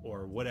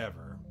or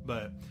whatever.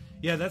 But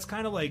yeah, that's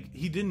kind of like,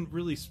 he didn't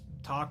really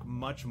talk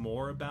much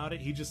more about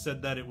it. He just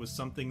said that it was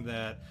something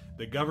that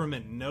the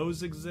government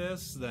knows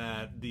exists,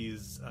 that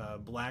these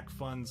black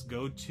funds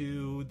go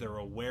to, they're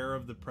aware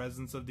of the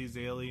presence of these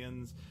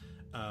aliens,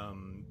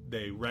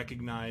 they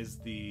recognize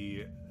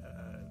the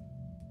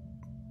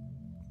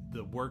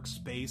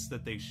workspace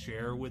that they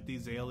share with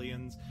these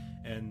aliens,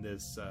 and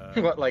this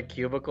what, like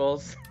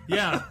cubicles?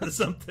 Yeah,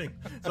 something.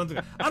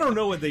 I don't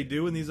know what they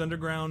do in these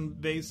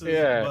underground bases,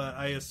 but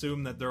I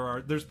assume that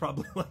there's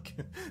probably like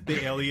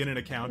the alien in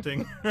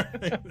accounting.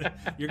 Right?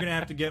 You're gonna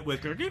have to get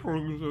with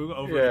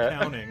over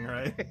accounting,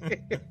 right?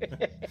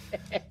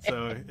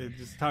 So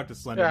just talk to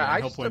Slender Man.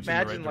 I just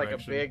imagine like a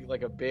big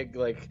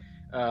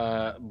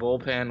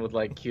bullpen with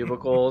like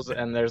cubicles,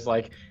 and there's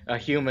like a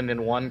human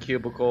in one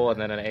cubicle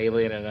and then an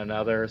alien in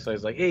another. So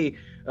he's like, "Hey,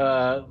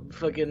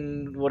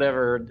 fucking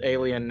whatever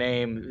alien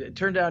name,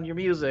 turn down your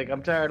music.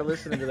 I'm tired of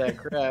listening to that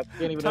crap.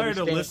 Can't even tired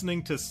of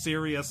listening to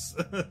serious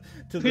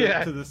to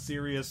the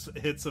serious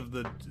hits of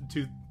the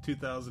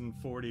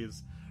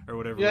 2040s or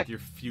whatever with your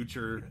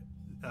future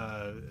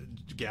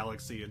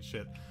galaxy and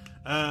shit."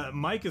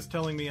 Mike is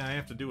telling me I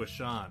have to do a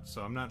shot,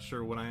 so I'm not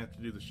sure what I have to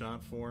do the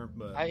shot for,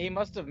 but he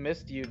must have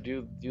missed you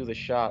do the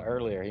shot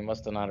earlier. He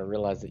must have not have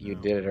realized that you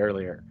did it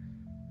earlier.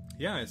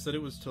 Yeah, I said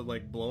it was to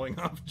like blowing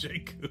off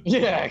Jakku.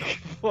 Yeah,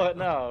 what?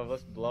 No, it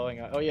was blowing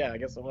off. Oh yeah, I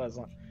guess it was.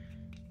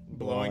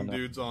 Blowing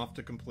dudes off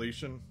to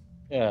completion.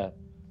 Yeah,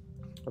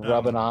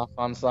 rubbing off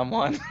on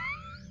someone.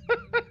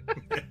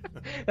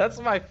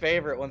 That's my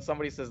favorite, when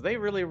somebody says they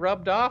really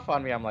rubbed off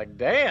on me. I'm like,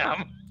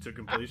 damn. To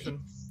completion.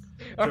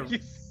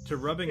 To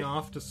rubbing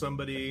off to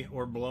somebody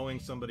or blowing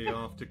somebody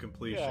off to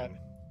completion. Yeah,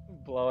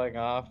 blowing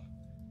off.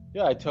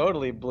 Yeah, I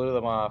totally blew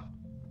them off.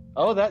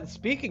 Oh,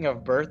 speaking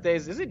of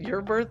birthdays, is it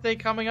your birthday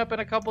coming up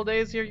in a couple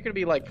days here? You're going to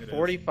be like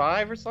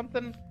 45 or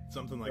something?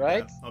 Something like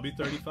that. I'll be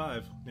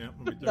 35. Yeah,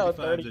 I'll be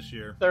 35 this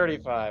year.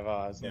 35. Oh,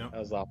 I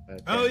was off.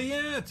 Oh,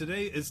 yeah.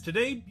 Is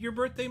today your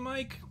birthday,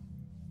 Mike?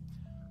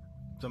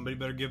 Somebody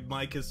better give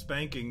Mike his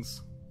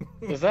spankings.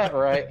 Is that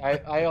right?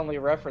 I only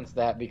referenced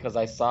that because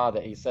I saw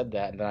that he said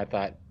that, and then I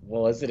thought,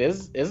 well, is it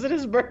his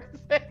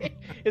birthday?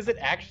 Is it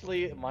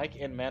actually Mike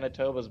in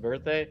Manitoba's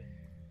birthday?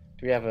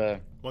 Do we have a...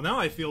 Well, now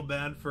I feel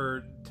bad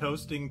for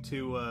toasting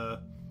to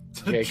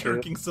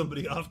jerking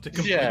somebody off to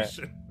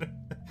completion.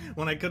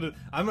 When I could have,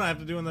 I'm gonna have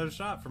to do another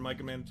shot for Mike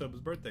and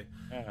Manitoba's birthday.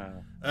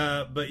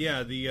 But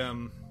yeah,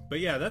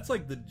 that's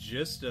like the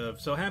gist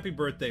of. So happy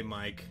birthday,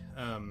 Mike.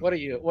 What are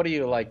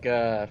you like?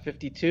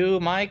 52,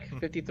 Mike?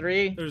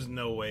 53? There's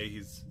no way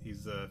he's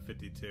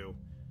 52.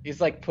 He's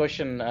like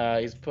pushing.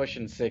 He's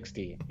pushing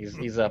 60.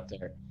 He's up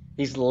there.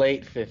 He's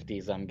late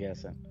 50s, I'm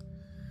guessing.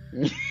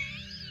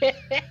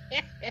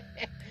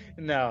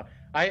 No.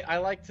 I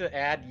like to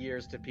add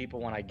years to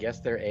people when I guess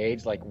their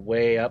age, like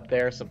way up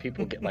there, so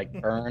people get like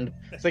burned.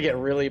 So they get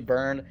really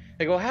burned.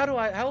 They go,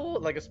 how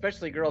old, like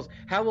especially girls,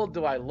 how old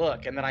do I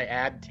look? And then I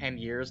add 10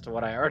 years to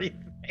what I already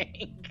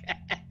think.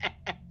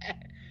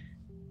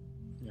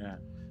 Yeah.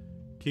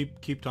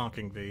 Keep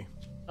talking, V.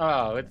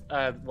 Oh,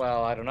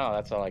 well, I don't know.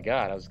 That's all I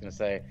got. I was gonna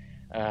say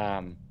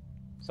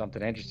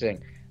something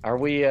interesting. Are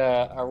we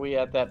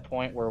at that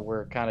point where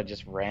we're kind of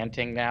just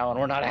ranting now and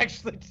we're not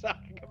actually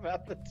talking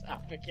about the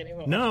topic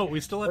anymore? No,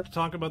 we still have to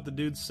talk about the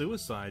dude's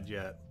suicide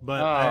yet.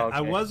 But okay. I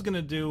was going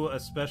to do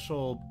a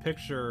special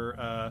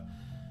picture.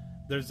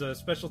 There's a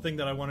special thing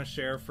that I want to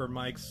share for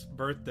Mike's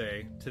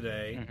birthday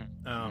today.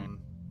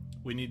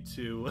 We need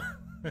to...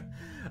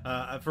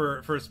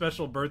 for a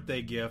special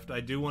birthday gift,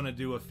 I do want to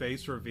do a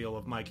face reveal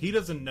of Mike. He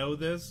doesn't know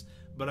this,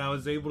 but I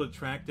was able to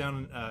track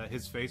down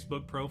his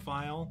Facebook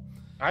profile.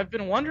 I've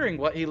been wondering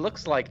what he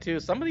looks like too.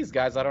 Some of these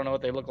guys, I don't know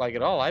what they look like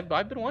at all. I've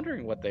been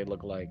wondering what they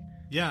look like.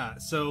 Yeah,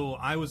 so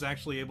I was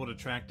actually able to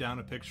track down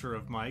a picture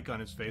of Mike on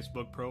his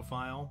Facebook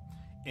profile,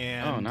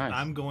 and nice.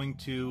 I'm going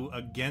to,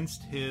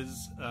 against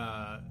his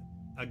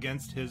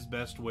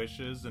best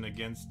wishes and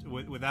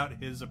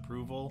without his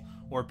approval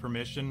or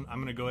permission, I'm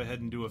going to go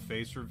ahead and do a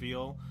face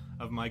reveal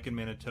of Mike in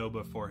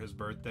Manitoba for his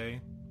birthday.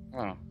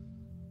 Oh,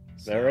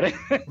 there it is.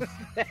 There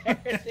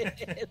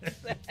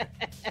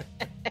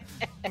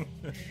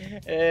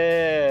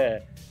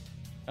it is.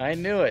 I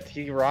knew it.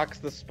 He rocks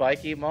the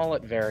spiky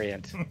mullet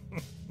variant.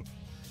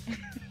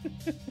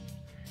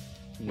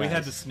 We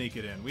had to sneak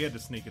it in.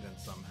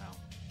 Somehow.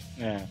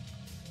 Yeah.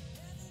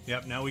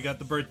 Yep, now we got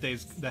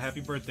the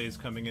happy birthdays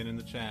coming in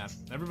the chat.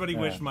 Everybody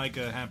wish Mike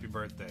a happy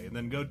birthday, and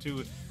then go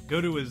to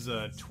his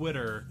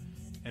Twitter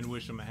and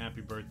wish him a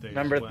happy birthday.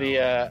 Remember as well.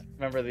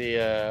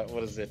 the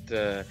what is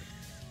it?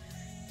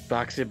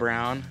 Boxy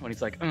Brown when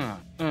he's like,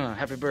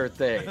 happy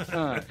birthday,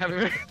 happy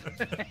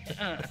birthday.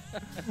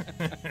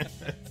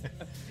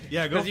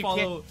 Yeah,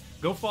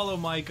 go follow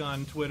Mike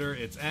on Twitter.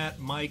 It's at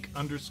Mike_in_MB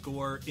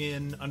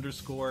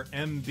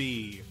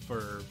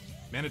for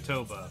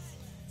Manitoba.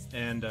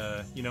 And,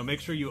 make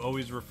sure you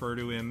always refer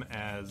to him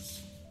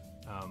as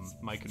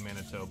Mike in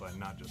Manitoba and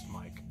not just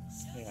Mike.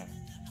 Yeah.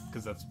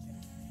 Because that's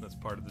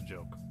part of the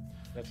joke.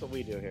 That's what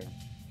we do here.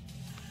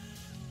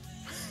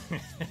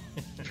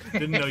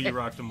 Didn't know you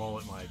rocked a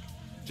mullet, Mike.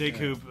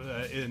 Jacob,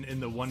 in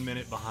the 1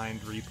 minute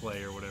behind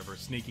replay or whatever,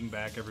 sneaking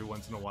back every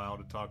once in a while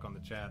to talk on the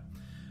chat.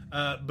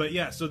 But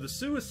yeah, so the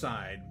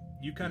suicide,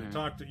 you kind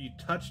of you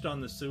touched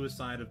on the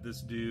suicide of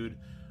this dude.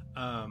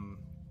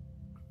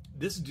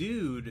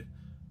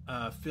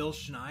 Phil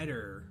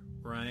Schneider,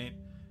 right?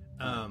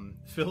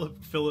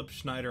 Philip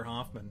Schneider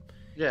Hoffman.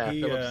 Yeah,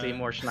 Philip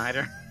Seymour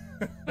Schneider.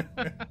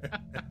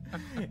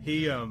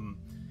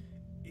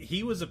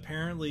 He was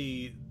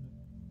apparently,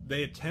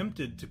 they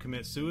attempted to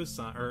commit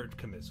suicide.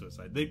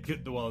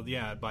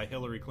 By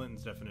Hillary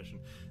Clinton's definition.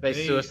 They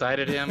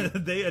suicided him?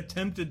 They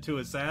attempted to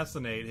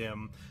assassinate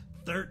him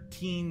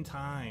 13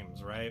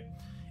 times, right?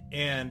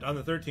 And on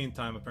the 13th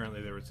time,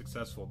 apparently they were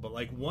successful. But,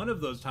 like, one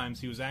of those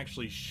times he was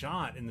actually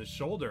shot in the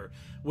shoulder,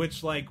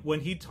 which, like, when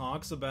he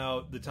talks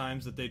about the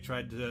times that they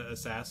tried to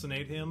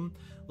assassinate him,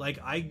 like,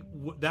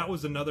 that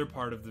was another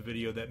part of the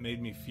video that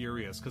made me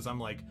furious, because I'm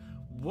like,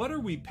 what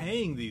are we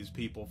paying these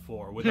people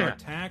for with our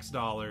tax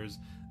dollars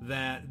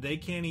that they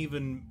can't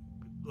even,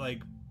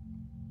 like,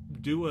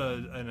 do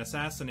an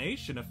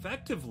assassination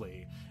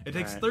effectively? It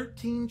takes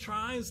 13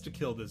 tries to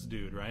kill this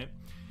dude, right?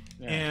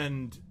 Yeah.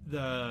 And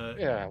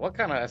what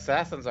kind of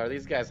assassins are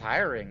these guys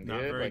hiring, dude?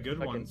 Not very good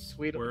ones.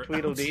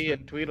 Tweedledee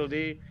and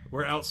Tweedledee.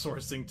 We're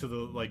outsourcing to the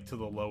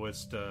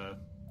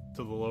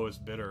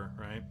lowest bidder,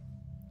 right?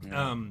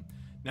 Yeah.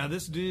 Now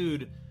this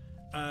dude,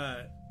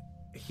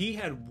 he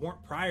had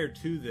prior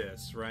to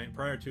this, right?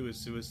 Prior to his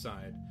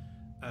suicide,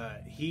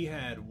 he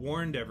had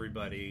warned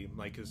everybody,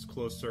 like his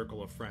close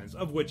circle of friends,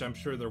 of which I'm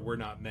sure there were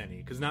not many,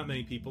 because not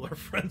many people are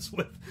friends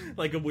with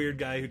like a weird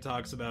guy who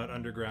talks about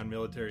underground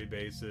military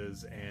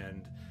bases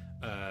and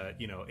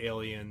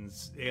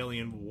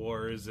alien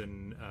wars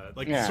and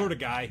the sort of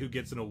guy who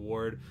gets an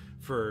award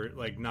for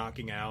like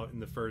knocking out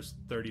in the first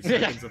 30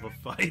 seconds of a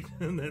fight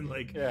and then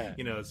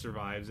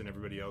survives, and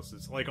everybody else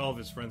is like, all of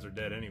his friends are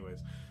dead anyways.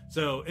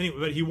 So anyway,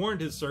 but he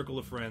warned his circle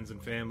of friends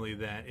and family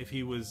that if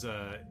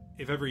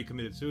ever he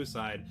committed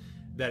suicide,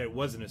 that it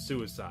wasn't a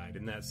suicide,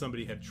 and that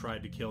somebody had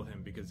tried to kill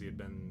him because he had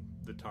been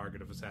the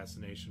target of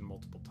assassination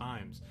multiple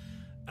times.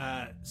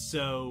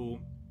 So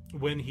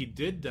when he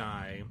did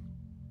die,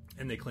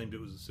 and they claimed it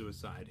was a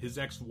suicide, his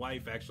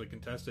ex-wife actually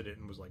contested it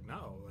and was like,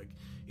 no, like,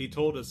 he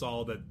told us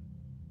all that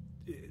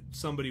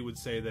somebody would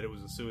say that it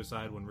was a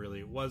suicide when really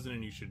it wasn't,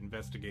 and you should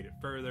investigate it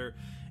further.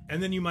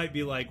 And then you might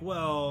be like,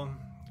 well,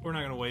 we're not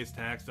going to waste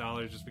tax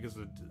dollars just because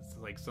it's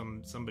like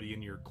somebody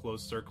in your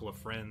close circle of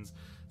friends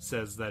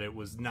says that it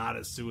was not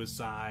a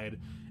suicide.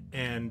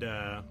 And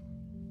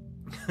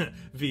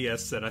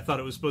VS said, I thought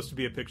it was supposed to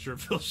be a picture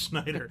of Phil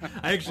Schneider.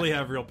 I actually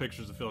have real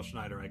pictures of Phil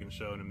Schneider I can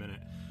show in a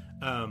minute.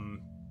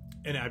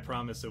 And I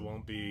promise it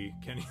won't be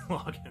Kenny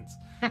Loggins.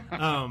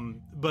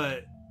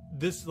 But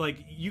this,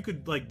 like, you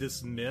could, like,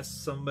 dismiss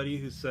somebody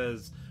who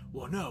says,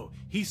 well, no,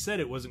 he said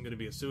it wasn't going to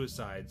be a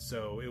suicide,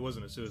 so it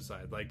wasn't a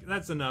suicide. Like,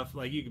 that's enough.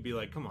 Like, you could be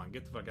like, come on,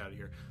 get the fuck out of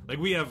here. Like,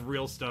 we have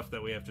real stuff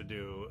that we have to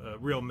do,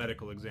 real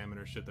medical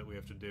examiner shit that we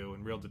have to do,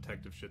 and real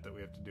detective shit that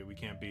we have to do. We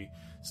can't be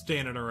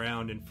standing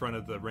around in front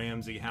of the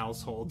Ramsey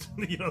household,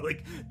 you know,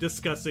 like,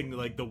 discussing,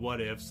 like, the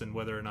what-ifs and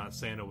whether or not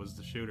Santa was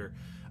the shooter.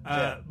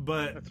 But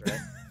that's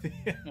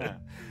right.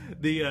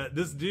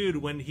 This dude,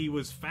 when he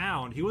was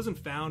found, he wasn't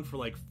found for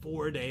like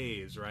 4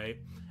 days, right,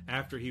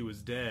 after he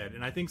was dead.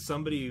 And I think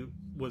somebody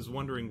was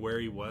wondering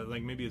where he was,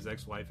 like maybe his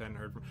ex-wife hadn't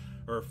heard from,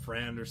 or a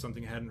friend or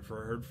something hadn't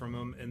heard from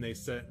him, and they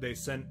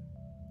sent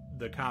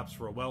the cops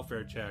for a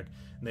welfare check,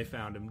 and they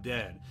found him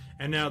dead.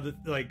 And now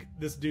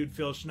this dude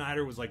Phil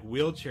Schneider was like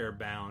wheelchair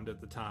bound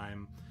at the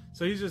time,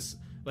 so he's just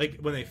like,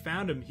 when they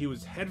found him, he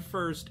was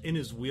headfirst in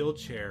his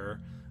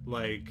wheelchair,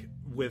 like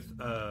with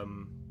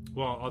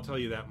well, I'll tell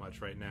you that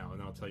much right now,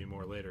 and I'll tell you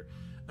more later.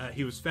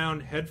 He was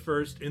found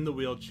headfirst in the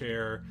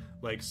wheelchair,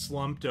 like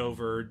slumped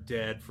over,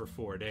 dead for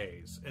 4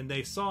 days. And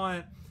they saw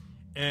it,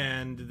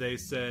 and they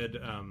said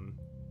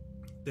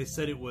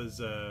it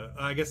was,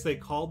 I guess they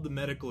called the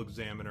medical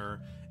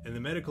examiner, and the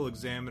medical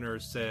examiner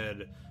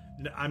said,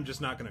 I'm just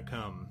not going to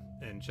come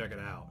and check it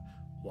out.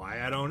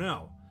 Why? I don't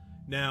know.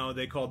 Now,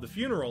 they called the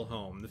funeral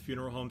home. The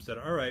funeral home said,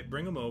 all right,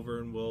 bring him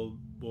over, and we'll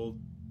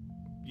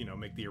you know,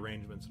 make the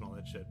arrangements and all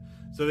that shit.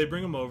 So they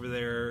bring him over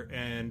there,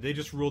 and they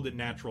just ruled it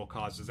natural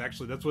causes.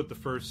 Actually, that's what the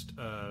first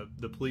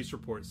the police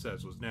report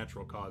says, was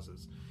natural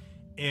causes.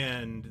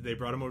 And they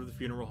brought him over to the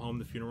funeral home.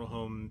 The funeral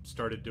home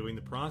started doing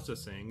the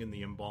processing and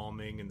the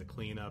embalming and the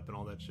cleanup and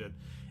all that shit.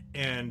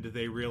 And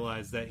they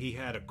realized that he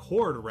had a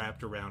cord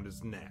wrapped around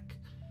his neck,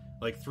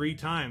 like 3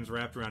 times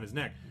wrapped around his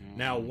neck.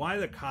 Now, why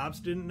the cops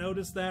didn't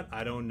notice that,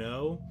 I don't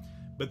know.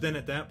 But then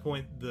at that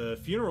point, the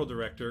funeral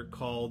director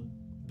called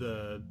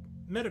the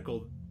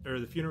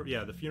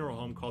funeral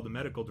home called the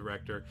medical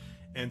director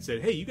and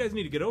said, hey, you guys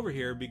need to get over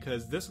here,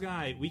 because this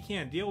guy, we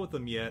can't deal with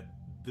him yet.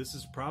 This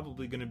is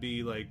probably going to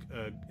be like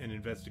an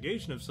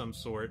investigation of some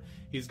sort.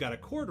 He's got a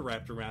cord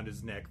wrapped around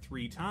his neck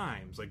 3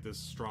 times, like this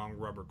strong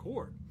rubber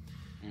cord.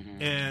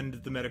 Mm-hmm.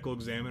 And the medical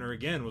examiner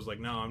again was like,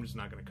 no, I'm just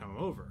not going to come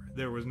over.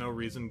 There was no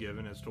reason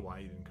given as to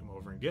why he didn't come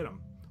over and get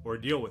him or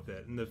deal with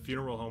it. And the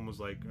funeral home was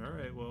like, all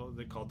right, well,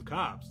 they called the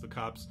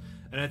cops,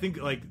 and I think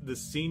like the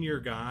senior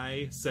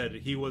guy said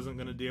he wasn't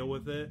going to deal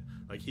with it,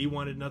 like he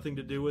wanted nothing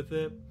to do with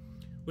it,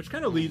 which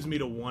kind of leads me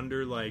to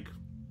wonder, like,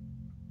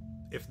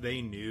 if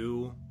they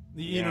knew,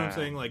 you know what I'm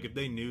saying, like if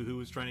they knew who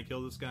was trying to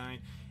kill this guy,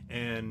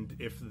 and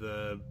if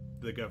the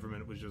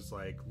government was just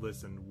like,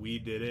 listen, we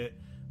did it,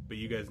 but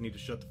you guys need to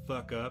shut the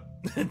fuck up.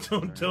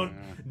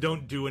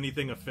 don't do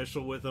anything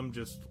official with them,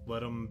 just let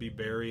them be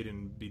buried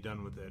and be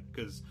done with it,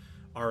 because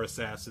our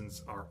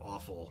assassins are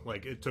awful.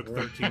 Like, it took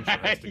 13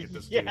 tries to get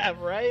this dude. Yeah,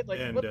 right? Like,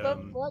 and, what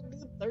the fuck?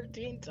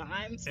 13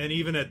 times? And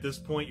even at this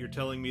point, you're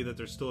telling me that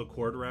there's still a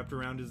cord wrapped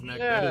around his neck?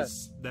 Yeah.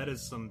 That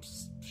is some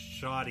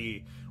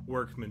shoddy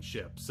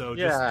workmanship. So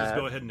just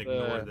go ahead and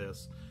ignore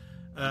this.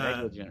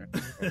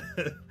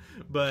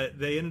 But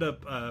they ended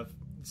up...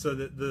 so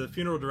the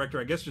funeral director,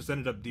 I guess, just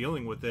ended up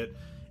dealing with it,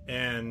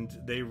 and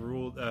they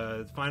ruled...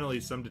 finally,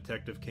 some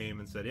detective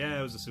came and said, yeah,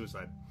 it was a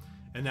suicide.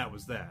 And that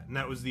was that. And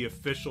that was the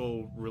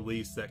official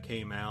release that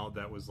came out,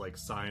 that was like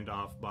signed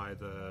off by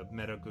the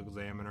medical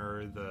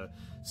examiner, the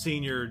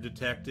senior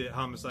detective,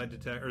 homicide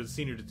detective, or the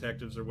senior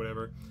detectives or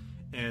whatever,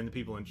 and the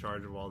people in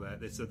charge of all that.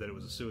 They said that it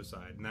was a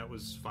suicide. And that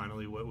was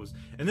finally what was...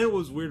 And then what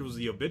was weird was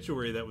the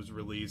obituary that was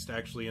released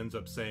actually ends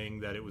up saying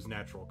that it was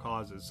natural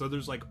causes. So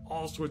there's like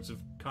all sorts of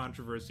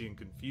controversy and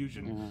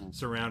confusion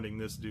surrounding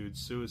this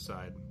dude's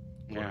suicide,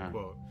 quote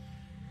unquote.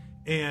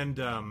 And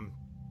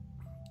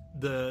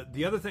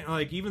the other thing,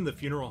 like, even the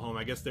funeral home,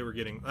 I guess they were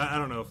getting, I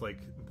don't know if, like,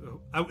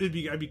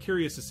 I'd be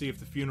curious to see if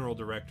the funeral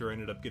director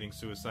ended up getting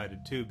suicided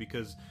too,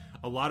 because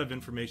a lot of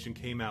information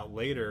came out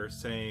later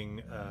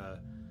saying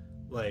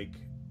like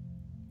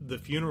the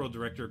funeral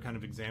director kind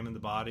of examined the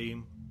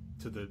body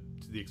to the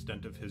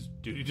extent of his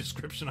duty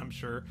description, I'm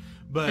sure,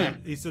 but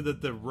he said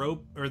that the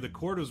rope or the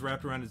cord was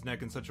wrapped around his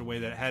neck in such a way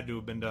that it had to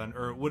have been done,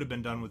 or it would have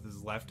been done with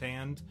his left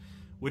hand,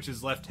 which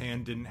his left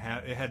hand didn't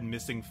have. It had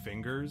missing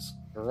fingers.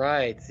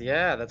 Right.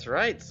 Yeah, that's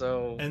right.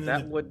 So and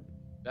that would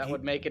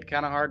make it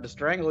kind of hard to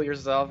strangle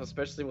yourself,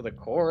 especially with a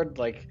cord.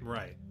 Like,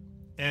 right.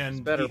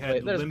 and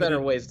there's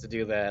better ways to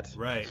do that.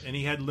 Right, and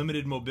he had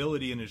limited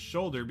mobility in his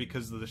shoulder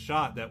because of the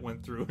shot that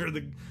went through, or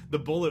the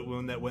bullet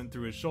wound that went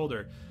through his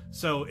shoulder.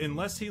 So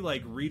unless he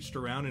like reached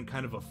around in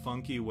kind of a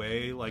funky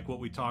way, like what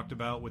we talked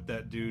about with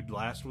that dude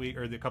last week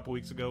or a couple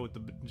weeks ago with the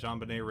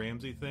JonBenet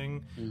Ramsey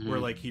thing, where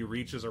like he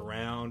reaches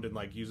around and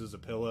like uses a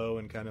pillow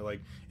and kind of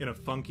like in a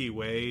funky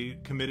way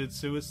committed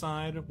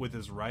suicide with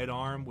his right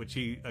arm, which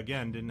he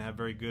again didn't have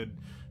very good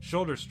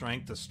shoulder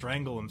strength to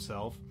strangle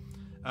himself.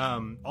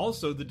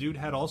 Also, the dude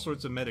had all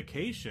sorts of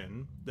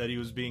medication that he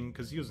was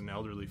because he was an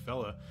elderly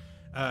fella.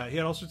 He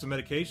had all sorts of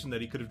medication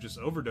that he could have just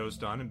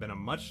overdosed on and been a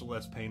much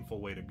less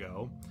painful way to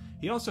go.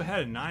 He also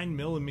had a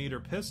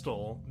 9mm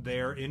pistol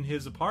there in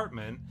his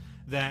apartment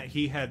that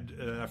he had,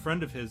 a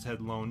friend of his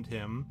had loaned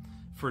him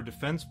for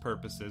defense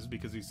purposes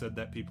because he said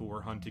that people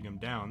were hunting him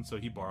down. So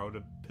he borrowed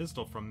a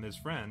pistol from his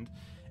friend.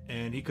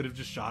 And he could have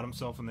just shot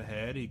himself in the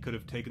head. He could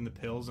have taken the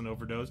pills and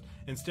overdosed.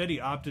 Instead, he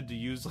opted to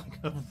use like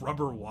a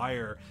rubber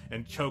wire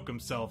and choke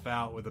himself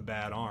out with a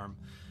bad arm.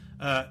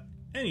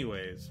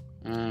 Anyways.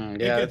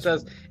 Yeah, it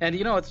does. And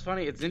you know, it's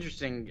funny. It's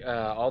interesting,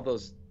 all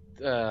those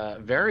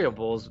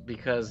variables,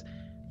 because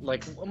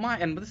like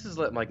and this is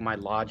like my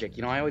logic.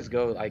 You know,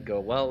 I go,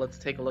 well, let's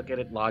take a look at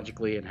it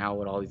logically and how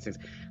would all these things.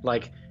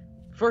 Like,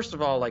 first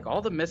of all, like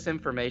all the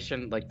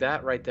misinformation, like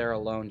that right there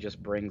alone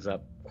just brings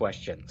up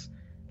questions.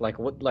 Like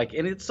what? Like,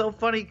 and it's so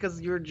funny because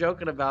you were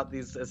joking about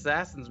these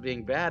assassins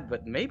being bad,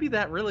 but maybe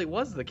that really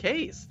was the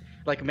case.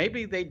 Like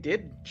maybe they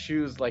did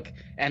choose like,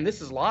 and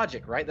this is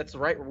logic, right? That's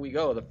right where we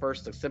go.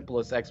 The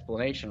simplest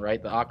explanation,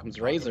 right? The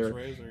Occam's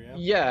razor.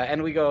 Yeah,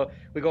 and we go.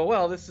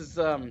 Well, this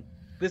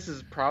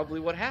is probably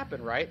what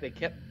happened, right? They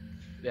kept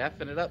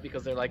effing it up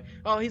because they're like,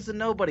 oh, he's a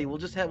nobody.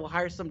 We'll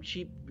hire some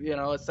cheap,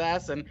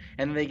 assassin,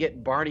 and then they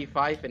get Barney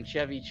Fife and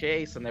Chevy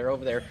Chase, and they're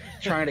over there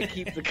trying to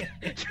keep the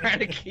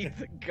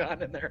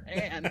gun in their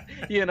hand,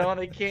 and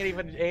they can't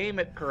even aim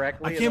it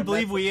correctly. I can't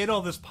believe we ate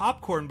all this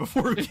popcorn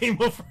before we came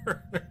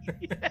over.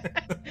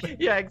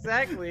 Yeah,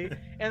 exactly.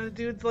 And the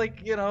dude's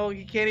like, you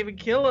can't even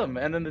kill him,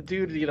 and then the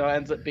dude,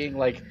 ends up being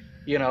like,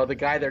 the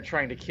guy they're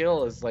trying to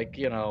kill is like,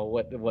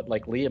 what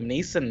like Liam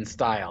Neeson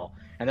style.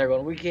 And they're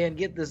going, we can't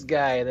get this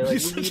guy. And they're like,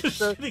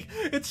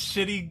 it's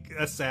shitty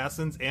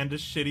assassins and a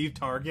shitty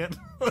target.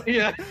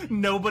 Yeah.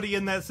 Nobody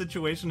in that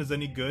situation is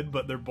any good,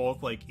 but they're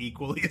both like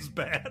equally as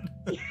bad.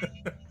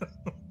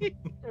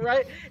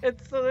 Right? And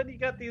so then you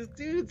got these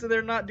dudes and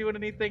they're not doing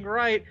anything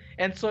right.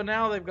 And so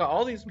now they've got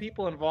all these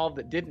people involved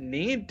that didn't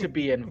need to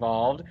be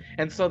involved.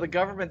 And so the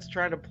government's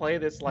trying to play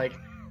this like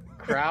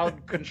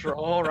crowd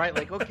control, right?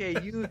 Like, okay,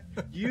 you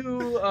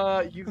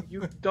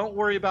don't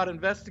worry about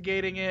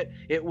investigating it.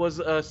 It was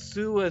a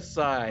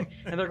suicide.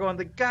 And they're going,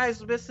 the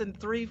guy's missing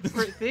 3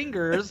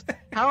 fingers.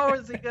 How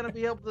is he going to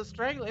be able to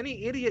strangle?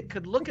 Any idiot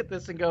could look at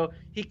this and go,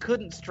 he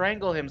couldn't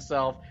strangle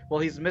himself. Well,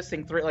 he's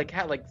missing 3. Like,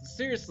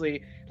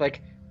 seriously,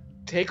 like,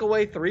 take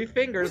away 3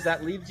 fingers.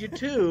 That leaves you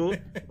 2,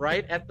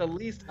 right? At the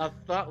least, a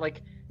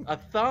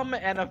thumb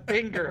and a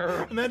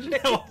finger. Imagine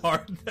how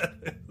hard that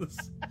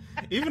is.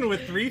 Even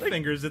with 3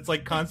 fingers, it's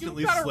like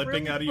constantly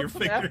slipping out of your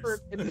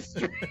fingers.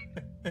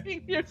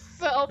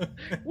 Yourself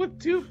with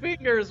 2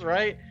 fingers,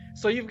 right?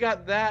 So you've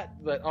got that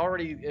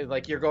already,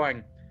 like, you're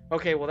going,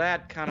 okay, well,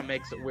 that kind of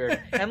makes it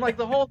weird. And like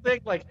the whole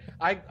thing, like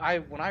I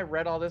when I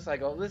read all this, I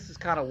go, this is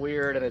kind of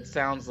weird and it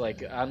sounds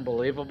like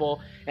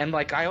unbelievable. And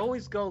like I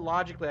always go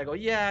logically, I go,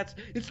 yeah,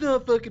 it's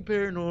not fucking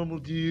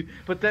paranormal, dude.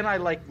 But then I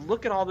like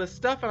look at all this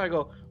stuff and I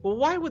go, well,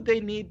 why would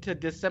they need to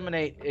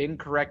disseminate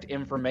incorrect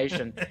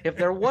information if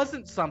there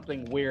wasn't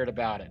something weird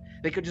about it?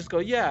 They could just go,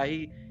 yeah,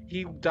 he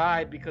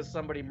died because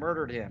somebody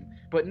murdered him.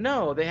 But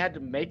no, they had to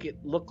make it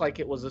look like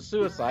it was a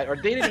suicide, or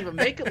they didn't even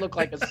make it look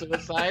like a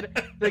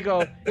suicide. They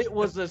go, it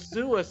was a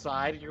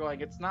suicide. And you're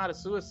like, it's not a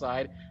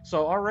suicide.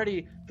 So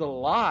already the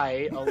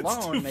lie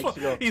alone makes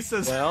you go, he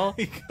says, well,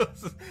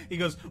 he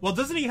goes, well,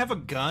 doesn't he have a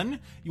gun?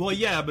 Well,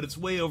 yeah, but it's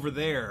way over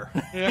there.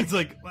 Yeah. He's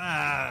like,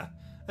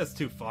 that's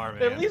too far,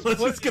 man.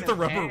 Let's get the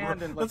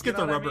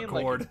rubber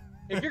cord. Like,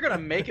 if you're gonna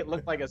make it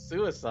look like a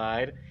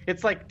suicide,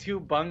 it's like 2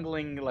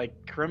 bungling like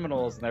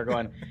criminals, and they're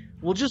going,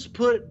 "We'll just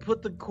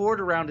put the cord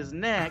around his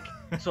neck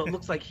so it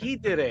looks like he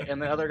did it." And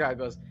the other guy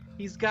goes,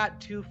 "He's got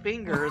 2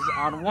 fingers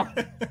on one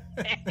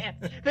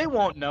hand." They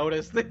won't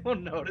notice. They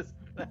won't notice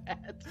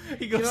that.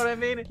 He goes, you know what I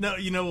mean? No,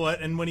 you know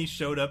what? And when he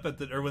showed up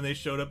when they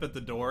showed up at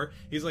the door,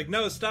 he's like,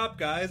 "No, stop,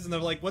 guys!" And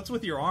they're like, "What's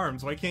with your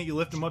arms? Why can't you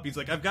lift them up?" He's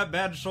like, "I've got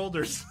bad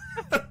shoulders."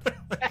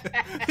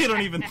 They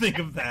don't even think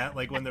of that.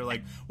 Like when they're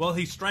like, "Well,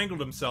 he strangled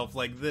himself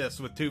like this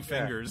with 2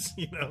 fingers,"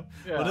 you know.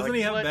 Yeah, well, doesn't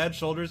he have bad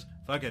shoulders?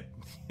 Fuck it.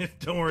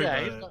 Don't worry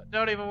about it.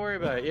 Don't even worry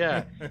about it.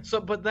 Yeah. So,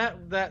 but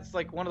that's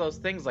like one of those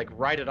things. Like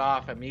write it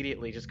off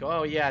immediately. Just go,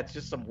 "Oh yeah, it's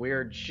just some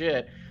weird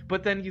shit."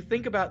 But then you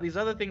think about these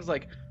other things.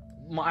 Like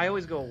I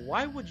always go,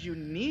 why would you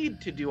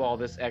need to do all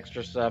this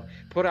extra stuff?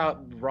 Put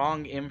out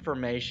wrong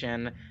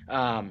information.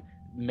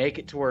 Make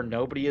it to where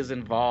nobody is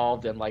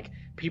involved, and like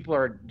people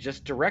are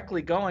just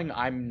directly going,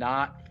 I'm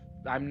not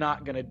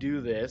gonna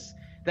do this.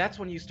 that's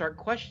when you start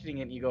questioning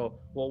it and you go,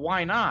 well,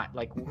 why not?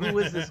 Like, who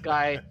is this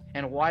guy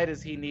and why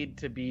does he need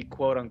to be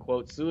quote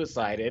unquote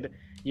suicided?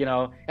 You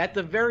know, at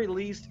the very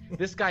least,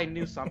 this guy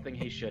knew something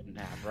he shouldn't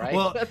have, right?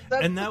 Well,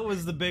 and that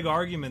was the big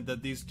argument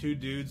that these two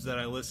dudes that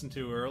I listened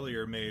to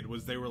earlier made,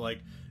 was they were like,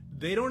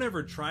 they don't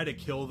ever try to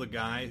kill the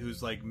guy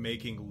who's like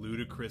making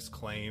ludicrous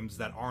claims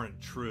that aren't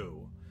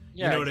true.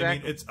 Yeah, you know exactly. what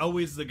I mean? It's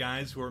always the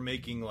guys who are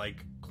making like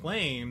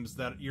claims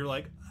that you're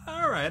like,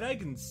 all right, I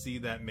can see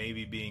that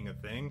maybe being a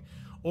thing.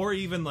 Or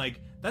even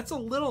like, that's a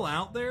little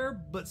out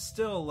there, but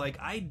still, like,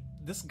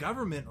 this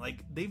government,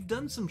 like, they've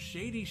done some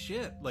shady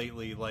shit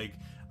lately. Like,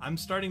 I'm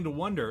starting to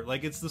wonder,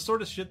 like, it's the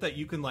sort of shit that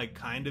you can like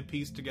kind of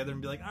piece together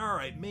and be like, all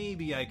right,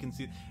 maybe I can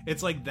see.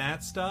 It's like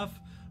that stuff,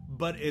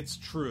 but it's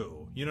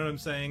true. You know what I'm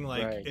saying?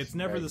 Like, Right, it's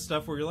never right. the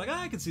stuff where you're like,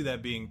 I can see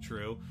that being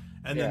true.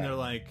 And then Yeah. they're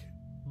like,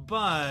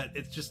 but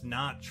it's just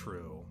not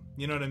true.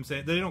 You know what I'm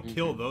saying? They don't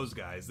kill those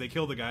guys. They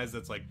kill the guys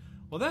that's like,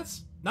 well,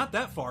 that's not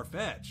that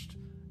far-fetched.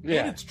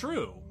 Yeah. And it's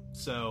true.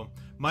 So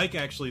Mike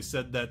actually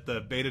said that the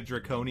Beta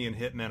Draconian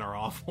hitmen are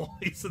awful.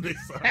 He said they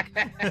suck.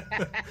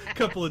 A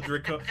couple of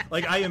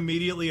like, I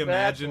immediately That's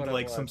imagined what it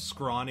like was. some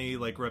scrawny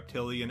like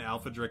reptilian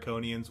alpha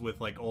draconians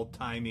with like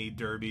old-timey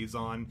derbies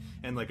on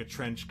and like a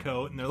trench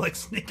coat, and they're like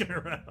sneaking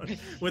around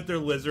with their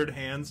lizard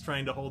hands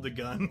trying to hold a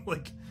gun,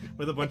 like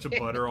with a bunch of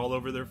butter all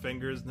over their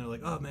fingers, and they're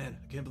like, oh man,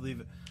 I can't believe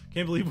it.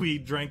 Can't believe we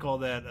drank all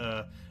that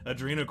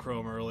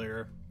adrenochrome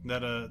earlier,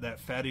 that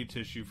fatty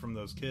tissue from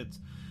those kids.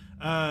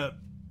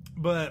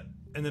 But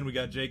and then we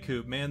got J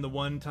Coop. Man, the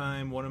one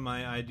time one of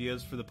my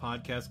ideas for the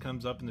podcast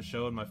comes up in the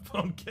show and my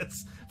phone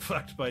gets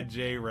fucked by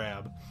J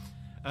Rab.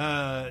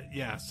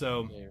 Yeah,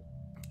 so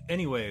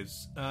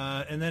anyways,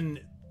 and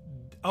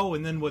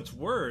then what's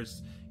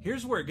worse,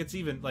 here's where it gets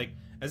even like,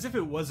 as if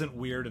it wasn't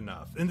weird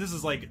enough. And this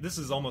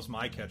is almost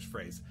my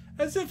catchphrase.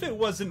 As if it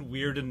wasn't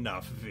weird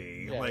enough,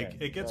 V. Yeah, like,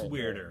 yeah. it gets Right,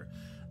 weirder.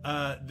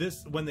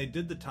 When they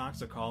did the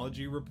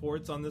toxicology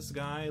reports on this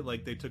guy,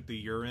 like they took the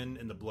urine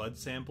and the blood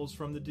samples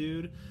from the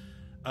dude,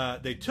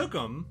 they took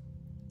them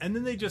and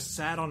then they just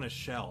sat on a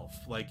shelf,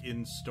 like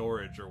in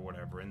storage or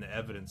whatever, in the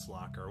evidence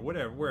locker or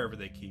whatever, wherever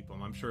they keep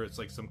them. I'm sure it's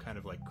like some kind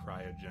of like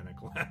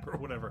cryogenic lab or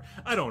whatever.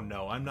 I don't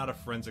know. I'm not a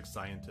forensic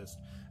scientist.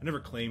 I never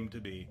claimed to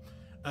be.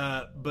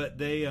 But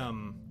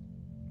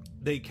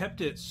they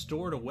kept it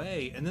stored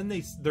away, and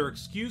then their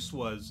excuse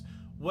was,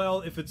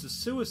 well, if it's a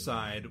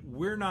suicide,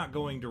 we're not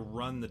going to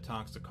run the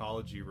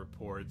toxicology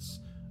reports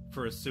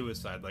for a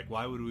suicide. Like,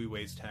 why would we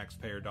waste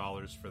taxpayer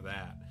dollars for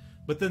that?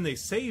 But then they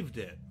saved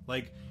it.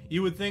 Like,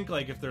 you would think,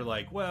 like, if they're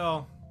like,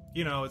 well,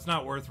 you know, it's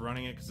not worth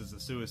running it because it's a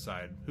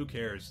suicide, who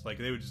cares? Like,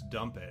 they would just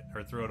dump it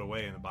or throw it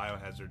away in the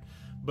biohazard.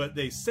 But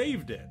they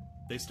saved it.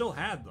 They still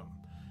had them.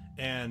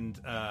 And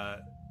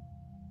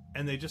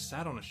they just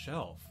sat on a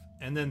shelf.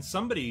 And then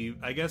somebody,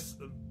 I guess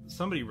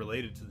somebody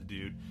related to the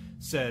dude,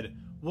 said,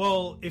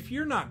 well, if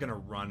you're not going to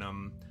run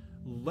them,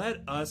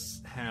 let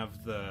us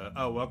have the...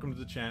 Oh, welcome to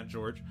the chat,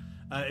 George.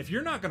 If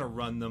you're not going to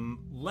run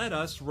them, let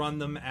us run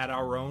them at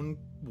our own...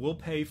 We'll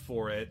pay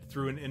for it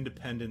through an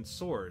independent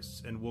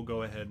source, and we'll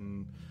go ahead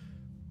and,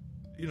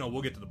 you know,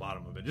 we'll get to the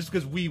bottom of it, just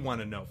because we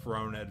want to know for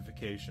our own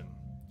edification.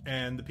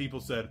 And the people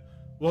said,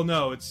 well,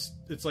 no, it's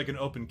like an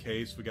open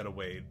case. We got to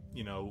wait.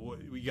 You know,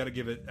 we got to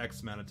give it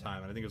X amount of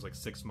time. And I think it was like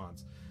 6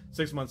 months.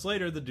 6 months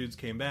later, the dudes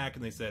came back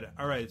and they said,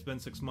 all right, it's been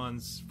 6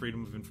 months,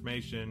 freedom of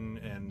information,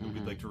 and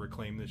we'd like to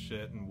reclaim this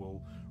shit, and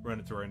we'll run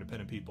it through our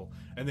independent people.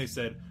 And they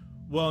said,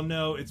 well,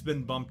 no, it's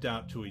been bumped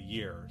out to a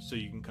year, so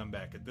you can come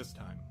back at this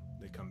time.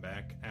 They come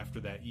back after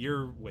that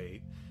year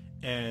wait,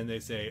 and they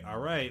say, all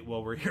right,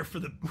 well, we're here for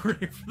the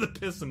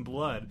piss and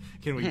blood.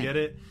 Can we get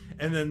it?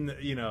 And then,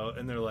 you know,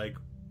 and they're like,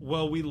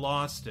 well, we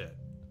lost it.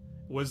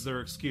 Was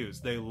their excuse.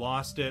 They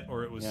lost it,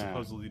 or it was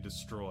supposedly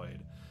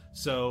destroyed.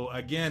 So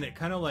again, it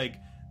kind of like,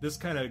 this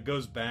kind of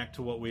goes back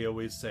to what we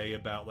always say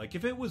about, like,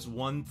 if it was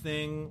one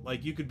thing,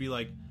 like, you could be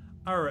like,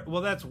 all right,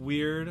 well, that's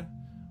weird.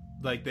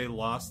 Like, they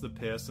lost the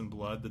piss and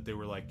blood that they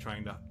were, like,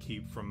 trying to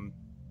keep from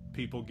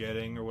people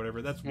getting or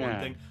whatever. That's one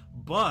thing.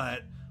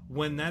 But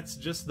when that's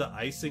just the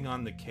icing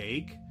on the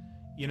cake,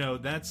 you know,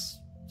 that's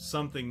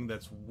something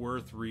that's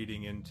worth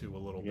reading into a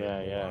little bit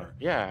more.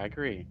 Yeah, I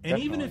agree. And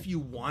even if you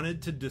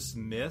wanted to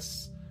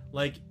dismiss,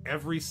 like,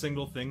 every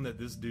single thing that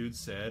this dude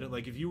said,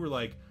 like, if you were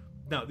like,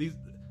 no,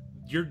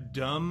 your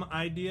dumb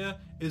idea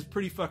is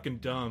pretty fucking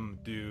dumb,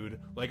 dude.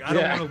 Like, I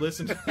don't want to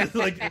listen to it.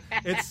 Like,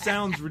 it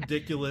sounds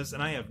ridiculous,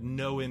 and I have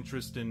no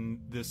interest in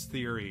this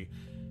theory.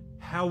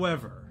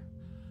 However,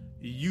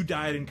 you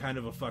died in kind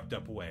of a fucked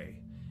up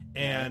way.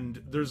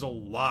 And there's a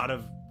lot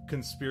of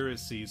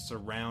conspiracy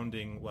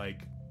surrounding,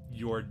 like,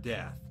 your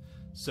death.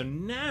 So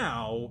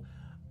now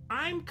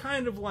I'm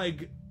kind of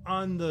like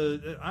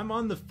I'm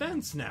on the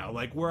fence now,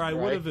 like, where I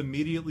would have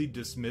immediately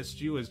dismissed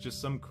you as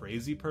just some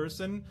crazy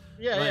person.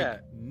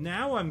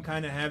 Now I'm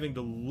kind of having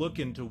to look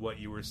into what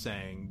you were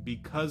saying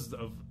because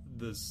of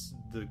the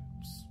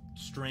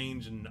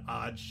strange and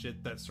odd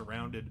shit that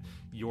surrounded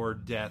your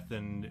death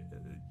and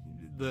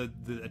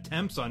the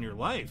attempts on your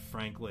life,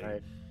 frankly.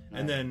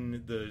 And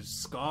then the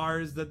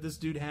scars that this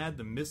dude had,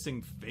 the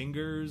missing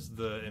fingers,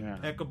 the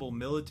impeccable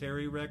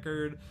military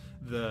record,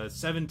 the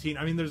 17.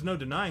 I mean, there's no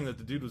denying that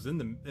the dude was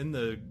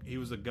he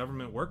was a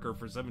government worker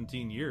for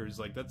 17 years.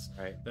 Like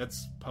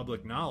that's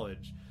public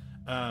knowledge.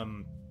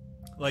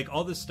 Like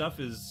all this stuff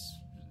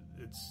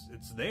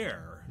it's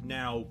there.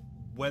 Now,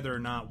 whether or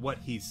not what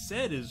he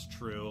said is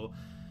true,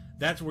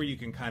 that's where you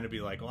can kind of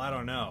be like, well, I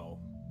don't know.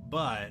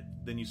 But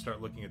then you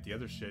start looking at the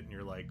other shit and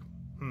you're like,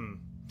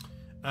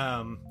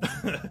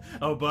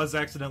 oh, Buzz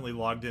accidentally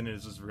logged in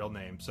as his real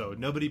name, so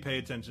nobody pay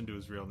attention to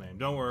his real name.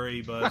 Don't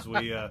worry, Buzz.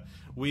 We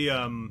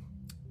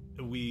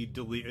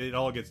delete it.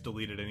 All gets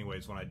deleted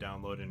anyways when I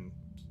download and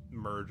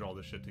merge all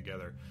this shit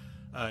together.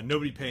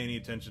 Nobody pay any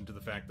attention to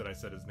the fact that I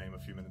said his name a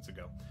few minutes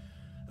ago.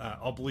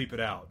 I'll bleep it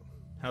out.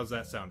 How's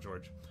that sound,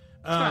 George?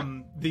 But,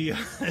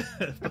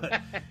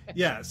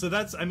 yeah. So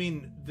that's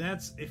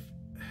if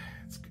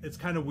it's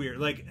kind of weird.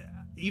 Like,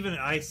 even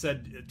I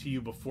said to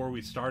you before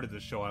we started the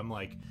show, I'm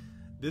like,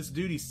 this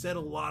dude, he said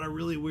a lot of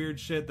really weird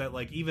shit that,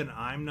 like, even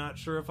I'm not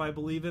sure if I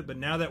believe it, but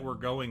now that we're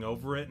going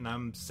over it and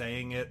I'm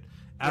saying it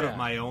out of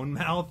my own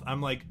mouth,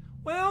 I'm like,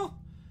 well,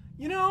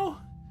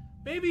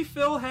 maybe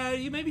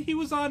maybe he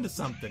was onto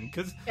something,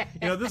 because,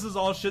 this is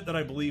all shit that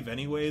I believe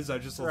anyways. I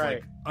just was,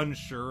 like,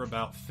 unsure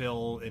about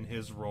Phil and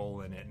his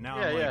role in it. Now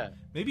I'm like,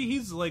 maybe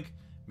he's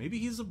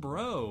a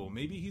bro.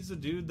 Maybe he's a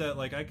dude that,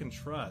 like, I can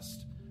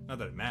trust. Not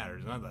that it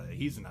matters. Not that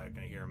he's not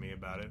going to hear me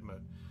about it,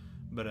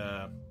 but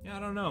I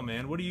don't know,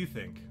 man. What do you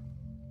think?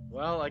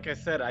 Well, like I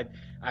said,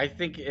 I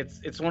think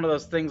it's one of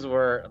those things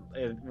where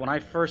when I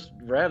first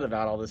read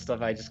about all this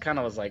stuff, I just kind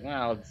of was like,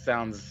 well, it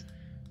sounds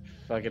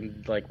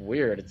fucking like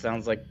weird. It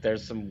sounds like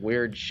there's some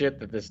weird shit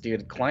that this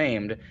dude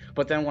claimed.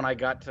 But then when I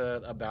got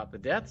to about the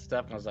death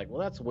stuff, I was like,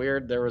 well, that's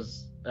weird. There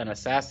was an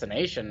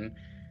assassination.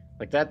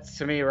 Like, that's,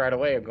 to me, right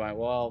away, I'm going,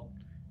 well,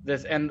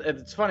 and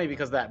it's funny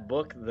because that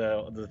book,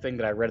 the thing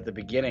that I read at the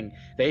beginning,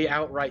 they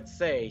outright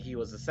say he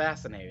was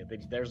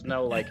assassinated. There's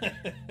no, like,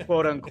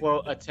 quote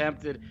unquote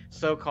attempted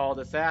so-called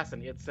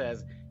assassin. It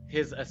says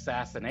his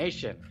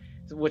assassination,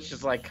 which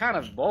is, like, kind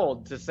of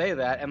bold to say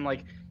that. And,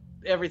 like,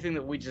 everything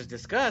that we just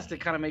discussed,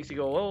 it kind of makes you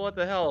go, well, what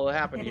the hell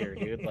happened here,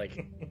 dude?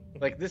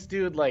 Like this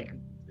dude, like,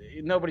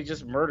 nobody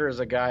just murders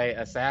a guy,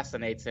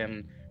 assassinates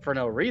him for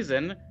no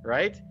reason,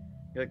 right?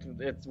 Like,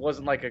 it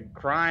wasn't like a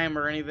crime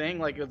or anything.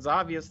 Like, it's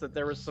obvious that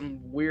there was some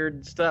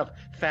weird stuff,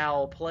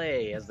 foul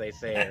play, as they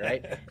say,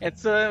 right? And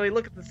so we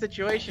look at the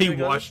situation.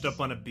 He washed up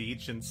on a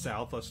beach in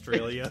South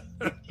Australia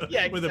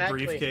with a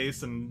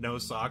briefcase and no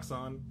socks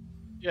on.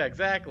 Yeah,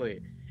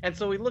 exactly. And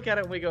so we look at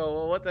it and we go,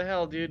 well, what the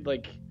hell, dude?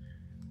 Like,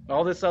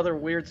 all this other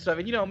weird stuff.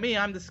 And me,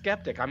 I'm the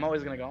skeptic. I'm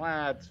always gonna go,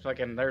 it's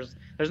fucking, there's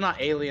not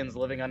aliens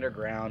living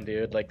underground,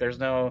 dude. Like, there's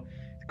no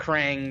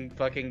Krang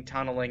fucking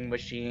tunneling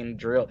machine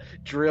drill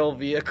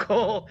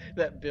vehicle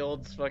that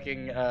builds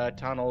fucking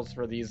tunnels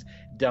for these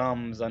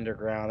dumbs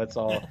underground. That's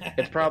all.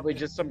 It's probably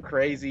just some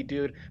crazy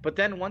dude. But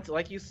then once,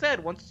 like you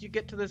said, once you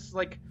get to this,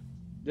 like,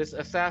 this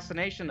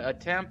assassination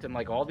attempt and,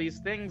 like, all these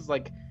things,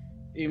 like,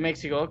 it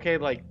makes you go, okay,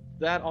 like,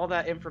 that, all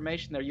that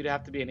information there, you'd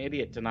have to be an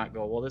idiot to not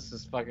go, well, this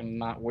is fucking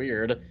not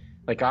weird.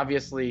 Like,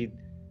 obviously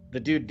the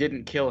dude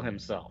didn't kill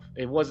himself.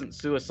 It wasn't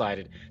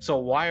suicided. So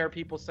why are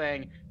people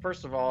saying,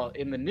 first of all,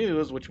 in the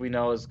news, which we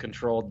know is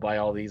controlled by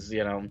all these,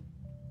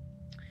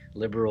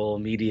 liberal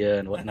media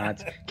and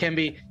whatnot, can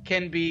be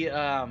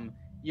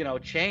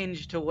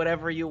changed to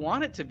whatever you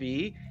want it to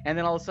be, and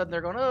then all of a sudden they're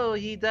going, oh,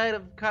 he died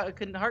of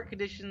heart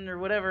condition or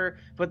whatever,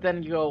 but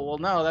then you go, well,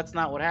 no, that's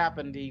not what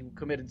happened. He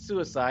committed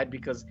suicide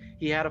because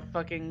he had a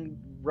fucking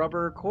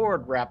rubber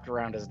cord wrapped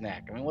around his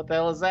neck. I mean, what the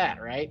hell is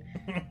that, right?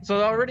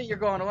 So already you're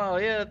going,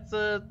 well, yeah, that's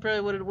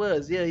probably what it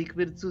was. Yeah, he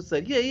committed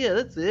suicide. Yeah,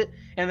 that's it.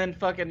 And then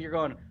fucking you're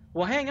going,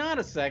 well, hang on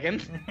a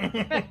second.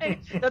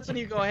 That's when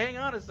you go, hang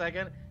on a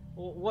second.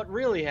 Well, what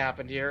really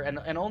happened here?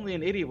 And only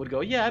an idiot would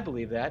go, yeah, I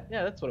believe that.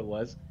 Yeah, that's what it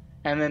was.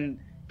 And then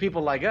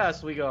people like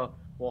us, we go,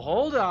 well,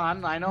 hold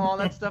on. I know all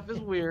that stuff is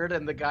weird.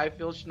 And the guy,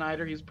 Phil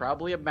Schneider, he's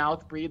probably a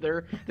mouth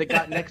breather that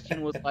got next to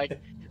him was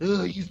like,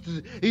 oh, I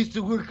used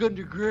to work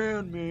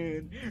underground,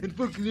 man. And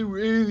fucking there were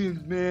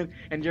aliens, man.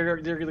 And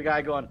you're the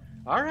guy going,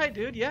 all right,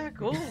 dude. Yeah,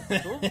 cool.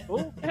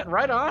 Yeah,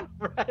 right on.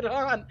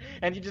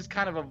 And you just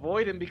kind of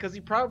avoid him because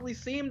he probably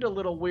seemed a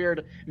little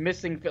weird,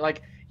 missing,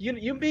 like,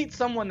 you meet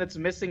someone that's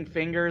missing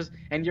fingers,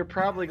 and you're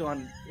probably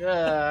going,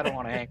 I don't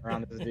want to hang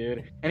around this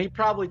dude. And he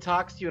probably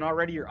talks to you, and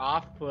already you're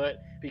off put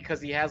because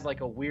he has,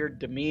 like, a weird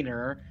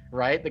demeanor,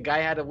 right? The guy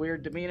had a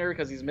weird demeanor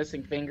because he's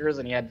missing fingers,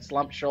 and he had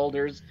slumped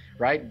shoulders,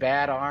 right?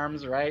 Bad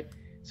arms, right?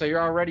 So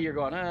you're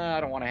going, I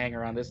don't want to hang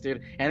around this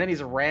dude. And then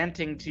he's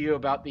ranting to you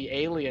about the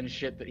alien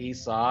shit that he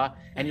saw,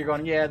 and you're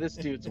going, yeah, this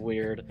dude's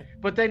weird.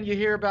 But then you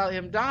hear about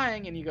him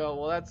dying, and you go,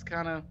 well, that's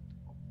kind of,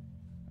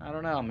 I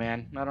don't know,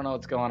 man. I don't know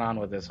what's going on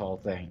with this whole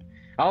thing.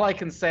 All I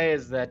can say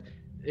is that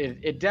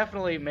it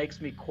definitely makes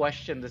me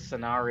question the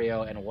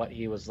scenario and what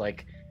he was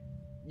like,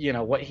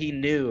 what he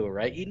knew,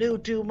 right? He knew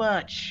too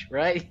much,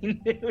 right? He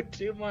knew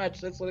too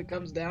much. That's what it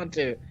comes down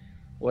to.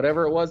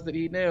 Whatever it was that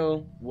he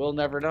knew, we'll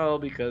never know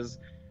because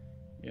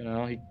You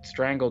know, he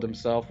strangled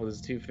himself with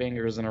his 2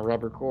 fingers and a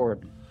rubber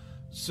cord.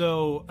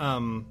 So,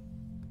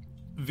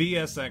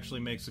 VS actually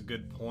makes a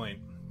good point.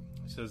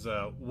 He says,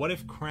 what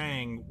if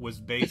Krang was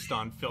based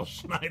on Phil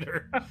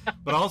Schneider?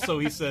 But also,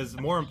 he says,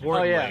 more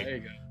importantly, there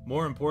you go.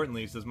 More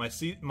importantly, he says,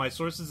 my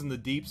sources in the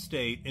deep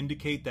state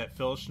indicate that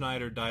Phil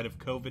Schneider died of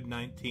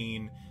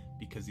COVID-19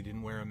 because he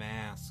didn't wear a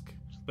mask.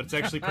 But it's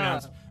actually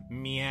pronounced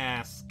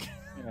meask.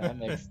 Yeah, that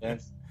makes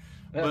sense.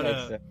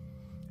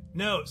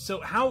 No, so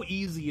how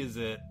easy is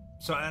it?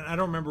 So I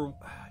don't remember.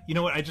 You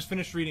know what? I just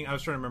finished reading. I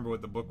was trying to remember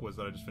what the book was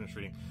that I just finished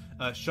reading.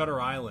 Shutter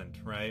Island,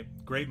 right?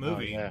 Great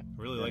movie. Oh, yeah.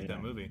 Really like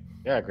that movie.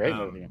 Yeah, great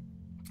movie.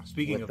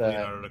 Speaking With, of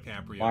Leonardo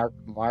DiCaprio,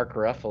 Mark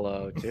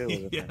Ruffalo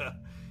too. Yeah,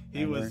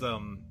 he was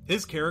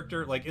his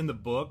character, like in the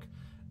book.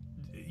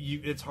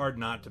 It's hard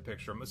not to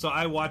picture him. So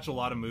I watch a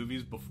lot of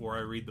movies before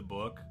I read the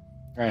book.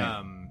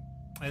 Right.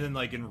 And then,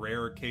 like, in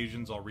rare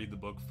occasions, I'll read the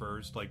book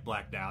first. Like,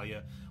 Black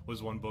Dahlia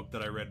was one book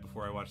that I read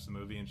before I watched the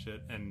movie and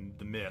shit. And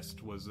The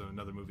Mist was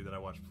another movie that I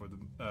watched before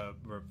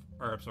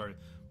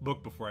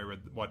book before I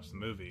watched the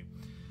movie.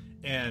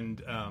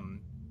 And,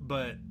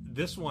 but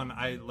this one,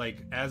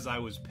 as I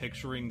was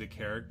picturing the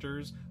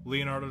characters,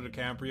 Leonardo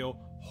DiCaprio,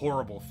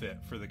 horrible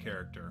fit for the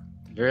character.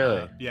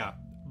 Really? Yeah.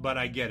 But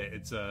I get it.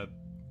 It's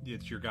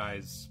your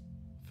guy's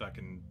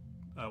fucking,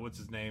 what's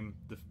his name?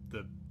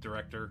 The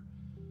director?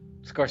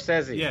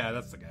 Scorsese. Yeah,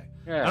 that's the guy.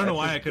 Yeah, I don't know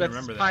why I couldn't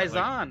remember that.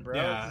 Paisan, bro.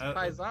 Yeah,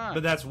 Paisan.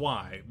 But that's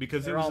why,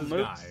 because they're it was all his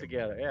mooks guy.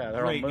 together. Yeah,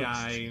 they're great all mooks.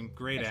 guy,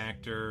 great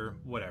actor,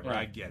 whatever. Yeah.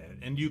 I get it,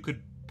 and you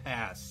could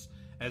pass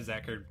as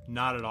that character.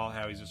 Not at all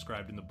how he's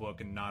described in the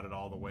book, and not at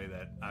all the way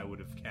that I would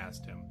have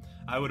cast him.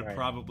 I would have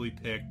probably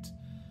picked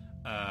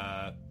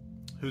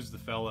who's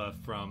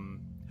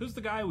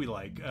the guy we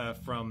like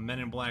from Men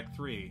in Black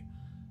 3.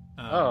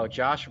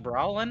 Josh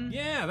Brolin.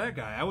 Yeah, that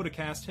guy. I would have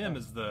cast him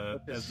as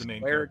the main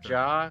square character.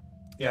 jaw.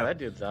 Yeah, that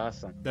dude's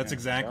awesome. That's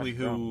exactly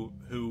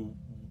who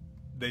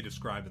they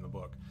describe in the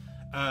book.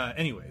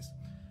 Anyways,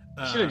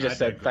 should have just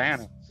said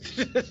Thanos.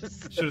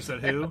 Should have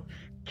said who?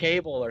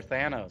 Cable or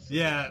Thanos.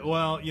 Yeah,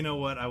 well, you know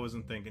what? I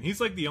wasn't thinking.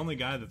 He's like the only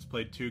guy that's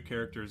played 2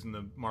 characters in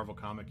the Marvel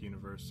comic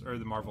universe or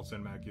the Marvel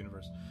Cinematic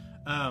Universe.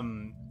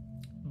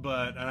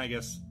 But I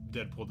guess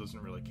Deadpool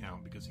doesn't really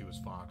count because he was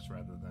Fox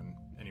rather than,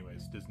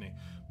 anyways, Disney.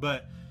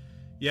 But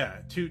yeah,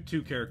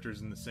 two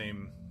characters in the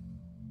same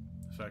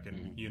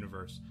fucking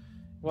universe.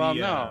 Well,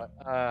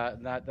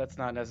 that's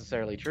not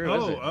necessarily true.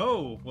 Is it?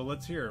 Well,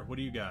 let's hear. What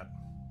do you got?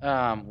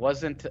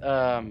 Wasn't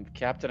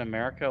Captain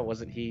America?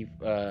 Wasn't he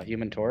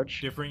Human Torch?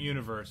 Different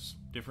universe.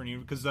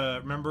 Because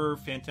remember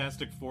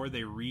Fantastic Four?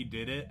 They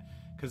redid it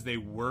because they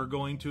were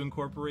going to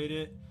incorporate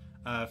it.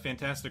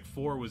 Fantastic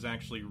Four was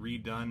actually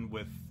redone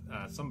with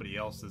somebody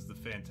else as the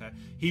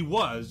He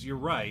was. You're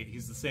right.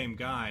 He's the same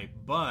guy,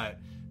 but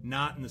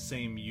not in the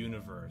same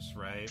universe,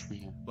 right?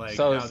 Like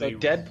so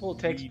Deadpool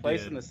takes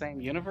place in the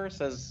same universe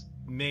as.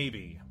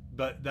 Maybe,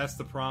 but that's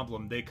the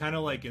problem. They kind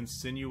of like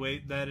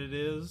insinuate that it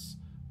is,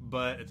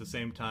 but at the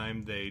same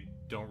time, they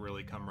don't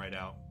really come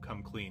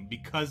clean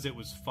because it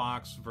was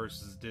Fox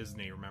versus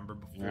Disney. Remember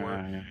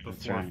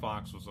before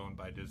Fox was owned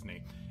by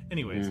Disney.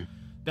 Anyways,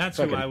 that's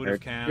fucking who I would have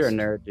nerd. cast. You're a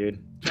nerd,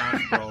 dude.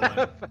 Josh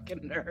Brolin. Fucking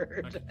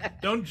nerd. Okay.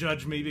 Don't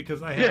judge me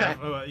because I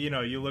have.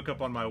 You look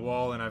up on my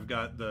wall and I've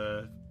got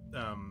the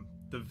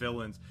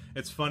villains.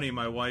 It's funny.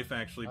 My wife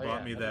actually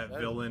bought me that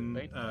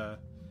villain.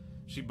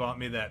 She bought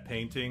me that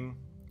painting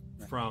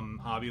from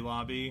Hobby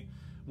Lobby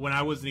when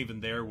I wasn't even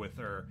there with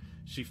her.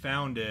 She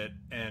found it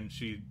and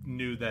she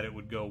knew that it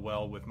would go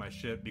well with my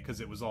shit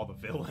because it was all the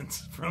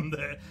villains from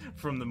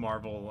the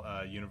Marvel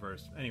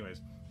universe.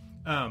 Anyways,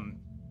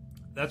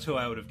 that's who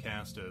I would have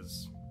cast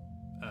as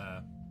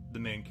the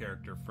main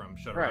character from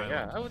Shutter Island.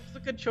 Yeah, it's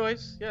a good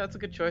choice. Yeah, it's a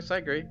good choice. I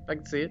agree. I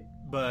can see it.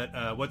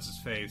 But what's his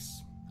face?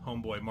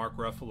 Homeboy Mark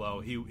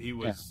Ruffalo, he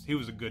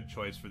was a good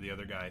choice for the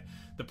other guy.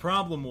 The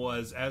problem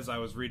was, as I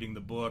was reading the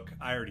book,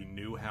 I already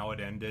knew how it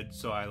ended,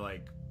 so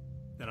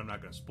and I'm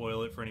not going to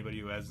spoil it for anybody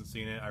who hasn't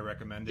seen it. I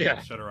recommend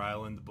it. Shutter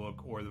Island, the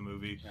book or the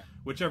movie,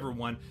 whichever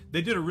one.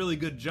 They did a really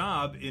good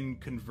job in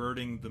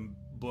converting the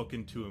book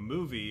into a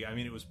movie. I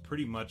mean, it was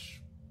pretty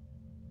much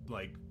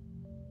like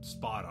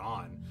spot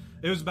on.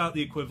 It was about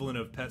the equivalent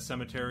of Pet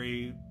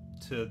Sematary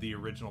to the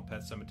original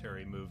Pet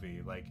Sematary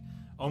movie, like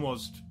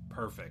almost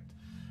perfect.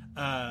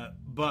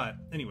 But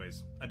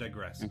anyways, I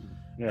digress.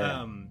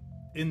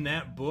 In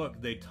that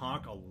book, they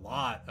talk a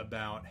lot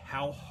about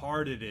how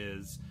hard it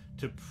is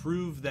to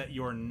prove that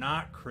you're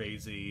not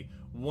crazy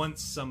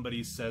once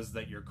somebody says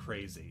that you're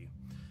crazy.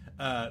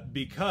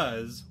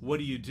 Because what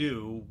do you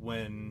do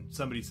when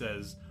somebody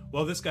says,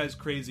 well, this guy's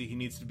crazy, he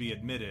needs to be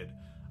admitted?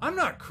 I'm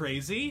not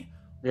crazy.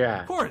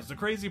 Yeah. Of course, a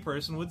crazy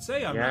person would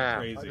say I'm not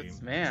crazy.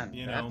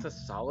 That's a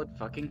solid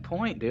fucking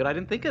point, dude. I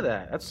didn't think of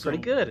that. That's pretty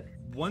good.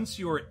 Once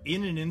you're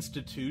in an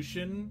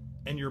institution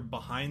and you're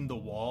behind the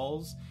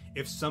walls,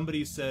 if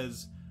somebody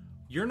says,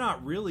 you're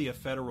not really a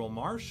federal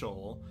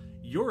marshal,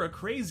 you're a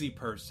crazy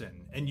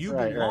person, and you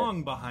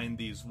belong behind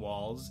these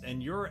walls,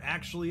 and you're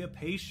actually a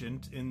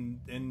patient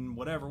in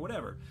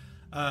whatever.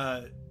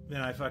 Man,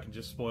 I fucking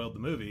just spoiled the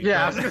movie.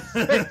 Yeah, I was gonna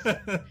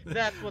say,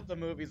 that's what the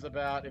movie's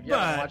about. If you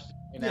haven't watched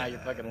it now, you're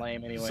fucking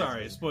lame anyway.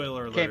 Sorry,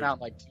 spoiler alert. It came out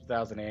in like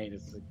 2008.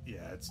 It's like,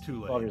 it's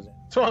too late.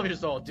 12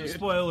 years old, dude.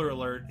 Spoiler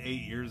alert,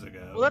 8 years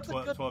ago. Well, that's a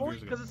good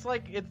point, because it's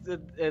like,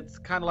 it's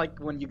kind of like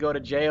when you go to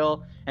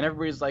jail and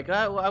everybody's like,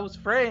 oh, I was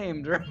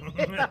framed, right?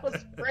 I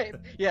was framed.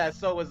 Yeah,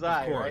 so was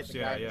I, course, right? The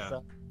guy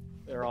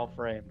they're all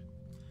framed.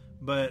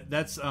 But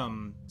that's,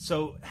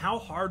 so how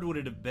hard would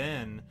it have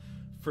been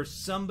for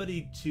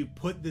somebody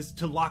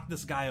to lock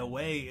this guy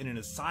away in an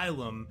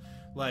asylum,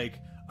 like,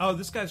 oh,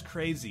 this guy's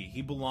crazy,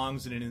 he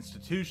belongs in an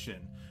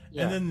institution.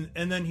 Yeah.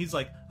 And then he's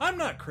like, I'm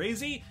not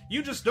crazy,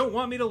 you just don't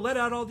want me to let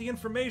out all the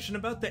information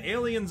about the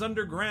aliens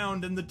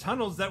underground and the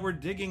tunnels that we're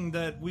digging,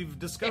 that we've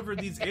discovered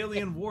these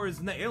alien wars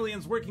and the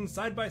aliens working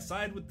side by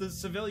side with the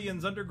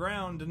civilians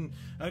underground, and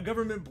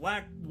government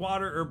black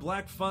water or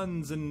black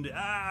funds, and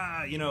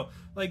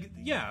like,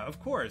 yeah, of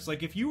course.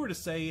 Like, if you were to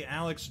say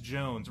Alex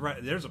Jones, right,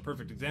 there's a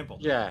perfect example.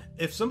 Yeah.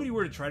 If somebody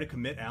were to try to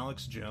commit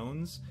Alex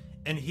Jones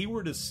and he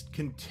were to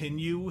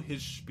continue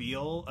his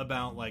spiel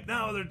about, like,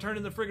 no, they're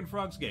turning the friggin'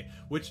 frogs gay,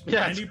 which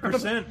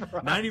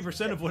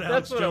 90% of what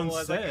Alex Jones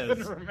says, I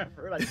couldn't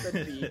remember it. I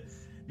said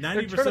bees.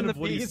 90% of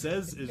what he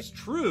says is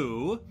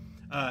true.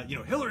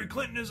 Hillary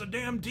Clinton is a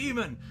damn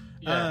demon.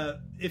 Yeah.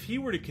 If he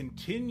were to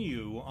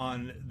continue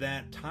on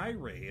that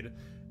tirade,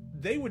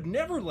 they would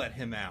never let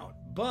him out.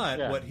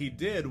 But what he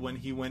did when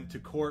he went to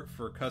court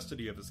for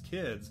custody of his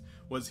kids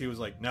was he was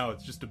like, no,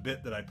 it's just a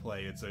bit that I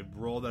play. It's a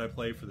role that I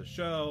play for the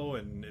show,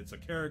 and it's a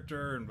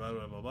character, and blah,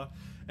 blah, blah, blah.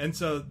 And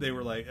so they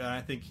were like,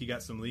 I think he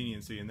got some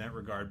leniency in that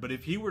regard. But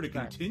if he were to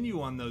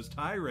continue on those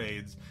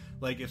tirades,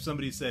 like if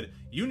somebody said,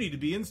 you need to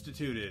be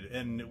instituted,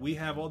 and we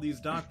have all these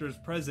doctors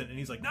present, and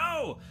he's like,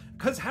 no,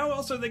 because how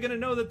else are they going to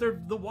know that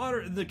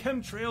the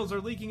chemtrails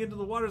are leaking into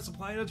the water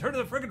supply, and it's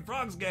turning the friggin'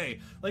 frogs gay?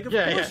 Like, of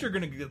course you're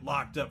going to get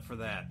locked up for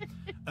that.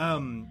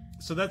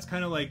 So that's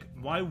kind of like,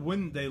 why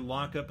wouldn't they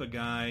lock up a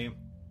guy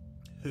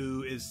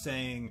who is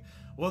saying,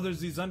 well, there's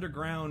these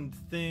underground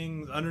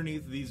things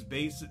underneath these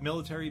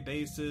military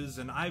bases,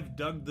 and I've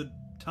dug the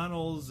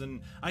tunnels,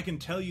 and I can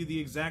tell you the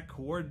exact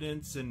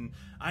coordinates, and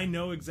I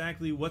know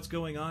exactly what's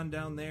going on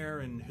down there,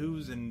 and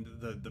and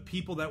the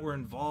people that were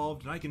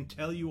involved, and I can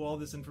tell you all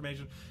this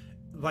information.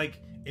 Like,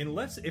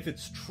 if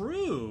it's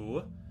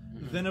true,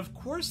 then of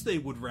course they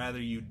would rather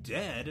you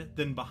dead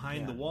than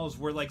behind the walls,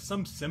 where like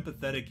some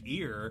sympathetic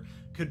ear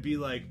could be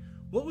like,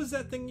 what was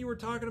that thing you were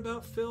talking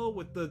about,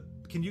 Phil,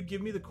 can you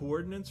give me the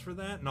coordinates for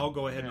that? And I'll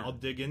go ahead and I'll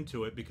dig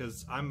into it,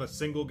 because I'm a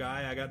single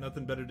guy. I got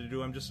nothing better to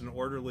do. I'm just an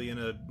orderly in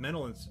a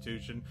mental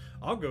institution.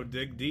 I'll go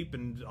dig deep,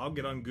 and I'll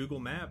get on Google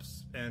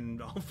Maps,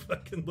 and I'll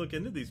fucking look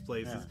into these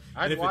places.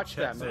 Yeah. I'd watch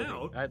that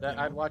movie.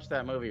 I'd watch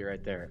that movie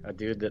right there. A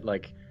dude that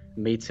like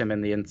meets him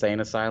in the insane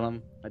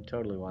asylum. I'd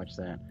totally watch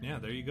that. Yeah,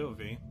 there you go,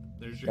 V.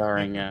 There's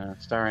your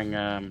starring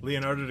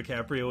Leonardo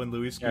DiCaprio and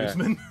Louis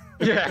Guzman.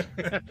 Yeah.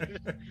 I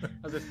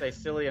was gonna say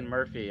Cillian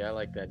Murphy. I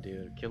like that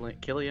dude.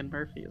 Cillian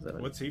Murphy, is that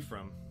What's he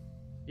from?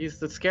 He's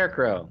the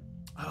Scarecrow.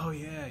 Oh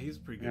yeah, he's a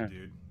pretty good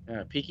dude.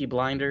 Yeah, Peaky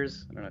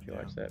Blinders. I don't know if you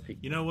watched that.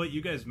 You know what?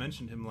 You guys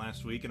mentioned him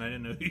last week, and I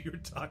didn't know who you were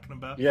talking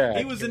about. Yeah,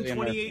 he was in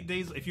 28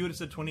 Days. If you would have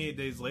said 28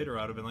 Days Later,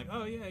 I would have been like,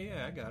 oh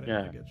yeah, I got it.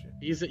 Yeah. I get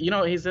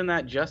you. He's in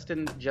that Just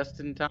in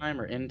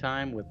Time or In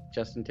Time with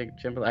Justin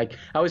Timberlake.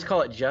 I always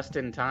call it Just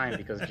in Time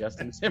because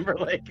Justin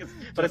Timberlake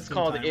but it's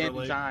called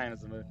In Time.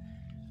 As the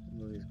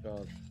movie's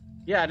called.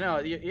 Yeah, no,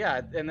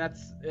 yeah, and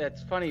that's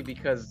funny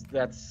because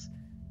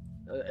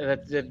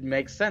it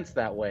makes sense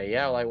that way.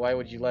 Yeah, like why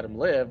would you let them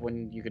live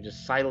when you could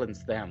just silence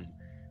them?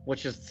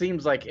 Which just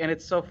seems like, and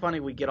it's so funny,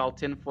 we get all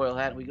tinfoil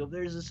hat and we go,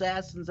 there's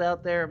assassins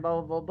out there,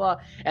 blah, blah, blah,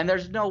 blah. And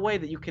there's no way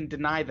that you can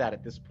deny that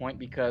at this point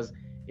because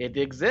it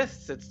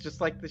exists. It's just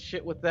like the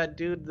shit with that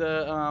dude,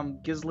 the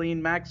Ghislaine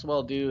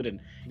Maxwell dude, and,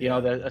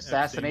 the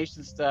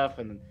assassination stuff,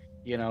 and,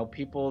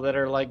 people that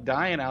are like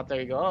dying out there.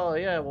 You go, oh,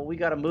 yeah, well, we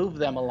got to move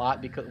them a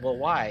lot because, well,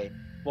 why?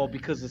 Well,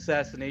 because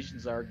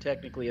assassinations are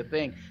technically a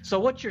thing. So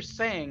what you're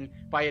saying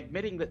by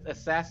admitting that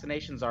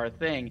assassinations are a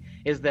thing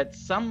is that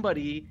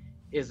somebody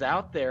is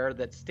out there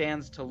that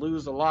stands to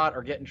lose a lot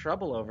or get in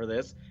trouble over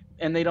this,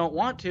 and they don't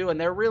want to,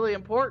 and they're really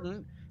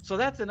important. So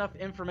that's enough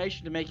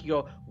information to make you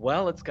go,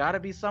 well, it's got to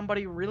be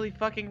somebody really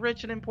fucking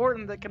rich and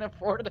important that can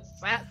afford an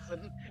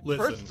assassin.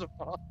 Listen, first of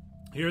all.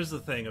 Here's the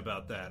thing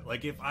about that.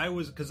 Like, if I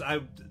was, because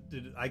I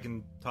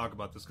can talk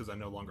about this because I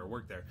no longer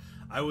work there.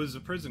 I was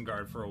a prison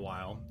guard for a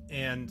while,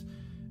 and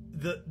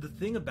the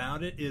thing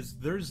about it is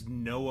there's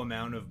no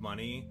amount of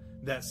money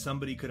that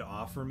somebody could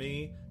offer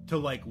me to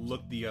like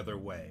look the other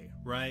way,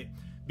 right?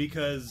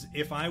 Because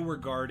if I were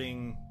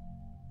guarding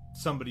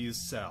somebody's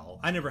cell,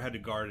 I never had to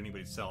guard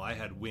anybody's cell. I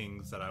had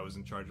wings that I was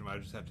in charge of. I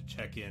would just have to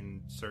check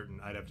in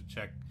I'd have to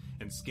check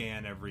and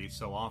scan every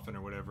so often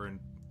or whatever, and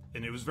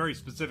it was very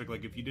specific.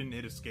 Like if you didn't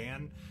hit a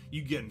scan,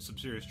 you'd get in some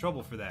serious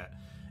trouble for that.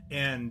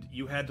 and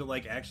you had to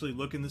like actually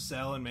look in the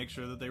cell and make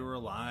sure that they were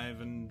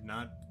alive and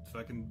not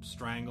fucking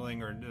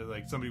strangling, or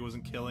like somebody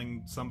wasn't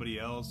killing somebody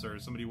else, or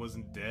somebody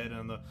wasn't dead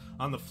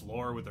on the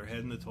floor with their head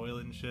in the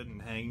toilet and shit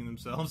and hanging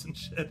themselves and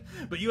shit.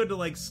 But you had to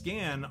like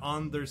scan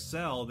on their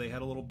cell. They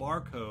had a little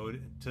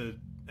barcode to,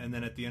 and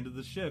then at the end of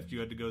the shift you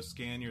had to go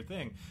scan your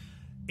thing.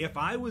 If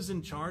I was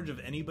in charge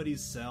of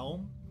anybody's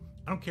cell,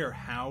 I don't care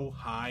how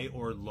high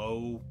or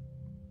low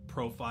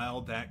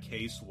profile that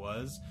case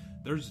was,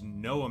 there's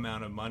no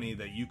amount of money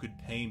that you could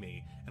pay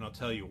me, and I'll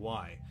tell you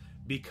why.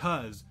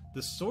 Because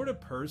the sort of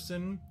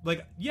person,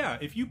 like, yeah,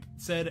 if you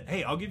said,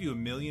 hey, I'll give you $1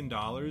 million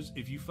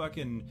if you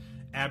fucking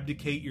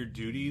abdicate your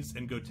duties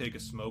and go take a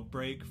smoke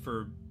break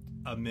for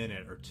a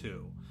minute or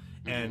two,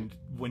 and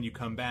when you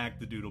come back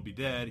the dude will be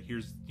dead,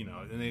 here's, you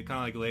know, and they kind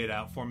of like lay it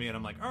out for me, and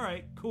I'm like, all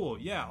right, cool,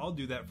 yeah, I'll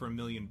do that for $1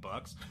 million.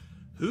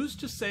 Who's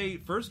to say,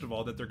 first of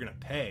all, that they're gonna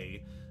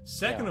pay?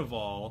 Second of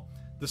all,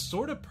 the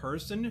sort of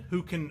person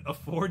who can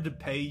afford to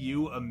pay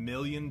you $1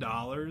 million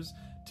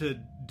to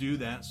do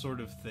that sort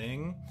of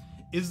thing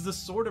is the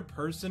sort of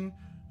person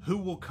who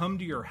will come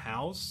to your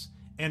house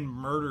and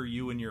murder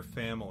you and your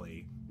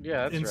family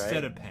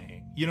instead of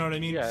paying. You know what I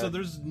mean? Yeah. So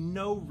there's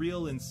no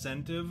real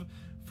incentive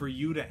for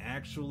you to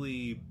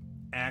actually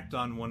act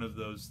on one of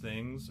those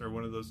things or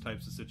one of those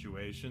types of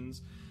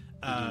situations.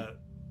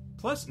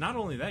 Plus, not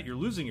only that, you're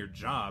losing your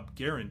job,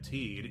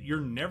 guaranteed.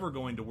 You're never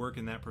going to work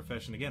in that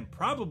profession again.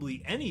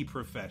 Probably any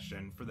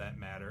profession, for that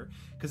matter.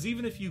 Because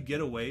even if you get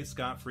away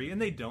scot-free,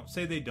 and they don't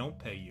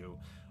pay you,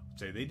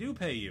 say they do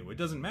pay you, it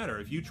doesn't matter.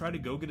 If you try to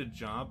go get a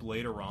job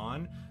later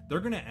on,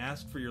 they're going to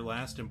ask for your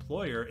last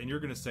employer, and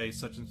you're going to say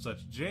such and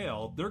such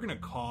jail. They're going to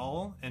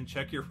call and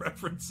check your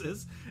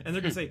references, and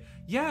they're going to say,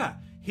 yeah,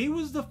 he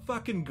was the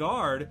fucking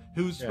guard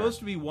who's supposed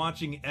to be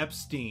watching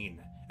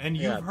Epstein. And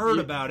you've heard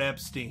about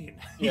Epstein.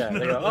 Yeah,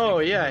 they go, oh,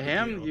 yeah,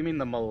 him? You mean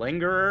the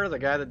malingerer? The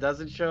guy that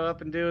doesn't show up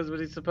and do what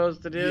he's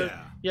supposed to do?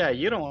 Yeah,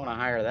 you don't want to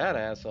hire that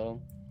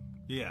asshole.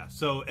 Yeah,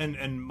 so,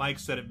 and Mike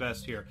said it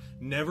best here,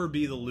 never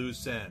be the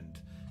loose end.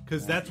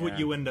 Because that's what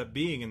you end up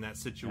being in that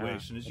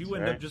situation, is you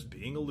end up just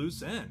being a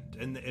loose end.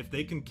 And if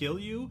they can kill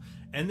you,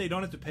 and they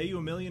don't have to pay you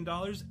 $1 million,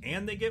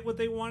 and they get what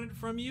they wanted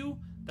from you,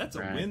 that's a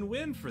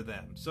win-win for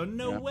them. So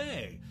no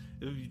way.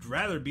 You'd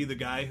rather be the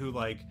guy who,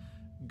 like,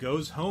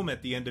 goes home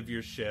at the end of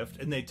your shift,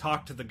 and they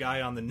talk to the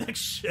guy on the next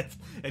shift,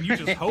 and you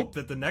just hope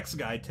that the next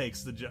guy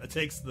takes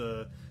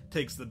the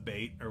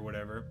bait or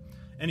whatever.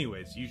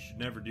 Anyways, you should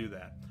never do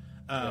that.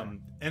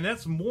 And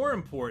that's more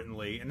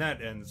importantly, and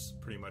that ends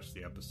pretty much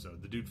the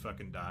episode. The dude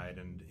fucking died,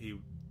 and he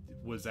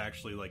was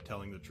actually like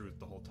telling the truth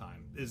the whole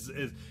time.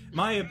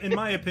 In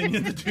my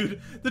opinion,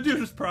 the dude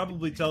is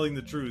probably telling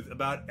the truth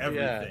about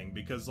everything,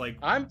 because like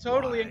I'm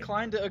totally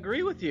inclined to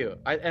agree with you.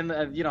 I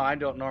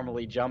don't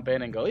normally jump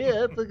in and go,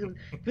 yeah,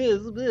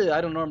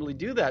 I don't normally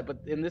do that, but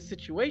in this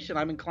situation,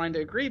 I'm inclined to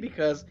agree,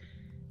 because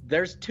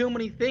there's too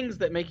many things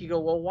that make you go,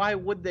 well, why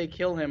would they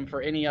kill him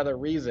for any other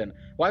reason?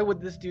 Why would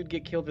this dude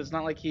get killed? It's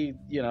not like he,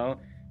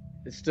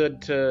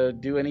 stood to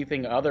do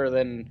anything other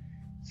than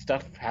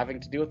stuff having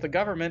to do with the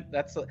government.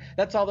 That's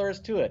all there is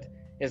to it,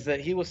 is that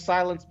he was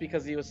silenced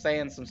because he was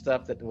saying some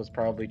stuff that was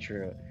probably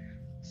true.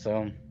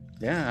 So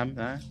yeah, I'm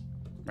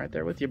right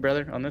there with you,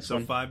 brother, on this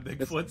one. So 5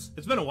 Bigfoots.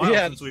 It's been a while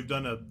since we've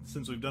done a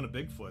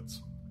Bigfoots.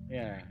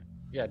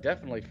 Yeah,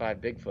 definitely 5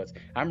 Bigfoots.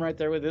 I'm right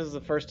there with. This is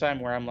the first time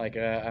where I'm like,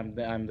 I'm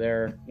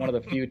there. One of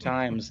the few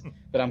times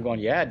that I'm going,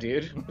 yeah,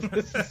 dude.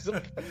 This is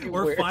so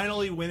We're weird.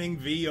 Finally winning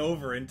V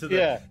over into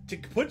the. To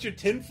put your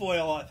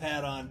tinfoil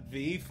hat on,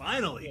 V.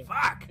 Finally,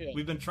 fuck. Yeah.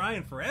 We've been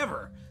trying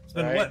forever. It's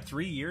been what,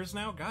 3 years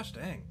now? Gosh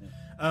dang.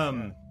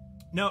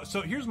 No.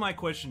 So here's my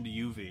question to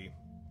you, V.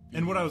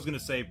 And what I was going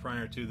to say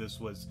prior to this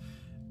was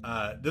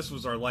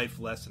our life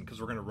lesson, because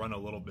we're going to run a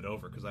little bit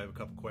over because I have a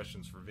couple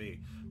questions for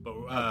V. But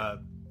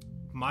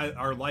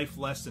our life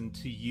lesson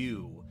to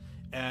you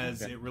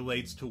as it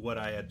relates to what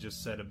I had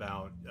just said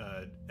about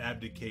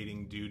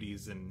abdicating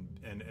duties and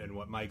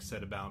what Mike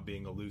said about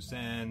being a loose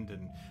end,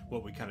 and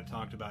what we kind of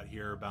talked about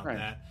here about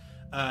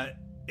that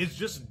is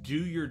just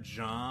do your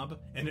job.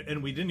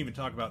 And we didn't even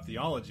talk about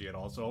theology at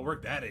all, so I'll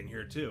work that in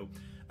here too.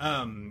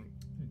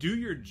 Do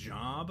your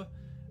job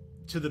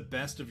to the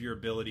best of your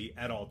ability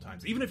at all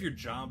times. Even if your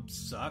job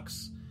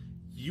sucks,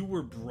 you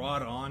were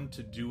brought on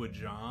to do a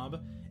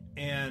job,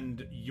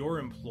 and your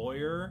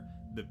employer,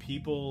 the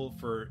people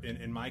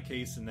in my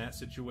case, in that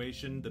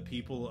situation, the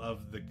people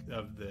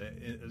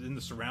in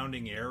the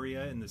surrounding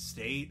area, in the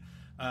state,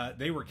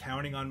 they were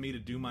counting on me to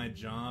do my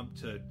job,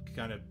 to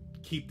kind of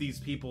keep these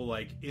people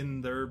like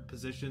in their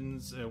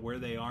positions where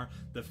they are.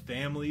 The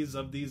families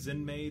of these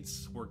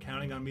inmates were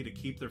counting on me to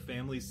keep their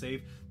families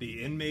safe.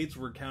 The inmates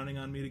were counting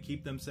on me to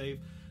keep them safe.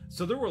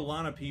 So there were a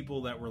lot of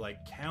people that were like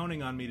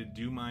counting on me to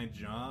do my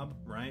job,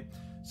 right?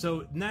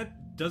 So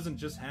that doesn't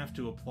just have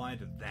to apply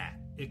to that.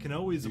 It can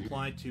always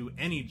apply to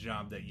any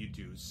job that you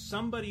do.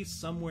 Somebody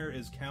somewhere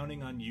is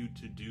counting on you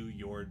to do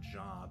your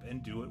job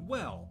and do it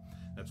well.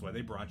 That's why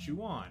they brought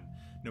you on.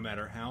 No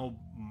matter how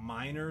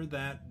minor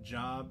that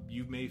job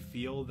you may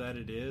feel that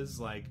it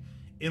is, like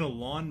in a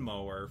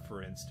lawnmower,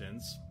 for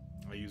instance,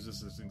 I use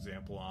this as an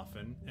example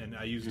often, and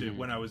I used it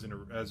when I was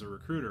as a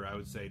recruiter. I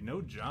would say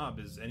no job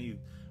is any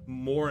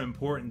more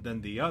important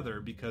than the other,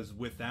 because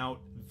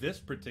without this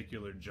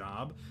particular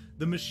job,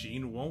 the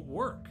machine won't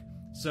work.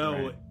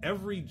 So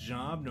every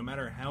job, no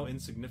matter how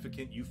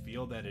insignificant you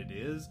feel that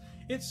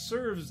it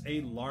serves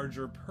a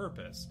larger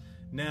purpose.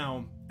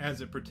 Now,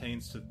 as it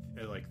pertains to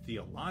like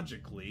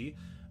theologically,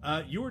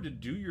 you are to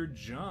do your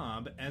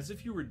job as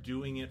if you were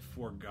doing it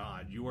for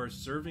God. You are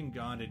serving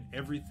God in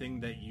everything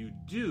that you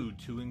do,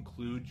 to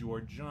include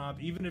your job,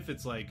 even if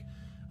it's like,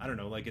 I don't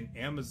know, like an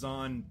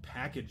Amazon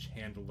package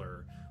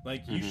handler.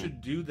 Like, you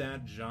should do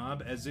that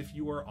job as if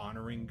you are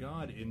honoring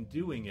God in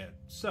doing it.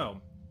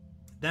 So,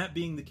 that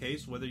being the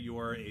case, whether you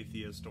are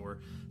atheist or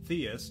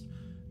theist,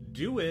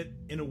 do it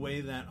in a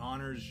way that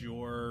honors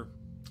your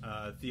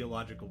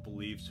theological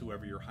beliefs,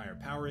 whoever your higher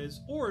power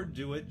is, or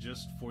do it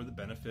just for the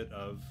benefit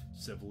of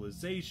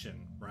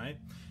civilization, right?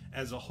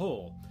 As a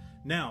whole.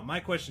 Now,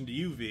 my question to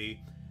you, V,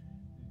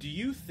 do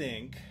you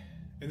think,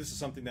 and this is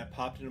something that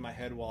popped into my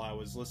head while I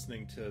was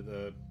listening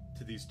to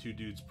these two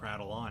dudes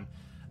prattle on,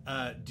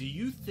 do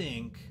you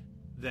think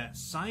that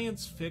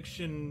science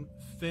fiction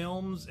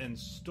films and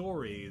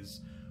stories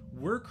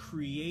were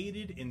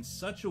created in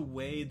such a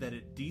way that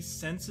it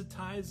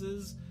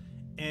desensitizes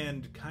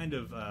and kind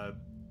of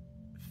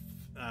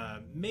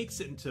makes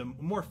it into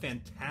more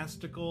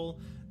fantastical,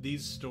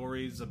 these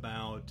stories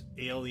about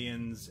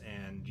aliens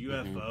and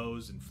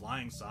UFOs and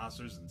flying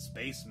saucers and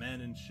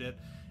spacemen and shit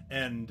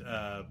and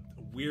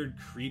weird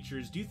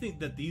creatures? Do you think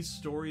that these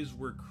stories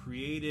were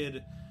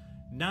created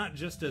not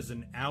just as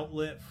an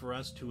outlet for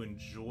us to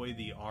enjoy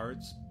the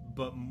arts,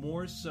 but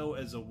more so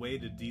as a way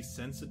to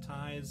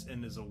desensitize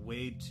and as a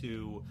way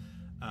to,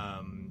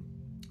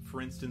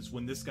 for instance,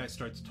 when this guy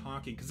starts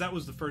talking, because that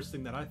was the first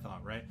thing that I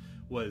thought, right,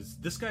 was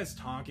this guy's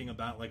talking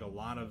about like a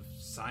lot of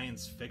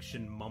science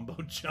fiction mumbo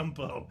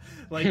jumbo,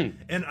 like,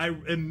 and I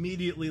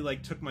immediately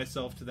like took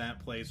myself to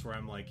that place where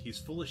I'm like, he's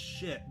full of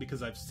shit,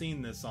 because I've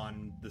seen this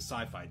on the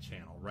Sci-Fi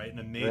Channel, right, in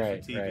a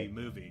made-for-TV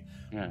movie.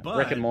 Yeah. But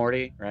Rick and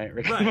Morty, right?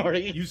 Rick and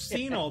Morty. You've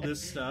seen all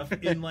this stuff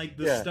in like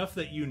the stuff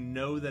that you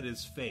know that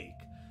is fake.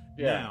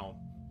 Now,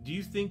 do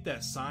you think that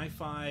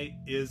sci-fi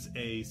is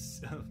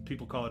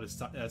people call it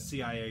a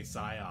CIA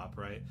psyop,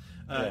 right?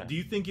 Do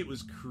you think it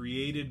was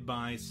created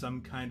by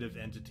some kind of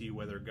entity,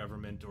 whether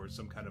government or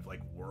some kind of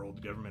like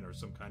world government or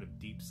some kind of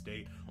deep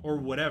state or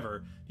whatever?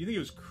 Do you think it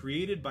was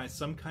created by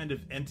some kind of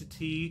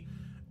entity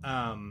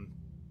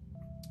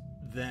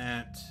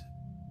that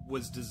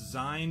was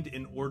designed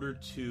in order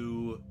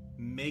to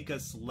make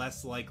us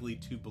less likely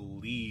to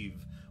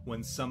believe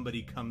when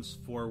somebody comes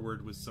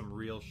forward with some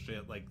real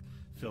shit like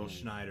Phil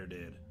Schneider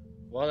did?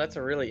 Well, that's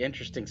a really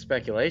interesting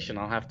speculation.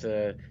 I'll have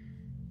to,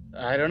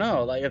 I don't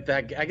know. Like, if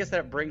that, I guess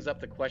that brings up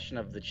the question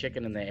of the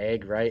chicken and the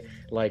egg, right?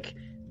 Like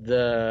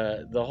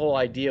the whole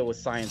idea with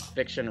science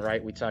fiction,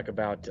 right? We talk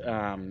about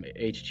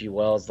H.G.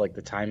 Wells, like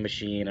the Time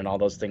Machine and all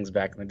those things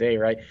back in the day,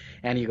 right?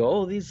 And you go,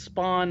 oh, these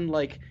spawn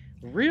like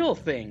real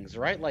things,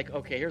 right? Like,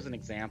 okay, here's an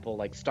example,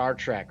 like Star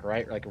Trek,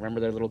 right? Like, remember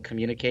their little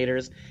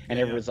communicators, and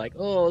everyone's like,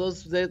 oh,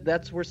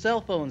 that's where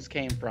cell phones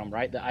came from,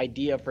 right? The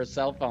idea for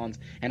cell phones,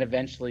 and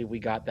eventually we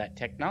got that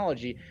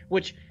technology,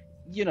 which,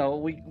 you know,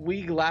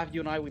 we laughed, you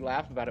and I, we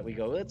laughed about it. We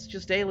go, it's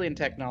just alien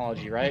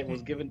technology, right? It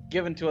was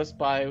given to us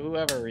by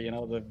whoever, you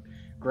know, the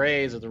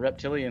Greys or the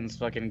reptilians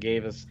fucking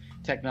gave us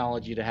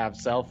technology to have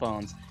cell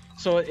phones.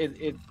 So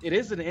it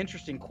is an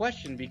interesting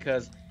question,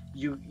 because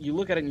you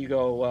look at it and you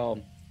go, well,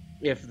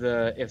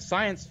 if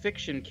science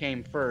fiction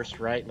came first,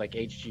 right, like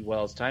H.G.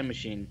 Wells' Time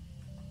Machine,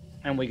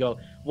 and we go,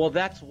 well,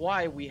 that's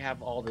why we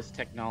have all this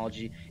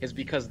technology, is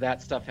because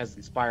that stuff has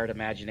inspired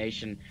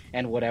imagination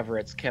and whatever,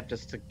 it's kept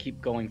us to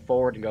keep going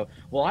forward and go,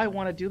 well, I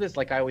want to do this.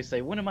 Like I always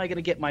say, when am I going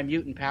to get my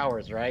mutant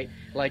powers, right?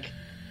 Like,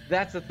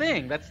 that's the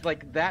thing. That's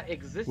like, that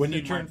exists when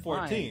you turn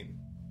 14. Mind.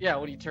 Yeah,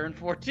 when you turn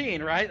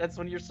 14, right? That's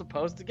when you're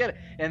supposed to get it.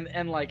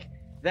 And like,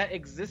 that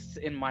exists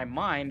in my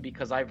mind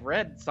because I've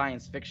read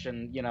science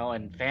fiction, you know,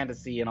 and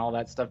fantasy and all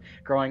that stuff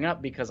growing up,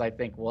 because I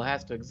think, well, it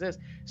has to exist.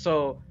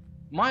 So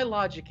my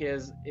logic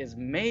is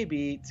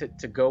maybe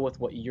to go with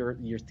what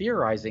you're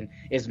theorizing,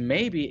 is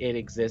maybe it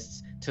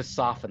exists to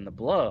soften the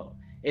blow.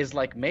 Is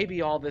like,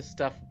 maybe all this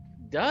stuff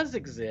does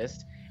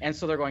exist, and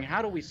so they're going,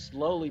 how do we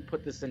slowly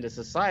put this into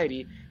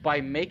society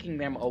by making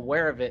them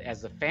aware of it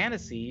as a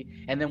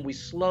fantasy, and then we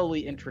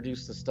slowly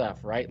introduce the stuff,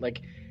 right?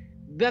 Like,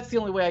 that's the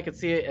only way I could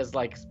see it as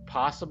like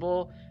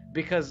possible,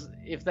 because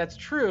if that's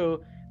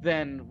true,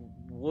 then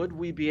would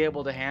we be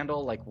able to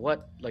handle like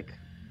what, like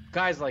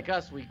guys like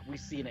us, we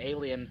see an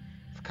alien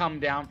come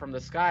down from the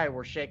sky,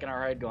 we're shaking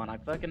our head going, I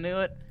fucking knew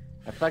it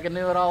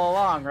all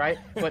along, right?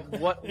 But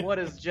what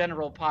is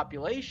general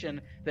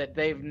population that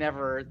they've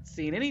never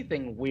seen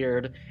anything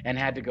weird and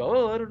had to go,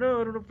 oh, I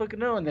don't fucking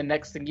know, and the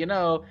next thing you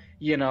know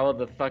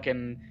the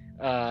fucking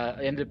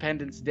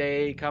Independence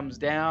Day comes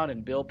down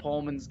and Bill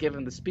Pullman's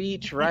giving the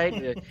speech, right?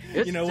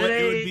 You know what?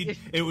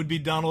 It would be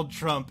Donald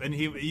Trump, and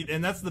he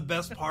and that's the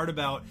best part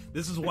about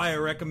this. Is why I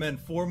recommend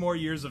 4 more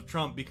years of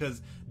Trump,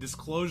 because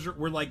disclosure.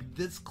 We're like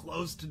this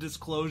close to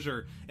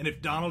disclosure. And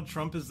if Donald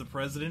Trump is the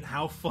president,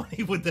 how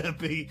funny would that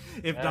be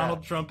if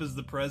Donald Trump is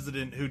the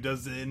president who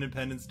does the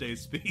Independence Day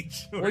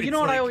speech? Well, you know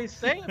what I always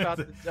say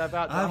about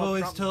I've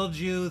always Trump? told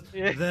you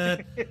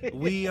that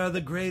we are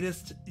the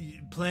greatest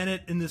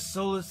planet in the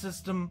solar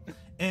system.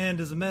 And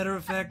as a matter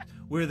of fact,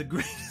 we're the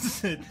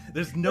greatest.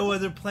 There's no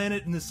other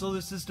planet in the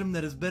solar system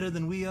that is better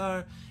than we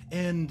are.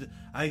 And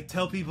I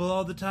tell people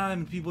all the time,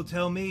 and people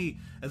tell me,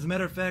 as a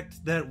matter of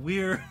fact, that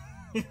we're...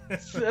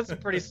 That's a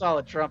pretty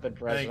solid Trump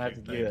impression. I have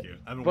to give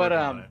it. But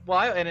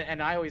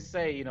I always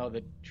say, you know,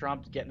 that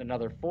Trump's getting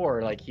another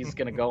 4. Like, he's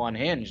going to go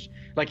unhinged.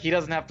 Like, he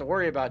doesn't have to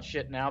worry about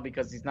shit now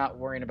because he's not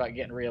worrying about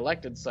getting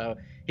reelected. So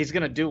he's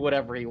going to do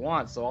whatever he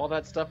wants. So all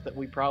that stuff that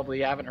we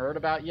probably haven't heard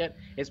about yet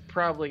is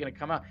probably going to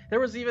come out.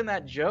 There was even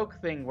that joke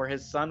thing where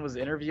his son was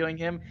interviewing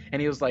him,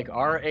 and he was like,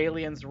 "Are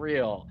aliens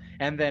real?"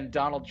 And then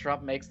Donald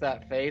Trump makes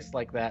that face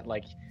like that,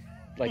 like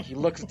he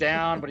looks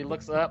down, but he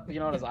looks up,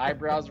 you know, and his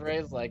eyebrows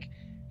raised, like,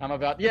 I'm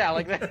about,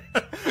 like that.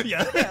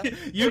 Yeah,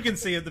 you can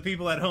see it. The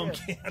people at home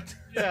can't.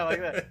 Yeah,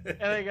 like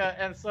that.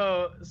 And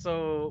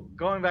so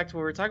going back to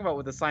what we were talking about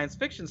with the science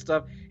fiction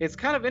stuff, it's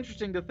kind of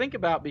interesting to think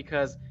about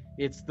because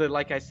it's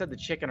like I said, the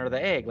chicken or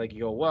the egg. Like,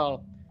 you go,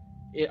 well,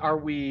 are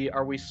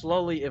we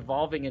slowly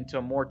evolving into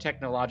a more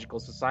technological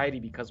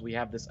society because we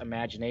have this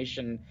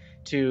imagination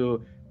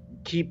to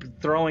keep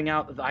throwing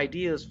out the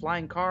ideas,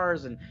 flying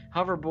cars and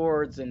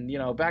hoverboards and, you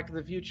know, Back to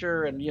the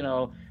Future and, you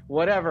know,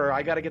 whatever.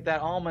 I got to get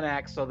that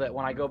almanac so that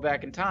when I go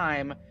back in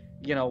time,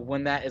 you know,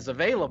 when that is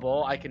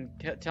available, I can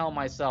tell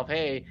myself,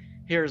 hey,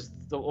 here's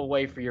a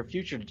way for your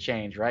future to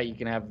change, right? You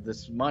can have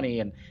this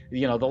money and,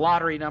 you know, the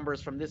lottery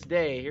numbers from this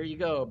day. Here you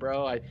go,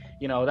 bro.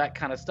 You know, that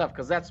kind of stuff,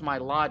 because that's my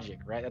logic,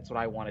 right? That's what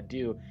I want to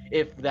do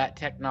if that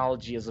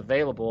technology is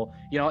available,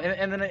 you know,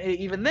 and then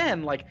even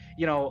then, like,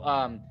 you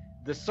know,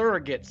 the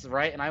surrogates,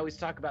 right? And I always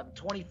talk about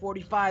the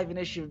 2045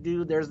 initiative,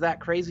 dude. There's that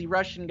crazy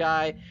Russian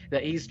guy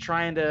that he's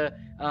trying to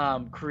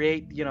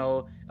create, you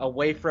know, a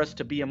way for us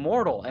to be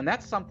immortal. And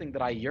that's something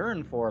that I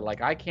yearn for.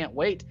 Like, I can't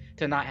wait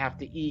to not have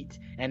to eat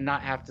and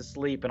not have to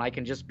sleep. And I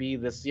can just be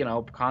this, you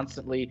know,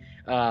 constantly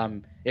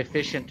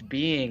efficient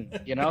being,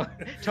 you know?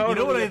 Totally. You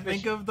know what efficient. I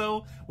think of,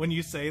 though, when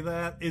you say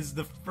that, is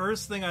the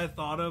first thing I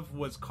thought of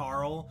was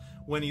Carl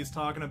when he's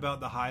talking about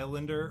the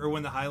Highlander, or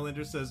when the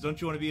Highlander says, "Don't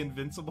you want to be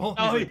invincible?"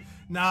 He's like,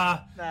 nah,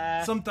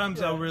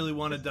 sometimes I really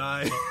want to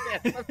die.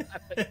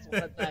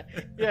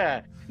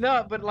 Yeah.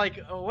 No, but like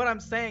what I'm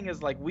saying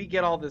is, like, we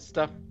get all this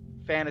stuff,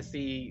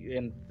 fantasy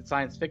and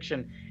science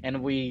fiction,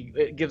 and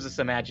it gives us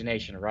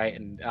imagination, right?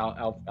 And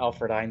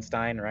Alfred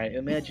Einstein, right?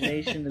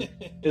 Imagination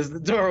is the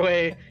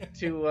doorway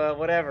to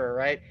whatever,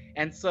 right?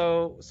 And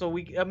so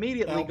we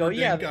immediately go,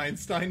 yeah,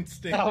 Einstein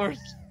stinks.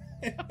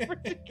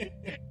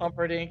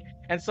 Humperdinck.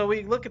 And so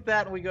we look at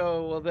that and we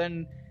go, well,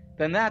 then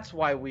that's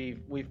why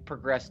we've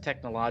progressed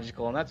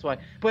technological, and that's why.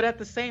 But at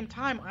the same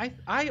time,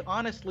 I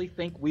honestly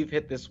think we've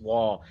hit this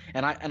wall,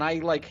 and I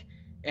like.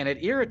 And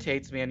it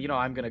irritates me, and, you know,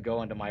 I'm going to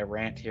go into my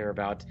rant here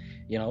about,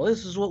 you know,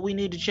 this is what we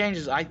need to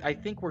change. I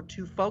think we're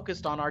too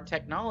focused on our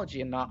technology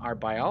and not our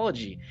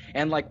biology.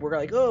 And, like, we're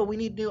like, oh, we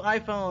need new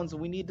iPhones,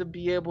 and we need to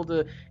be able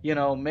to, you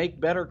know, make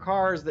better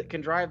cars that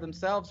can drive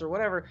themselves or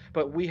whatever.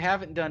 But we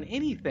haven't done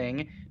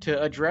anything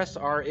to address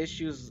our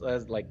issues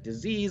as, like,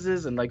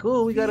 diseases and, like,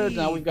 oh,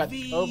 now we've got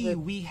COVID.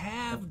 We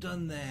have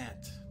done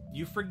that.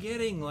 You're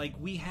forgetting, like,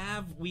 we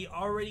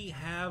already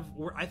have,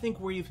 I think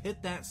we've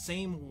hit that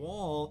same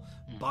wall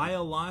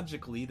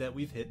biologically that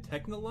we've hit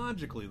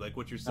technologically, like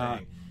what you're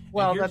saying.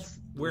 Well, that's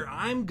where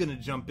I'm going to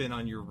jump in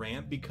on your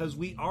rant, because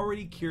we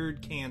already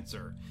cured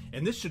cancer.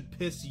 And this should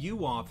piss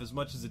you off as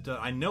much as it does.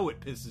 I know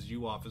it pisses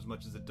you off as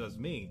much as it does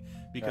me,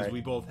 because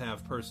we both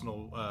have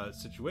personal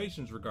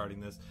situations regarding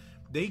this.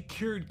 They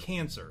cured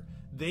cancer.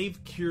 They've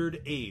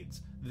cured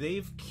AIDS.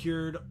 They've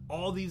cured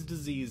all these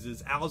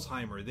diseases,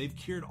 Alzheimer. They've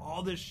cured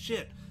all this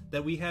shit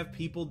that we have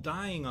people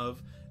dying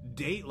of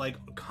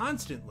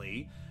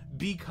constantly,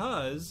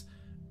 because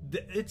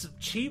it's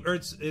cheap, or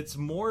it's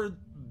more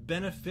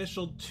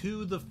beneficial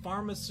to the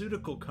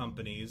pharmaceutical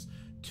companies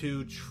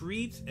to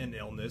treat an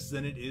illness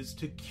than it is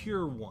to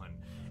cure one.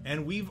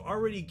 And we've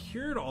already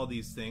cured all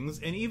these things,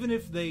 and even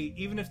if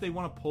they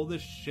want to pull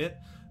this shit,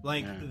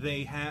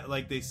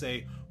 they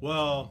say,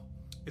 well,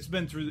 it's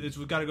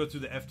got to go through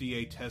the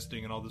FDA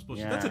testing and all this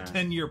bullshit. That's a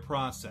 10-year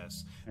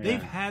process.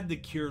 They've had the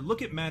cure.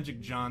 Look at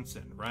Magic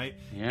Johnson, right?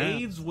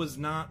 AIDS was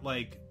not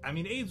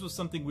AIDS was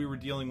something we were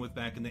dealing with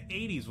back in the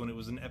 80s when it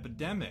was an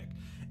epidemic.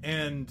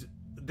 And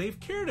they've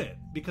cured it,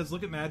 because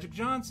look at Magic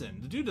Johnson.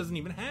 The dude doesn't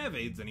even have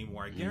AIDS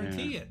anymore. I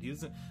guarantee it. He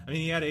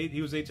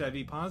was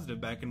HIV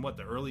positive back in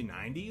the early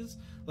 90s.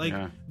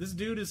 This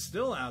dude is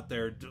still out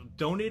there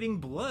donating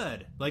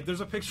blood. Like,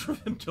 there's a picture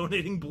of him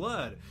donating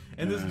blood.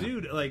 And this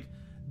dude,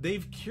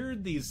 they've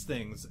cured these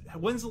things.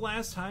 When's the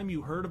last time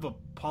you heard of a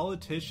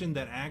politician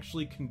that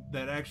actually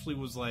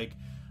was like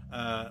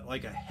a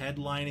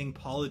headlining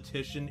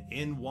politician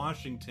in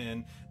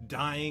Washington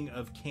dying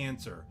of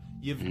cancer?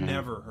 You've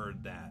never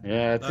heard that.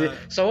 Yeah.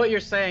 So what you're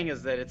saying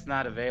is that it's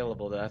not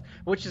available to us,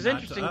 which is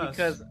interesting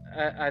because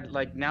I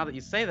like now that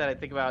you say that, I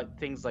think about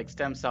things like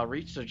stem cell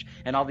research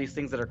and all these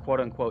things that are quote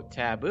unquote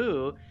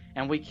taboo,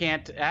 and we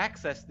can't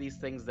access these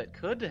things that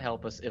could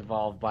help us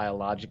evolve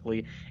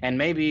biologically, and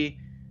maybe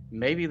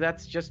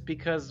that's just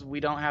because we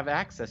don't have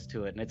access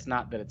to it, and it's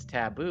not that it's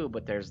taboo,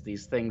 but there's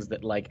these things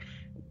that like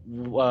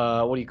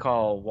what do you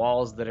call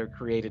walls that are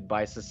created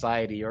by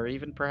society or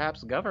even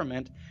perhaps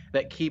government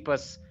that keep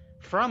us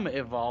from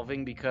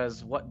evolving,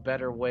 because what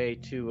better way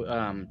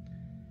to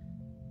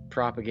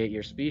propagate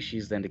your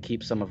species than to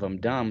keep some of them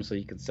dumb so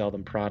you can sell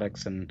them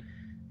products and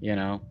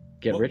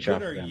get rich off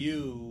them. What good are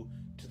you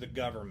to the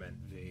government,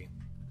 V?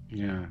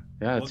 Yeah,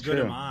 that's what good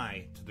true. am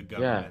I to the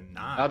government? Yeah.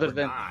 Not.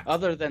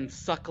 Other than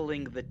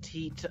suckling the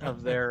teat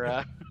of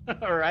their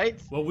all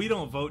right. Well, we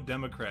don't vote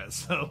Democrats,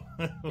 so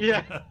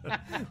yeah,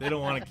 they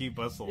don't want to keep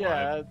us alive.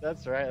 Yeah,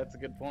 that's right. That's a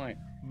good point.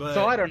 But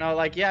so I don't know.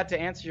 Like, yeah, to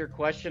answer your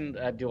question,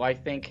 do I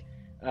think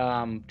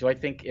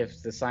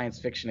if the science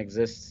fiction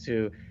exists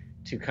to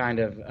kind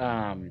of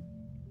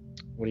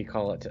what do you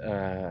call it,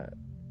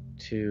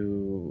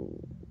 to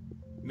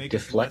make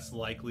deflect? us less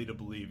likely to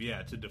believe,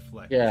 to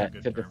deflect. Yeah,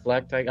 to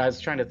deflect. I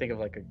was trying to think of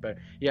like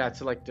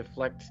to like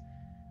deflect.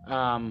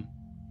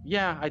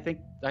 Yeah, I think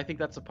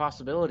that's a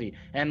possibility.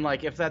 And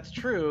like if that's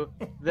true,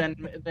 then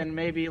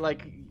maybe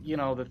like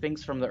the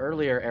things from the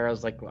earlier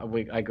eras, like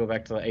I go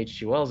back to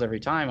H.G. Wells every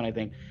time, and I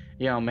think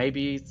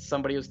maybe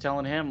somebody was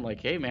telling him like,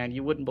 hey man,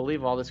 you wouldn't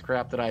believe all this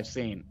crap that I've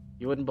seen.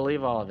 You wouldn't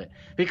believe all of it,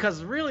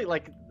 because really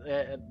like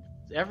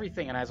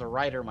everything, and as a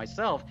writer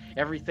myself,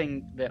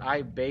 everything that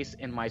I base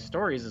in my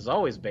stories is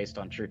always based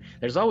on truth.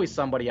 There's always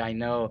somebody I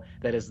know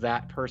that is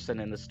that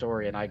person in the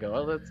story, and I go,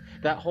 oh,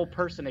 that whole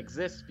person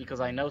exists because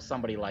I know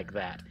somebody like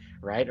that,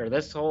 right? Or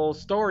this whole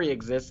story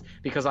exists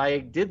because I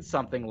did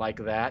something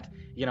like that,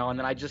 and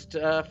then I just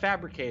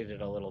fabricated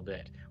it a little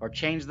bit or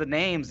changed the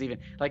names even.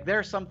 Like there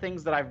are some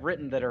things that I've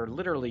written that are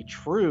literally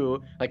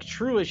true, like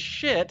true as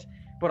shit,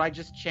 but I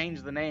just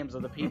changed the names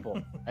of the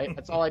people. Right?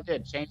 That's all I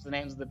did, change the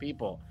names of the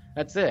people.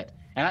 That's it.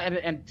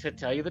 And to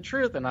tell you the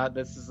truth, and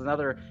this is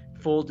another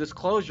full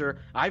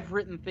disclosure, I've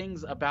written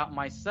things about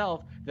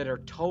myself that are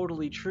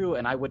totally true,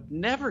 and I would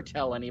never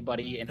tell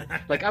anybody. And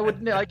like I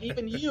would, like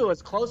even you,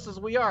 as close as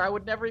we are, I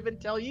would never even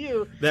tell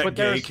you that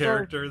gay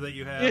character that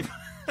you have.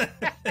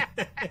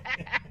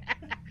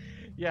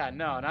 Yeah,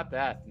 no, not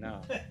that. No,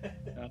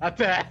 not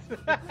that.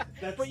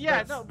 But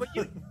yeah, no, but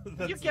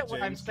you get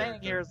what I'm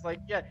saying here. Is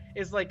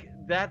like,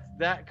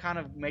 that kind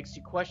of makes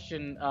you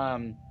question,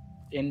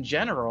 in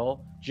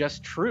general,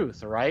 just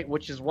truth, right?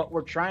 Which is what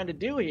we're trying to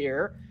do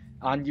here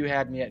on You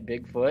Had Me at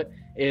Bigfoot,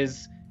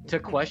 is to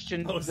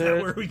question. Oh, is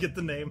that where we get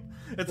the name?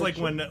 It's like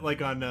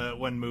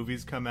when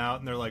movies come out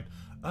and they're like,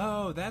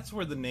 oh, that's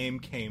where the name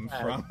came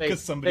from,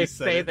 because somebody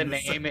said say the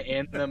name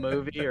in the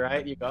movie,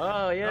 right? You go,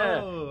 oh yeah.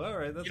 Oh, all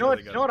right. That's you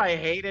know what I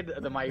hated?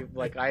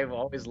 I've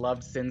always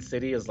loved Sin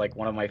City, is like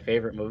one of my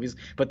favorite movies.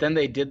 But then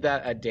they did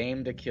that A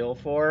Dame to Kill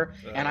For,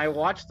 and I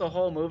watched the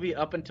whole movie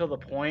up until the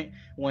point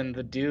when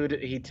the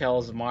dude, he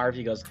tells Marv,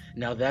 he goes,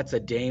 "Now that's a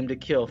dame to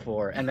kill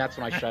for," and that's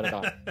when I shut it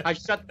off. I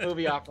shut the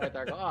movie off right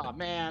there. I go, oh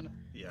man,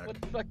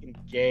 what fucking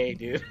gay,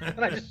 dude.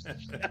 And I just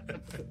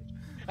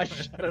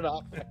shut it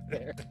off right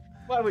there.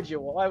 Why would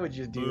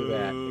you do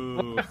that?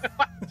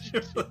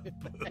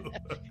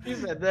 He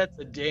said that's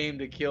a dame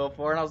to kill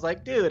for, and I was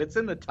like, dude, it's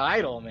in the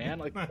title, man.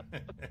 Like,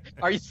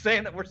 are you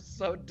saying that we're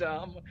so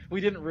dumb we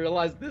didn't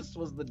realize this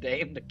was the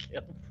dame to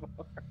kill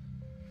for?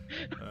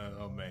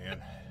 Oh man.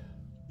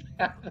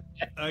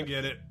 I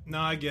get it.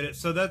 No, I get it.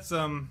 So that's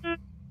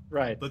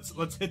right.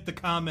 Let's hit the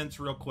comments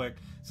real quick.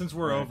 Since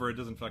we're over, it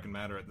doesn't fucking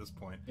matter at this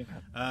point.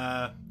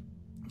 Yeah.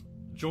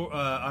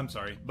 I'm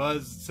sorry.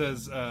 Buzz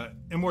says,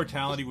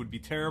 immortality would be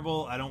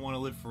terrible. I don't want to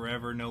live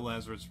forever. No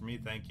Lazarus for me,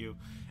 thank you.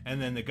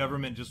 And then the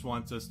government just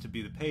wants us to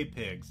be the pay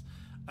pigs.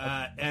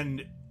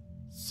 And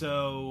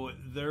so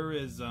there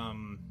is...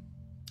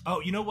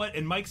 Oh, you know what?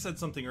 And Mike said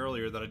something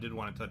earlier that I did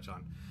want to touch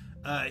on.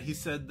 He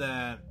said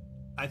that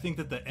I think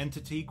that the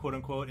entity,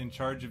 quote-unquote, in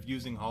charge of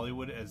using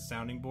Hollywood as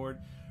sounding board,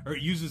 or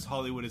uses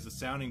Hollywood as a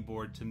sounding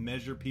board to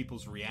measure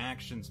people's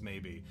reactions,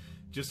 maybe.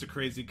 Just a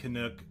crazy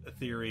Canuck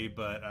theory,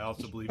 but I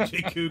also believe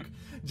Jake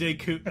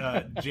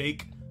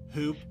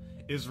Hoop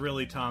is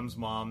really Tom's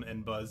mom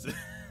and Buzz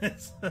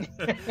is.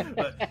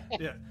 But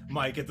yeah,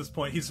 Mike, at this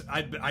point,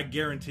 I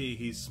guarantee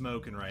he's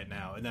smoking right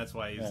now, and that's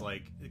why he's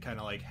like kind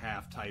of like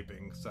half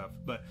typing stuff.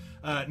 But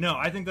no,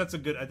 I think that's a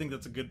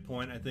good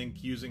point. I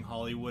think using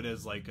Hollywood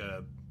as like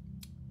a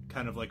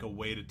kind of like a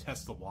way to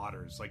test the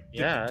waters, like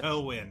dip the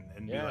toe in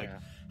and be like,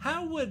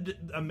 how would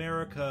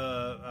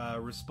America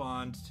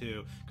respond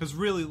to? Because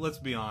really, let's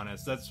be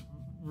honest, that's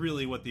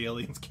really what the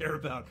aliens care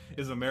about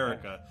is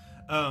America.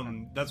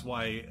 That's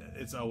why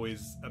it's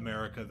always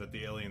America that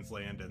the aliens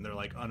land in. They're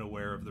like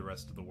unaware of the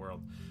rest of the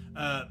world.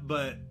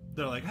 But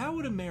they're like, how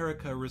would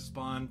America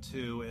respond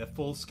to a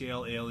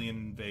full-scale alien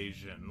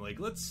invasion? Like,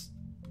 let's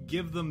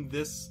give them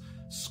this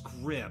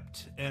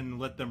script and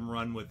let them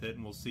run with it,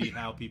 and we'll see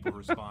how people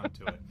respond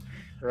to it.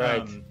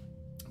 Right.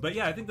 But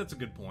yeah, I think that's a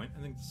good point.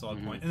 I think it's a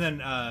solid point. And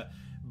then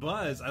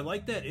Buzz, I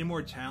like that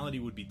immortality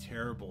would be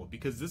terrible,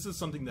 because this is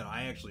something that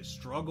I actually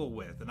struggle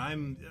with, and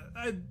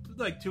I'd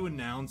like to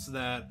announce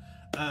that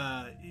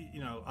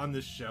on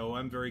this show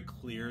I'm very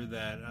clear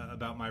that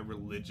about my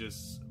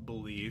religious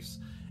beliefs,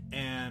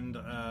 and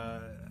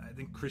I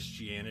think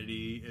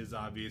Christianity is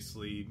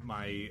obviously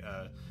my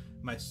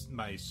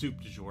soup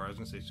du jour. I was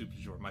going to say soup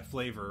du jour, my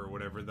flavor or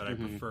whatever that I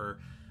prefer.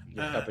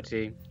 Your cup of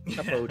tea.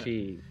 Cup of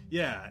tea.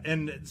 Yeah,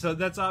 and so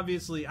that's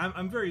obviously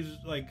I'm very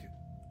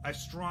I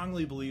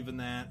strongly believe in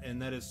that,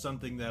 and that is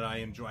something that I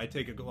enjoy. I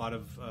take a lot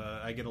of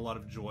I get a lot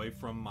of joy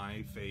from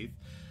my faith,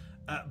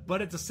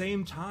 but at the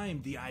same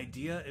time, the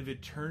idea of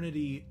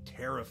eternity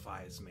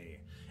terrifies me,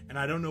 and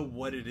I don't know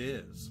what it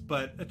is.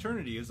 But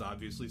eternity is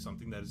obviously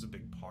something that is a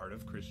big part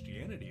of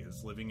Christianity,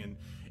 is living in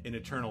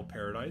eternal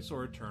paradise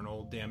or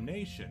eternal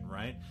damnation,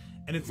 right?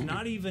 And it's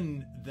not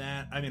even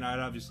that. I mean, I'd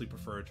obviously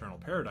prefer eternal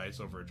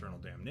paradise over eternal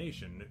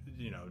damnation,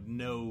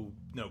 no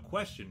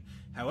question.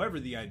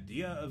 However, the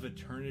idea of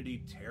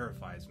eternity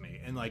terrifies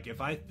me. And like, if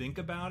I think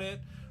about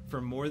it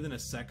for more than a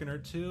second or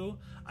two,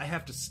 I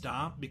have to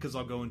stop, because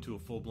I'll go into a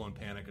full-blown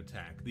panic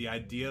attack. The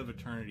idea of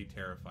eternity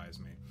terrifies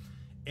me.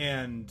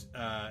 And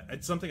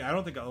it's something I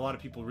don't think a lot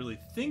of people really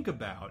think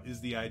about,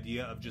 is the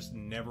idea of just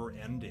never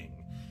ending.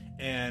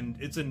 And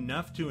it's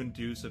enough to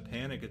induce a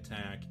panic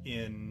attack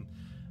in...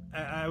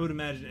 I would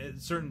imagine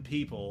certain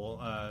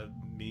people,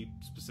 me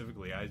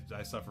specifically,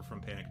 I suffer from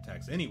panic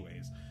attacks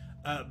anyways,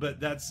 but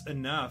that's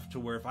enough to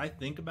where if I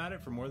think about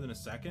it for more than a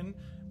second,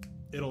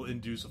 it'll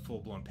induce a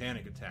full-blown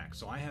panic attack.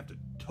 So I have to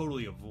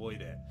totally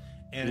avoid it.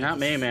 And not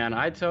me, man.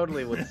 I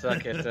totally would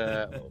suck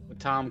at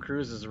Tom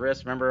Cruise's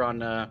wrist. Remember on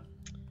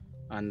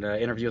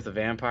the Interview with the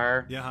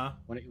Vampire? Yeah.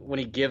 When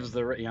he gives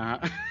the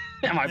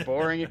am I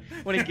boring you?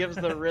 When he gives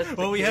the wrist.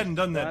 Well, we hadn't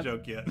done that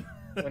joke yet.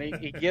 When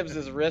he gives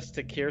his wrist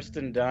to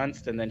Kirsten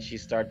Dunst, and then she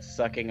starts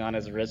sucking on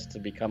his wrist to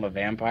become a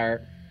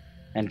vampire,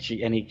 and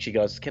she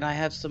goes, "Can I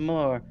have some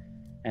more?"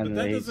 And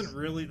but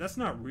that's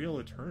not real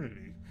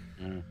eternity.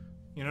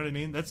 You know what I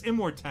mean? That's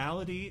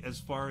immortality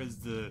as far as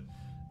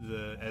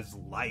as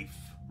life,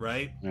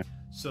 right? Yeah.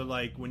 So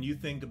like, when you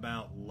think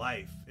about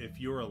life, if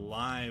you're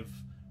alive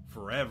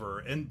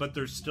forever, but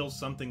there's still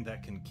something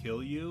that can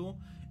kill you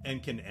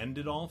and can end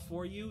it all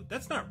for you,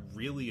 that's not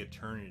really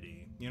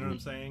eternity. You know what I'm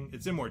saying?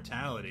 It's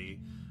immortality,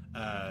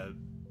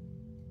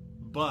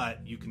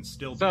 but you can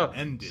still be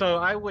ended. So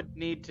I would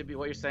need to be.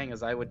 What you're saying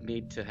is I would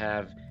need to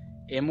have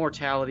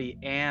immortality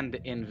and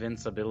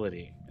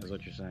invincibility. Is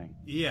what you're saying?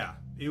 Yeah,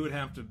 you would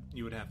have to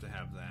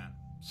have that.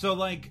 So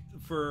like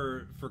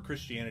for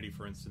Christianity,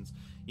 for instance,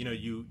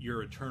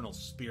 your eternal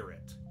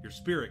spirit. Your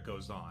spirit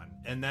goes on,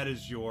 and that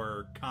is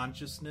your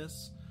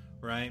consciousness,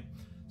 right?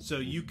 So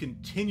you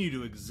continue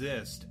to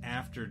exist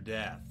after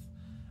death.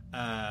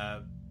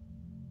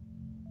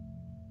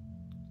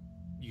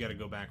 You got to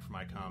go back for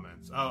my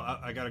comments. Oh,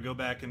 I got to go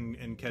back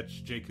and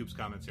catch Jay Coop's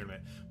comments here in a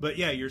minute. But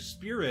yeah, your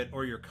spirit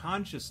or your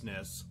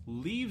consciousness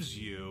leaves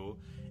you,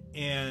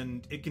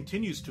 and it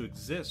continues to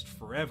exist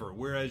forever.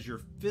 Whereas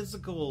your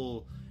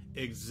physical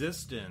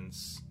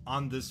existence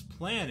on this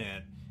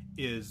planet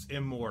is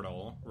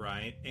immortal,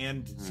 right?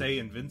 And say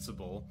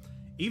invincible.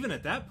 Even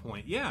at that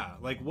point, yeah.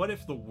 Like, what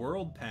if the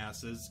world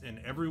passes and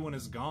everyone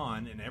is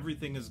gone and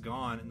everything is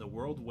gone and the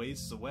world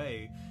wastes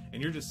away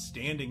and you're just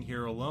standing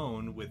here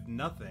alone with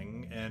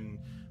nothing, and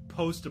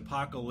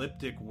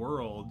post-apocalyptic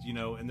world,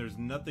 and there's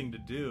nothing to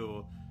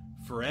do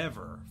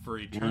forever, for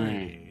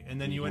eternity.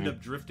 And then you end up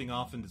drifting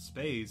off into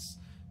space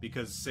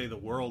because, say the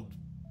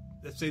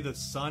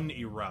sun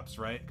erupts,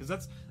 right? Because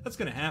that's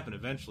going to happen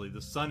eventually.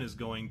 The sun is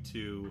going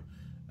to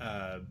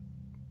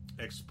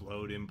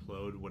explode,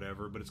 implode,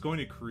 whatever, but it's going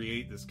to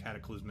create this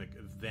cataclysmic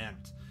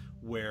event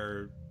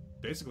where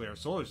basically our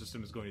solar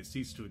system is going to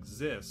cease to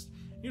exist.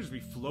 You'll just be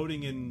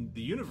floating in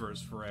the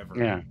universe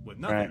forever with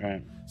nothing.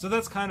 Right. So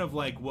that's kind of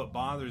like what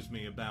bothers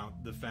me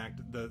about the fact,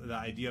 the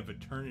idea of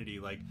eternity.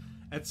 Like,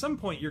 at some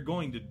point you're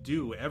going to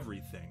do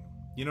everything.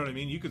 You know what I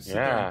mean? You could sit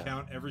there and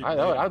count every.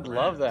 I'd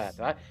love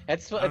that.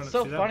 It's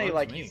so funny.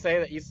 Like, you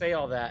say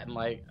all that, and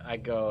like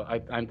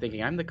I'm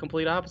thinking I'm the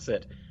complete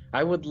opposite.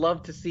 I would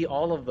love to see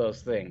all of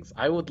those things.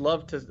 I would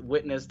love to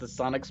witness the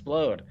sun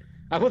explode.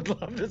 I would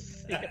love to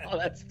see all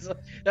that stuff.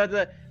 That's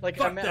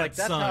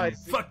sun. how I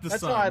Fuck the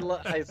that's sun.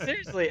 How I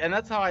seriously, and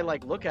that's how I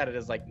look at it,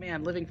 is like,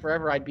 man, living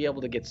forever, I'd be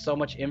able to get so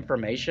much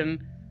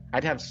information.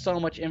 I'd have so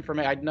much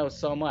information. I'd know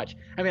so much.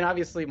 I mean,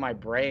 obviously my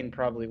brain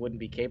probably wouldn't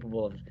be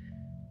capable of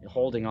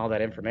holding all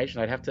that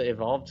information. I'd have to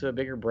evolve to a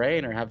bigger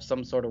brain or have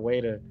some sort of way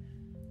to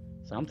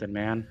something,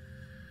 man.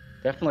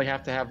 Definitely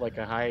have to have like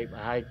a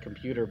high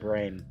computer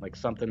brain, like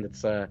something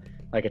that's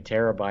like a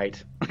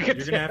terabyte. You're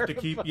gonna have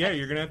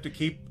to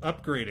keep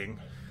upgrading.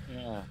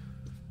 Yeah.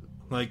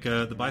 Like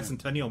the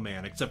Bicentennial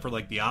Man, except for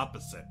like the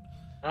opposite.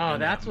 Oh,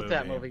 that's what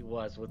that movie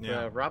was with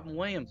Robin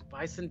Williams,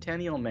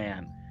 Bicentennial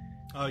Man.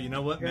 Oh, you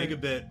know what,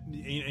 Megabit,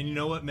 and you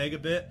know what,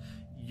 Megabit,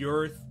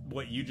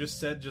 what you just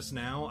said just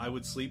now, I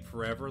would sleep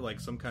forever like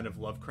some kind of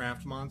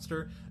Lovecraft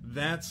monster.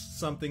 That's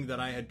something that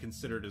I had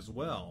considered as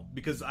well,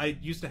 because I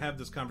used to have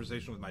this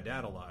conversation with my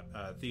dad a lot,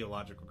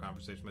 theological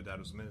conversation. My dad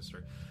was a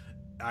minister.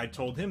 I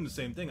told him the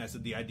same thing. I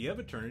said the idea of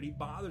eternity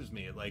bothers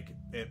me.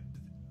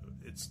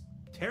 It's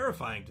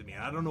terrifying to me.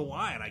 I don't know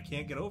why, and I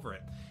can't get over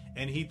it.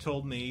 And he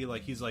told me,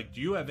 like, he's like,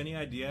 do you have any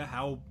idea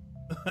how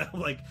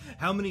like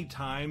how many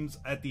times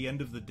at the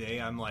end of the day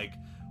I'm like,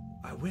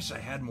 I wish I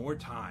had more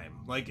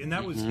time, like, and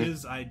that was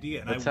his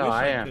idea, and That's I wish how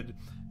I I am. could.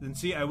 And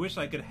see, I wish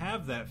I could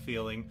have that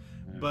feeling,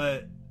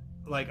 but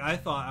like I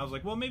was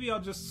like, well, maybe I'll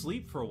just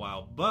sleep for a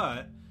while.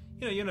 But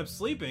you end up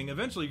sleeping.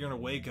 Eventually, you're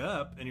gonna wake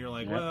up, and you're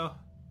like, well,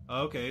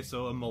 okay,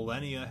 so a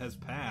millennia has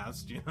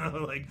passed,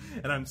 like,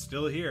 and I'm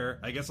still here.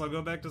 I guess I'll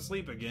go back to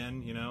sleep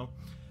again,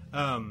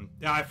 Yeah,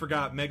 I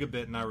forgot.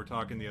 Megabit and I were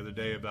talking the other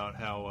day about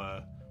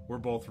how we're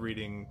both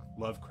reading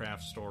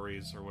Lovecraft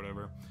stories or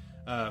whatever.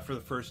 For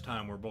the first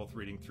time, we're both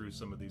reading through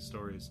some of these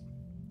stories.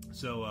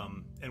 So,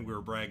 and we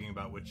were bragging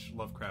about which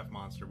Lovecraft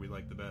monster we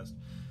like the best.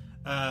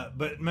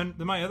 But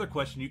my other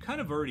question, you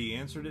kind of already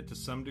answered it to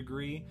some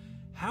degree.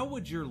 How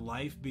would your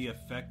life be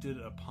affected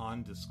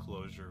upon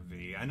disclosure,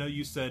 V? I know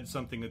you said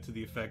something to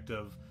the effect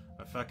of,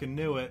 I fucking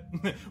knew it,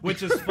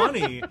 which is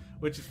funny,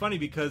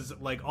 because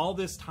like all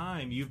this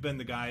time you've been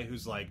the guy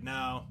who's like,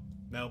 no,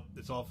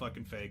 it's all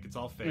fucking fake. It's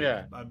all fake.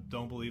 Yeah. I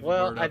don't believe a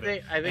word of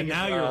it. I think and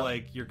now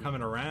you're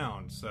coming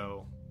around.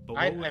 So, but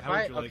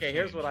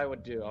here's what I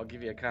would do. I'll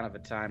give you a kind of a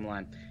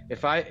timeline.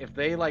 If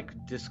they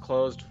like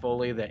disclosed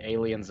fully that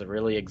aliens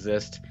really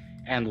exist,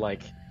 and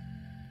like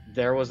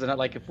there was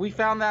like if we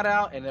found that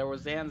out and there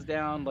was hands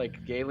down like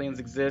aliens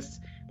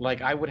exist,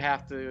 like I would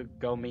have to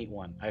go meet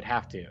one. I'd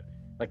have to,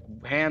 like,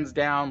 hands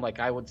down, like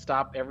I would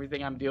stop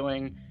everything I'm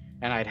doing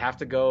and I'd have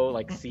to go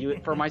like see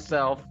it for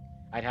myself.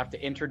 I'd have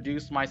to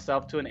introduce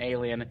myself to an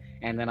alien,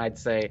 and then I'd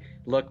say,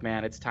 look,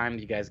 man, it's time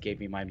you guys gave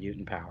me my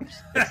mutant powers.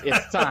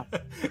 It's time.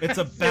 It's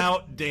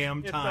about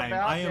damn time.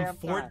 I am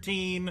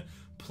 14 time.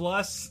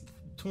 Plus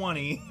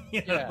 20.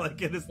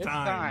 Like it is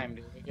time.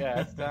 It's time.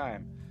 Yeah, it's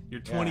time. You're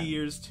 20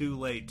 years too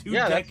late. Two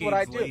decades that's what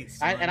I do. Late.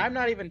 And I'm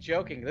not even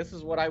joking. This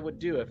is what I would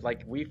do. If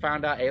like we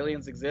found out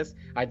aliens exist,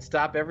 I'd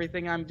stop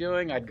everything I'm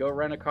doing. I'd go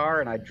rent a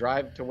car and I'd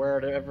drive to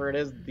wherever it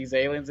is these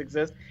aliens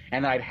exist.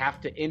 And I'd have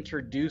to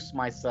introduce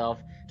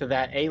myself to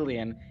that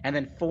alien and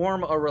then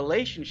form a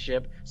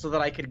relationship so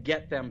that I could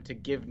get them to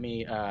give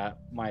me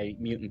my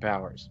mutant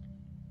powers.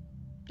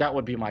 That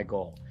would be my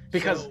goal.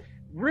 Because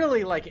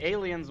really, like,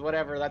 aliens,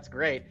 whatever, that's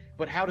great.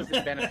 But how does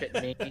it benefit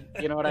me?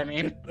 You know what I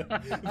mean?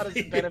 How does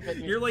it benefit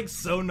me? You're like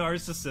so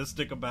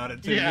narcissistic about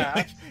it too.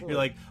 Yeah, you're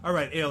like, all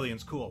right,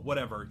 aliens, cool,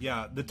 whatever.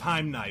 Yeah, the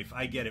time knife,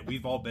 I get it.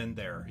 We've all been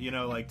there.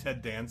 Like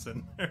Ted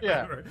Danson.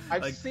 Yeah,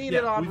 I've seen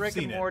it on Rick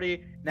and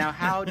Morty. Now,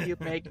 how do you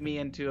make me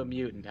into a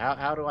mutant?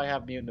 How do I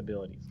have mutant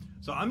abilities?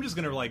 So I'm just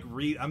gonna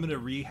I'm gonna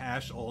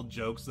rehash old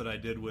jokes that I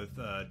did with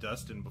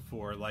Dustin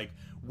before. Like,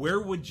 where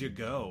would you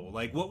go?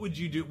 Like, what would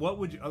you do?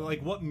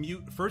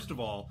 First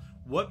of all,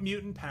 what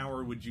mutant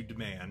power would you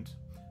demand?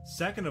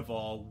 Second of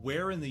all,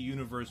 where in the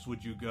universe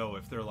would you go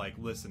if they're like,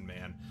 listen,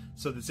 man,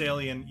 so this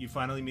alien, you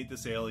finally meet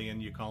this alien,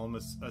 you call him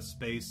a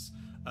space,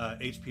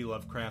 H.P.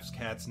 Lovecraft's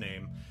cat's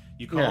name,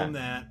 you call him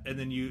that, and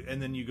then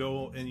you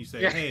go and you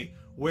say, hey,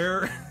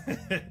 where,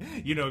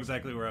 you know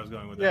exactly where I was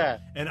going with that.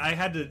 Yeah. And I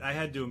had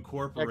to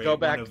incorporate go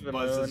back one of to the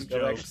Buzz's moon,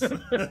 jokes.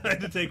 I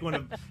had to take one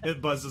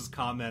of Buzz's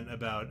comment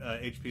about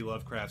H.P.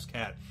 Lovecraft's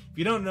cat. If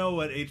you don't know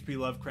what H.P.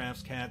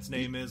 Lovecraft's cat's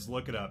name is,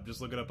 look it up.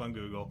 Just look it up on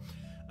Google.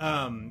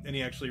 And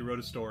he actually wrote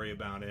a story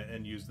about it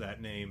and used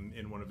that name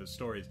in one of his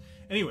stories.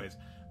 Anyways,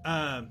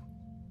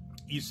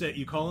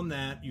 you call him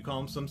that. You call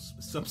him some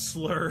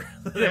slur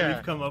that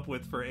we've come up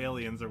with for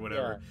aliens or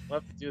whatever. Yeah, we'll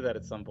have to do that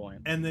at some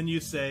point. And then you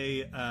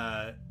say,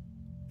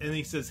 and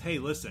he says, "Hey,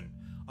 listen,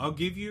 I'll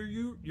give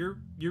you your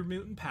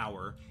mutant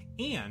power,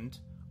 and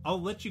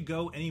I'll let you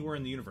go anywhere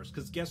in the universe.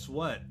 Because guess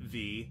what,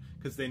 V?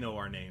 Because they know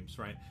our names,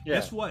 right? Yeah,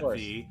 guess what,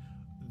 V?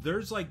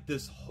 There's like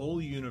this whole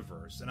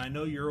universe, and I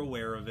know you're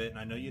aware of it, and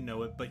I know you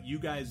know it, but you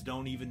guys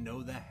don't even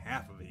know the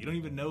half of it. You don't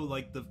even know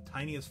like the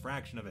tiniest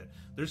fraction of it.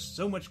 There's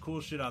so much cool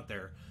shit out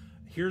there.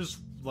 Here's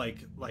like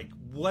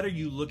what are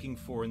you looking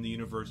for in the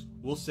universe?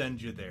 We'll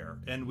send you there,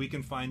 and we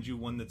can find you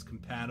one that's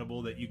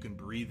compatible, that you can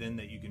breathe in,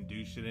 that you can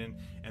do shit in,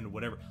 and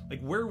whatever.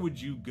 Like, where would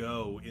you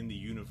go in the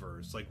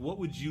universe? Like, what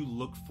would you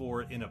look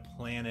for in a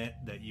planet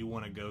that you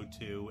want to go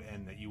to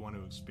and that you want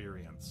to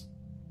experience?"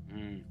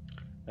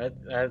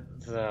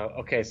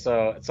 Okay,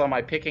 so am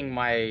I picking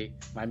my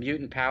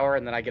mutant power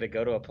and then I get to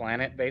go to a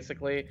planet,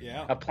 basically?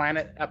 Yeah. A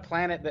planet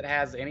that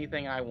has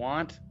anything I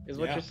want is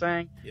what you're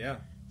saying? Yeah.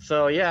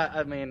 So yeah,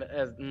 I mean,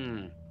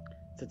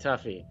 it's a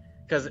toughie,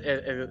 because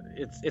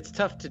it's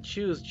tough to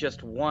choose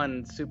just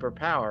one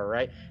superpower,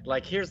 right?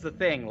 Like, here's the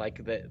thing,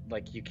 like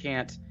you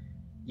can't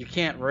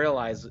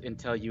realize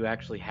until you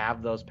actually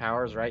have those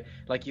powers, right?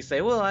 Like, you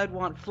say, well, I'd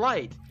want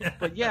flight,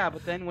 but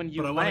then when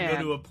you but I land, want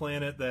to go to a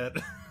planet that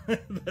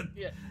that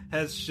Yeah.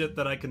 has shit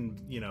that I can,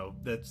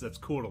 that's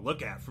cool to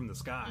look at from the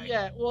sky.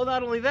 Yeah, well,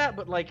 not only that,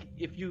 but like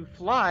if you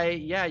fly,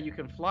 yeah, you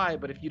can fly,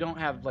 but if you don't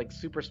have like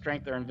super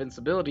strength or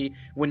invincibility,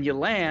 when you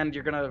land,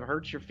 you're gonna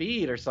hurt your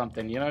feet or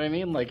something. You know what I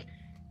mean? Like,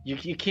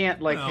 you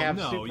can't like have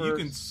super. You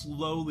can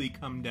slowly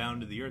come down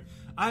to the earth.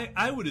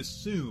 I would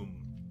assume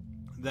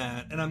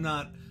that, and I'm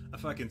not a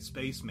fucking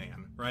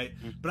spaceman, right?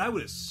 But I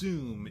would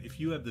assume if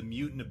you have the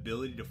mutant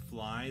ability to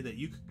fly, that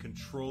you could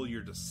control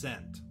your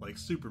descent, like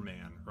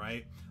Superman,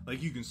 right?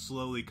 Like you can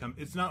slowly come.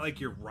 It's not like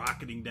you're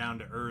rocketing down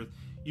to Earth.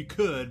 You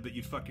could, but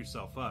you'd fuck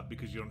yourself up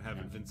because you don't have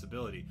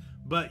invincibility.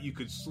 But you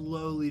could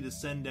slowly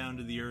descend down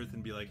to the earth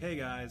and be like, "Hey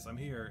guys, I'm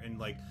here," and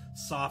like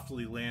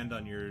softly land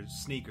on your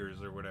sneakers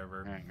or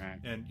whatever, Right.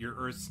 and your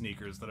Earth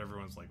sneakers that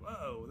everyone's like,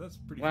 "Whoa, that's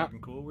pretty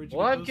fucking cool." Where'd you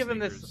Well, get I've those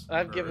given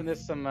sneakers, given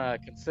this some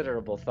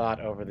considerable thought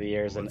over the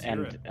years, Well, let's hear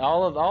and it.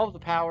 all of the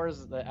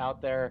powers that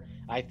out there.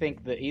 I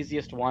think the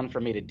easiest one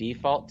for me to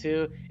default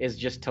to is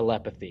just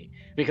telepathy,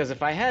 because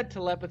if I had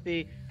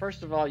telepathy,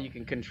 first of all, you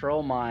can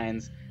control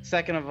minds.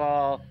 Second of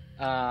all,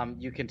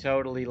 you can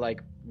totally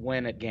like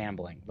win at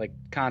gambling, like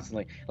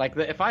constantly. Like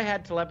if I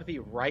had telepathy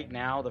right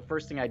now, the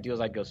first thing I'd do is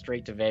I'd go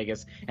straight to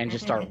Vegas and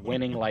just start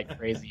winning like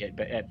crazy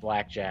at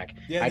blackjack.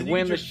 Yeah, I'd then you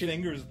win get the your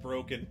fingers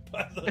broken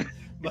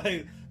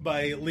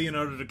by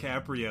Leonardo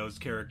DiCaprio's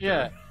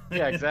character.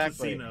 Yeah,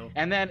 exactly. Casino.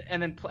 And then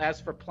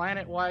as for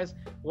planet wise,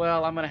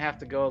 well, I'm gonna have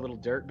to go a little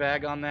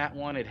dirtbag on that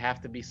one. It'd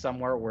have to be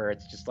somewhere where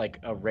it's just like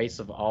a race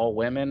of all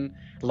women,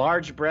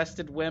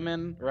 large-breasted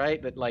women, right?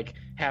 That like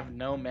have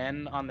no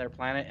men on their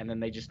planet, and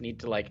then they just need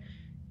to like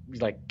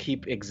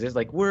keep exist.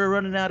 Like, we're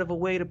running out of a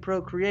way to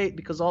procreate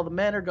because all the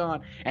men are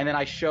gone. And then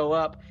I show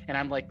up and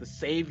I'm like the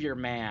savior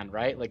man,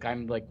 right? Like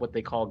I'm like what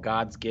they call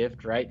God's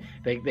gift, right?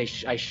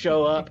 I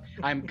show up,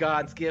 I'm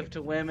God's gift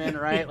to women,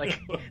 right?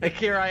 Like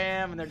here I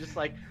am, and they're just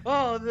like,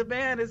 oh, the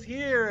man is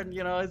here, and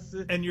it's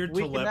And your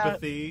we cannot-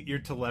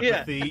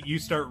 telepathy, you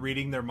start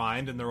reading their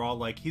mind, and they're all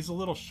like, "He's a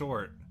little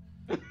short."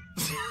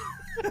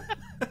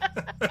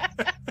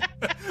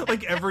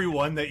 Like every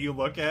one that you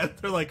look at,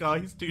 they're like, "Oh,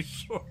 he's too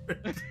short."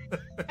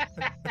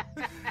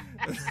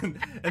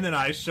 And then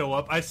I show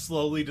up. I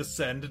slowly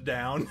descend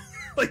down,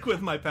 like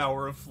with my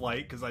power of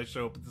flight, because I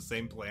show up at the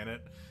same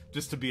planet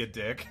just to be a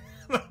dick.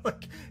 I'm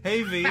like,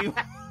 "Hey, V."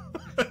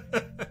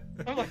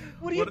 I'm like,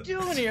 what are you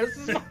doing here?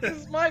 This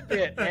is my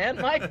bit, man,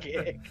 my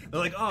gig. They're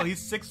like, "Oh,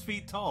 he's 6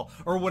 feet tall,"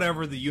 or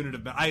whatever the unit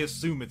of. I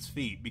assume it's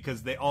feet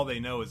because all they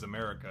know is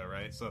America,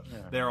 right? So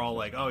they're all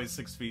like, "Oh, he's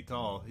 6 feet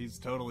tall. He's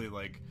totally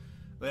like."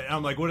 And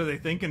I'm like, "What are they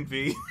thinking,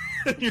 V?"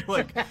 And you're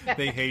like,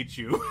 "They hate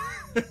you."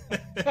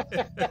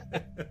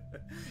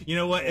 You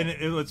know what?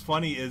 And what's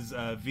funny is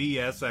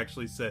VS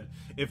actually said,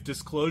 "If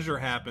disclosure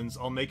happens,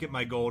 I'll make it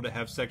my goal to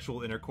have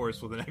sexual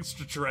intercourse with an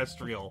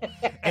extraterrestrial,"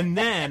 and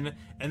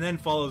then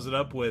follows it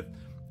up with,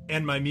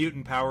 "And my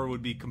mutant power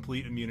would be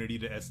complete immunity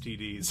to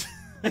STDs."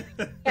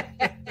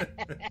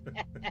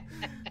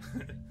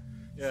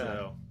 Yeah.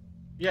 So.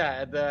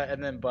 Yeah,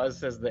 and then Buzz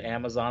says the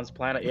Amazon's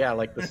planet. Yeah,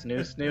 like the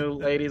snoo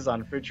ladies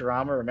on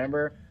Futurama,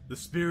 remember? The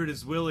spirit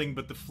is willing,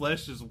 but the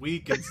flesh is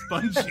weak and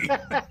spongy.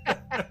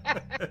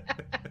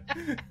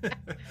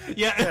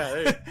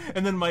 Yeah.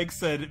 And then Mike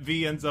said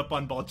V ends up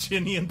on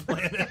Balchinian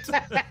planet.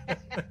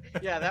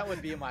 Yeah, that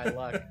would be my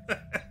luck.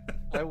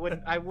 I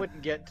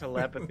wouldn't get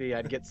telepathy.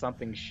 I'd get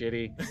something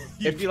shitty.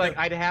 It'd be like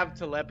I'd have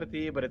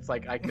telepathy, but it's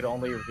like I could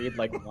only read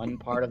like one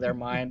part of their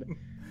mind.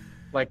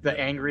 Like the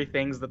angry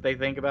things that they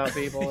think about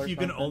people. Or you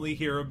something. can only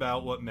hear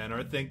about what men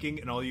are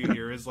thinking, and all you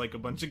hear is like a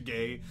bunch of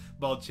gay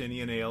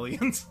Balchinian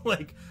aliens.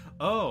 Like,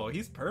 "Oh,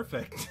 he's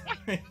perfect."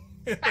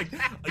 Like,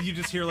 you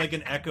just hear like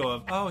an echo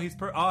of, "Oh, he's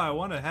oh, I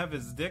want to have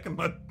his dick in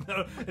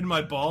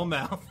my ball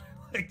mouth."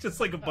 Like just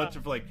like a bunch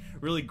of like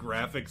really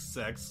graphic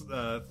sex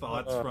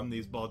thoughts from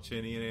these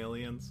Balchinian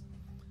aliens.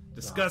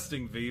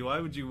 Disgusting, V. Why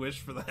would you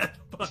wish for that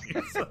upon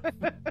yourself?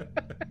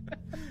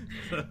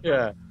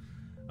 Yeah.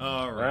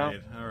 All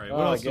right.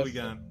 What else do we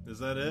got? Is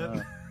that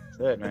it? That's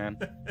it, man.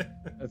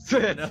 That's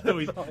it.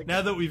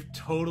 Now that we've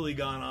totally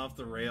gone off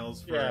the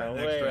rails for an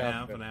extra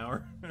half an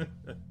hour.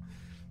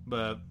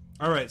 But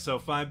all right, so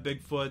 5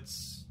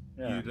 Bigfoots.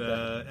 You'd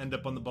end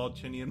up on the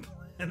Balchinian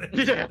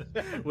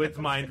planet with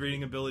mind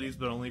reading abilities,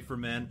 but only for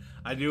men.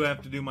 I do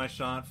have to do my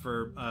shot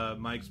for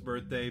Mike's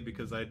birthday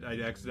because I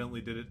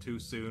accidentally did it too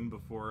soon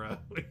before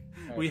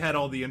we had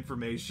all the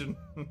information.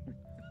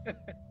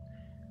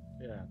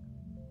 Yeah.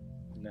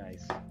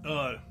 Nice.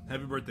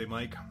 Happy birthday,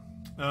 Mike.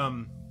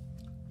 One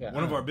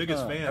of our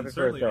biggest fans,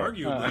 certainly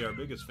birthday. arguably our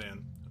biggest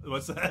fan.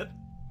 What's that?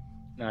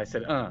 No, I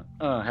said,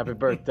 happy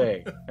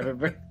birthday.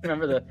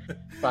 Remember the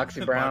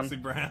Boxy Brown?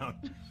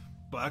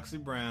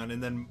 Boxy Brown,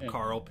 and then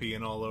Carl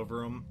peeing all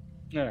over him.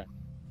 Yeah.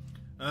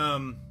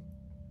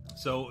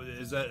 So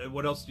is that,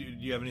 what else do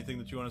you have anything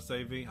that you want to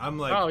say, V? I'm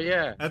like, oh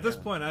yeah. At this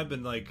point, I've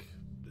been like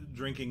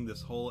drinking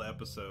this whole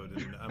episode,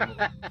 and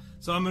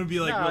I'm gonna be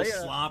like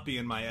sloppy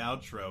in my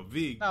outro.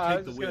 V, take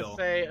the wheel. I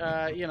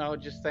was gonna say,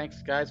 just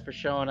thanks guys for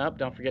showing up.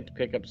 Don't forget to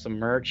pick up some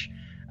merch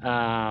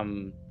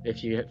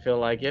if you feel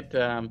like it.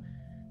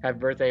 Happy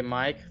birthday,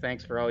 Mike.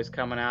 Thanks for always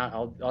coming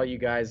out. All you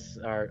guys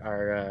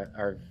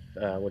are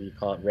what do you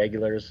call it?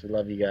 Regulars. We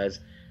love you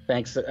guys.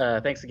 Thanks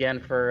again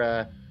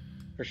for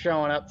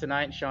showing up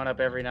tonight and showing up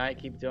every night.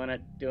 Keep doing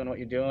it, doing what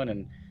you're doing,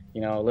 and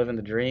living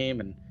the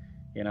dream,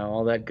 and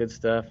all that good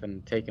stuff,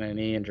 and taking a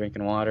knee and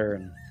drinking water.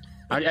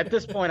 And at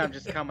this point, I'm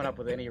just coming up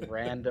with any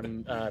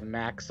random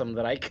maxim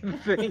that I can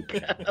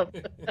think of.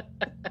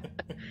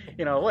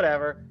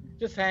 Whatever.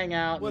 Just hang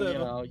out.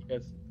 Whatever.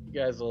 And, you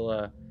guys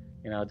will.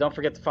 Don't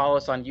forget to follow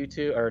us on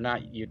YouTube, or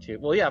not YouTube.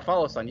 Well, yeah,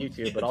 follow us on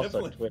YouTube, but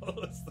also Twitter.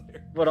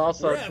 But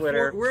also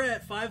Twitter. We're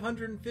at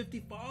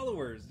 550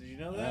 followers. Did you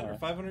know that? Yeah. Or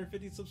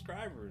 550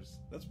 subscribers.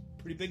 That's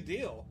a pretty big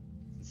deal.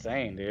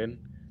 Insane, dude.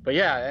 But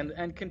yeah,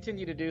 and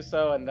continue to do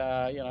so, and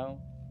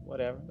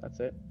whatever. That's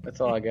it.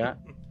 That's all I got.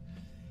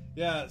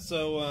 Yeah.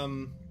 So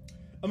I'm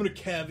gonna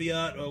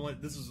caveat.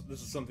 This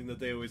is something that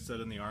they always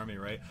said in the Army,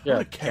 right? Yeah. I'm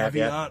gonna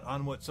caveat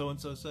on what so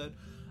and so said,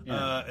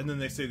 Yeah. and then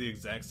they say the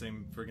exact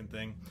same friggin'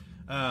 thing.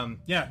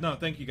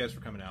 Thank you guys for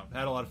coming out.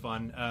 Had a lot of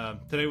fun.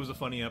 Today was a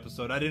funny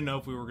episode. I didn't know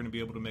if we were going to be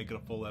able to make it a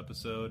full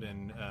episode,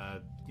 and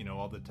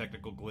all the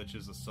technical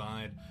glitches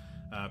aside,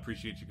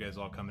 appreciate you guys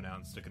all coming out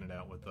and sticking it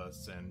out with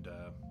us, and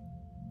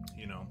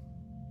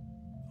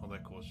all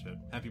that cool shit.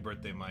 Happy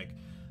birthday, Mike.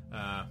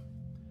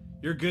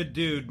 You're a good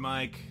dude,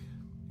 Mike.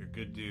 You're a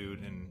good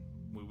dude, and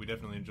we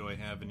definitely enjoy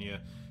having you.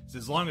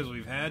 As long as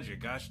we've had you,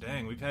 gosh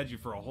dang, we've had you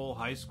for a whole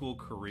high school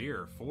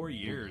career, 4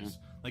 years.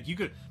 Mm-hmm. Like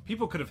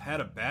people could have had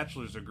a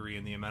bachelor's degree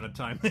in the amount of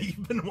time that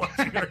you've been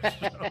watching our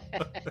show.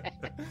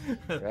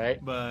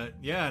 Right. But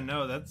yeah,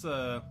 no, that's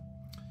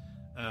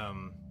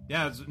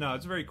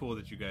it's very cool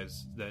that you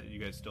guys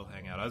still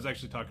hang out. I was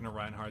actually talking to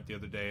Reinhardt the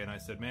other day, and I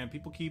said, man,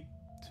 people keep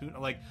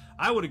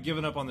I would have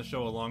given up on the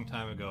show a long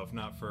time ago if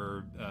not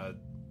for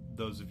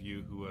those of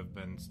you who have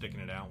been sticking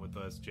it out with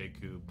us, J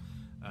Coop,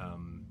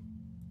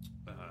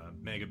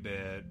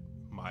 Megabit,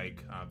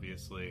 Mike,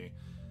 obviously,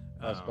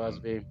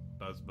 Busby.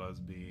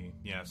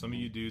 Yeah, some of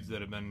you dudes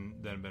that have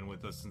been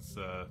with us since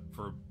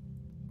for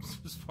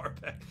as far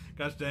back.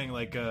 Gosh dang,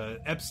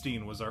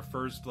 Epstein was our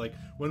first,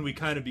 when we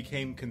kind of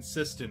became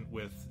consistent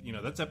with,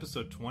 that's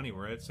episode 20.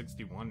 We're at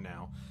 61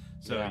 now.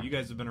 So yeah. You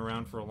guys have been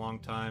around for a long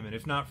time, and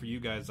if not for you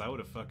guys, I would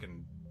have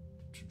fucking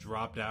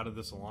dropped out of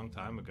this a long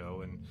time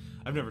ago. And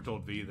I've never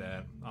told V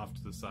that off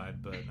to the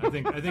side, but I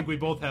think we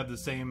both have the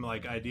same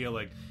idea.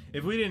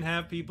 If we didn't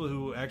have people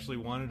who actually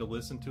wanted to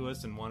listen to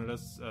us and wanted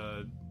us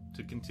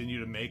to continue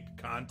to make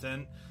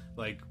content,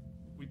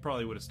 we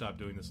probably would have stopped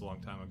doing this a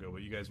long time ago.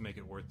 But you guys make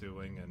it worth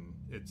doing, and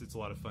it's a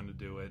lot of fun to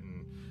do it,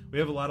 and we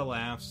have a lot of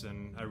laughs,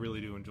 and I really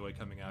do enjoy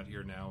coming out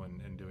here now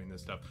and doing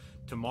this stuff.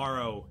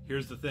 Tomorrow,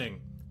 here's the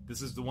thing.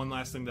 This is the one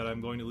last thing that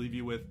I'm going to leave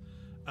you with.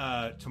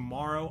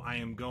 Tomorrow I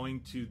am going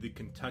to the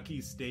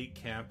Kentucky State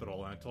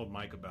Capitol, and I told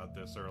Mike about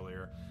this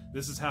earlier.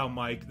 This is how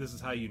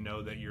you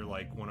know that you're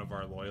one of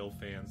our loyal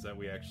fans, that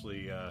we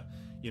actually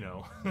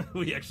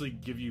we actually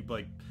give you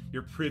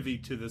you're privy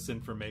to this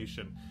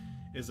information.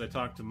 Is I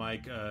talked to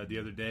Mike the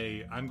other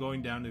day. I'm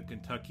going down to the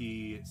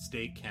Kentucky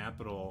State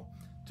Capitol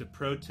to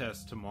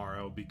protest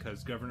tomorrow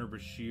because Governor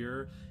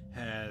Beshear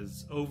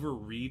has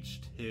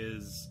overreached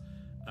his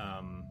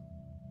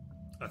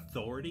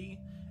authority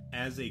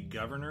as a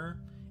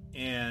governor,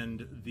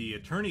 and the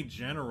attorney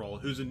general,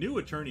 who's a new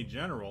attorney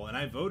general, and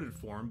I voted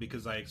for him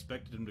because I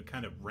expected him to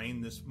kind of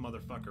rein this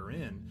motherfucker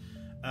in,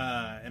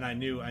 and I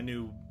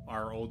knew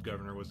our old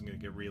governor wasn't going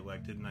to get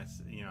reelected, and I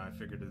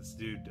figured this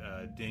dude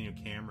Daniel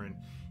Cameron,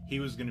 he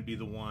was going to be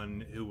the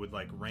one who would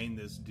rein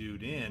this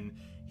dude in.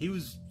 He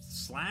was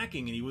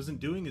slacking and he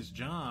wasn't doing his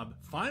job.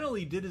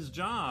 Finally did his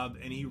job,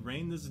 and he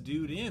reined this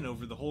dude in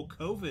over the whole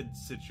COVID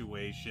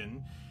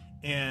situation,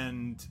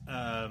 and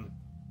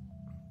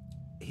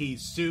he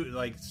sued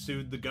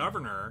the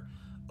governor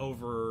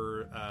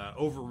over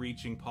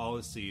overreaching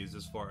policies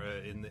as far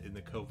in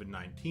the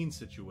COVID-19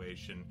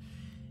 situation.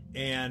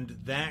 And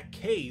that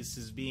case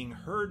is being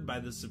heard by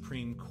the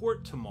Supreme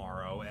Court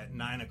tomorrow at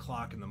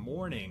 9:00 in the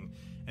morning.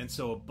 And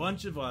so a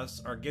bunch of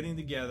us are getting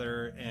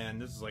together,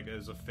 and this is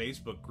there's a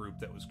Facebook group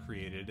that was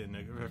created, and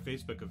a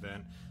Facebook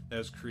event that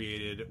was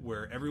created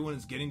where everyone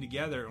is getting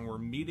together, and we're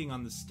meeting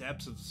on the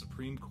steps of the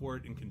Supreme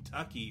Court in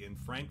Kentucky, in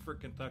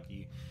Frankfort,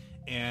 Kentucky,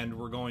 and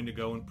we're going to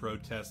go and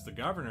protest the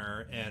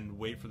governor and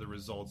wait for the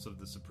results of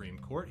the Supreme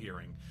Court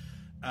hearing.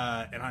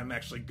 And I'm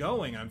actually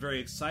going. I'm very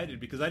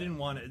excited because I didn't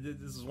want to.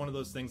 This is one of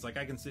those things I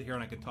can sit here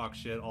and I can talk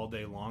shit all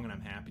day long, and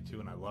I'm happy to,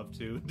 and I love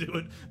to do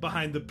it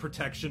behind the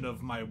protection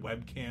of my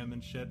webcam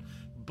and shit.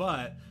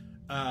 But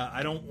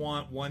I don't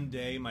want one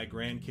day my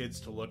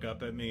grandkids to look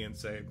up at me and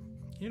say,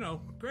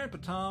 Grandpa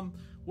Tom,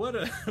 what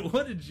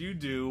did you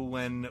do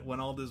when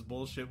all this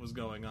bullshit was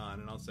going on?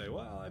 And I'll say,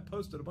 well, I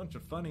posted a bunch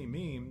of funny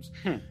memes,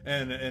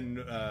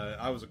 and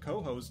I was a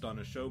co-host on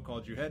a show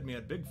called You Had Me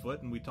at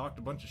Bigfoot, and we talked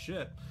a bunch of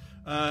shit.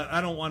 I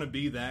don't want to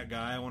be that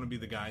guy. I want to be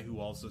the guy who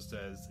also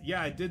says,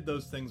 yeah, I did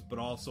those things, but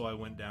also I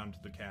went down to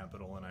the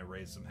Capitol and I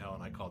raised some hell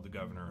and I called the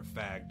governor a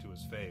fag to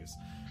his face.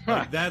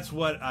 That's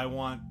what I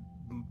want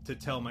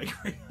tell my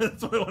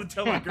that's what I want to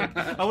tell my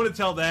I want to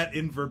tell that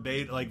in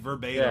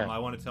verbatim. Yeah. I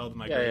want to tell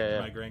my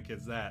my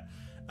grandkids that.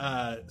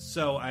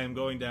 So I am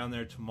going down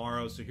there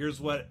tomorrow. So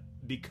here's what,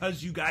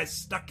 because you guys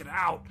stuck it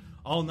out,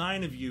 all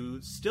 9 of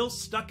you still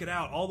stuck it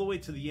out all the way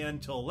to the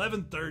end till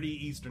 11:30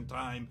 Eastern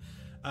time.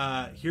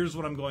 Here's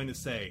what I'm going to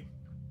say.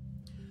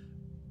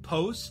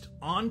 Post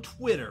on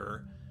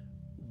Twitter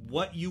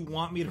what you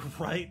want me to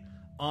write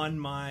on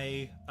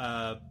my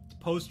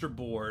poster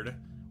board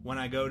when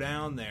I go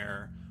down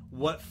there,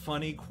 what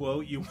funny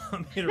quote you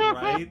want me to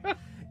write,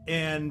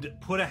 and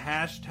put a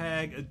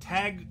hashtag,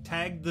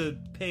 tag the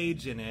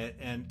page in it,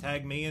 and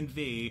tag me and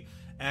V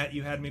at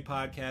You Had Me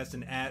Podcast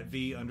and at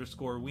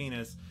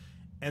V_Weenus,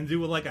 and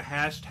do like a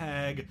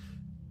hashtag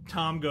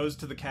Tom goes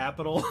to the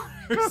Capitol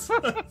or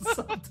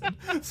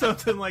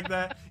something like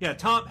that. Yeah,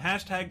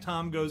 hashtag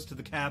Tom goes to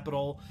the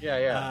Capitol.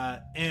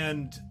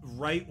 And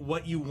write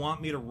what you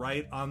want me to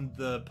write on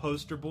the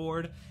poster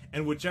board,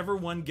 and whichever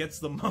one gets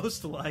the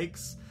most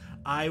likes,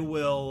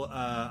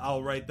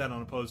 I'll write that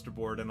on a poster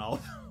board and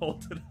I'll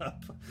hold it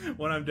up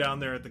when I'm down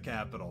there at the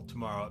Capitol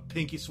tomorrow.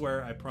 Pinky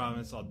swear, I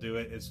promise I'll do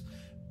it.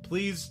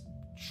 Please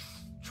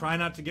try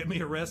not to get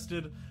me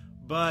arrested,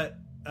 but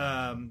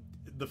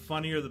the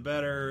funnier the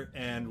better,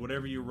 and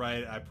whatever you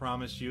write, I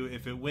promise you,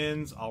 if it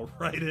wins, I'll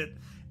write it.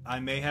 I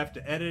may have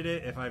to edit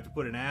it if I have to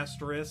put an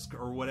asterisk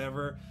or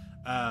whatever,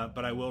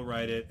 but I will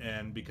write it,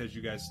 and because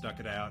you guys stuck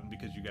it out, and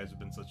because you guys have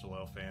been such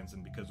loyal fans,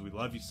 and because we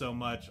love you so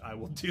much, I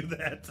will do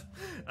that.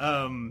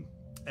 And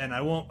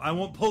I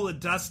won't pull a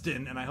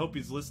Dustin, and I hope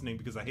he's listening,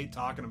 because I hate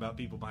talking about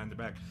people behind their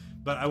back,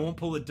 but I won't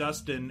pull a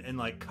Dustin and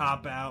like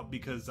cop out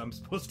because I'm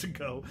supposed to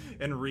go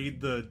and read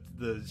the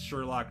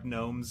Sherlock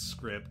Gnomes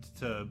script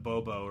to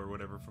Bobo or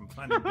whatever from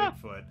Finding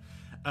Bigfoot.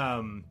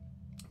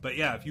 But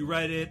yeah, if you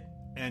write it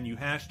and you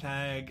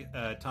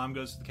hashtag Tom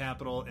Goes to the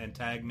Capitol and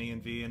tag me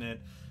and V in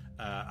it,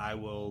 I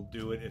will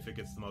do it if it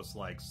gets the most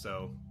likes.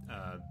 So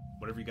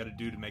whatever you got to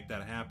do to make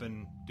that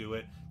happen, do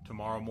it.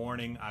 Tomorrow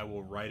morning, I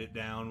will write it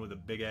down with a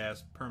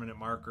big-ass permanent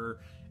marker,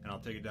 and I'll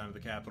take it down to the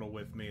Capitol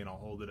with me, and I'll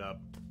hold it up.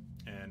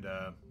 And,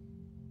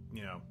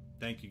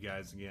 thank you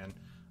guys again.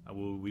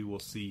 We will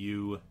see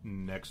you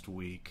next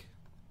week.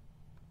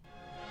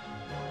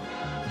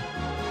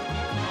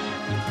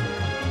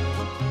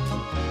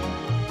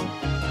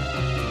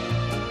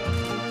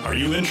 Are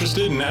you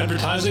interested in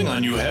advertising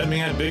on You Had Me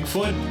at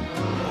Bigfoot?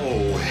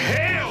 Oh,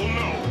 hell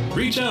no!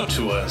 Reach out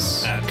to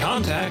us at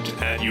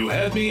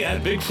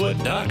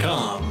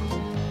contact@youhadmeatbigfoot.com.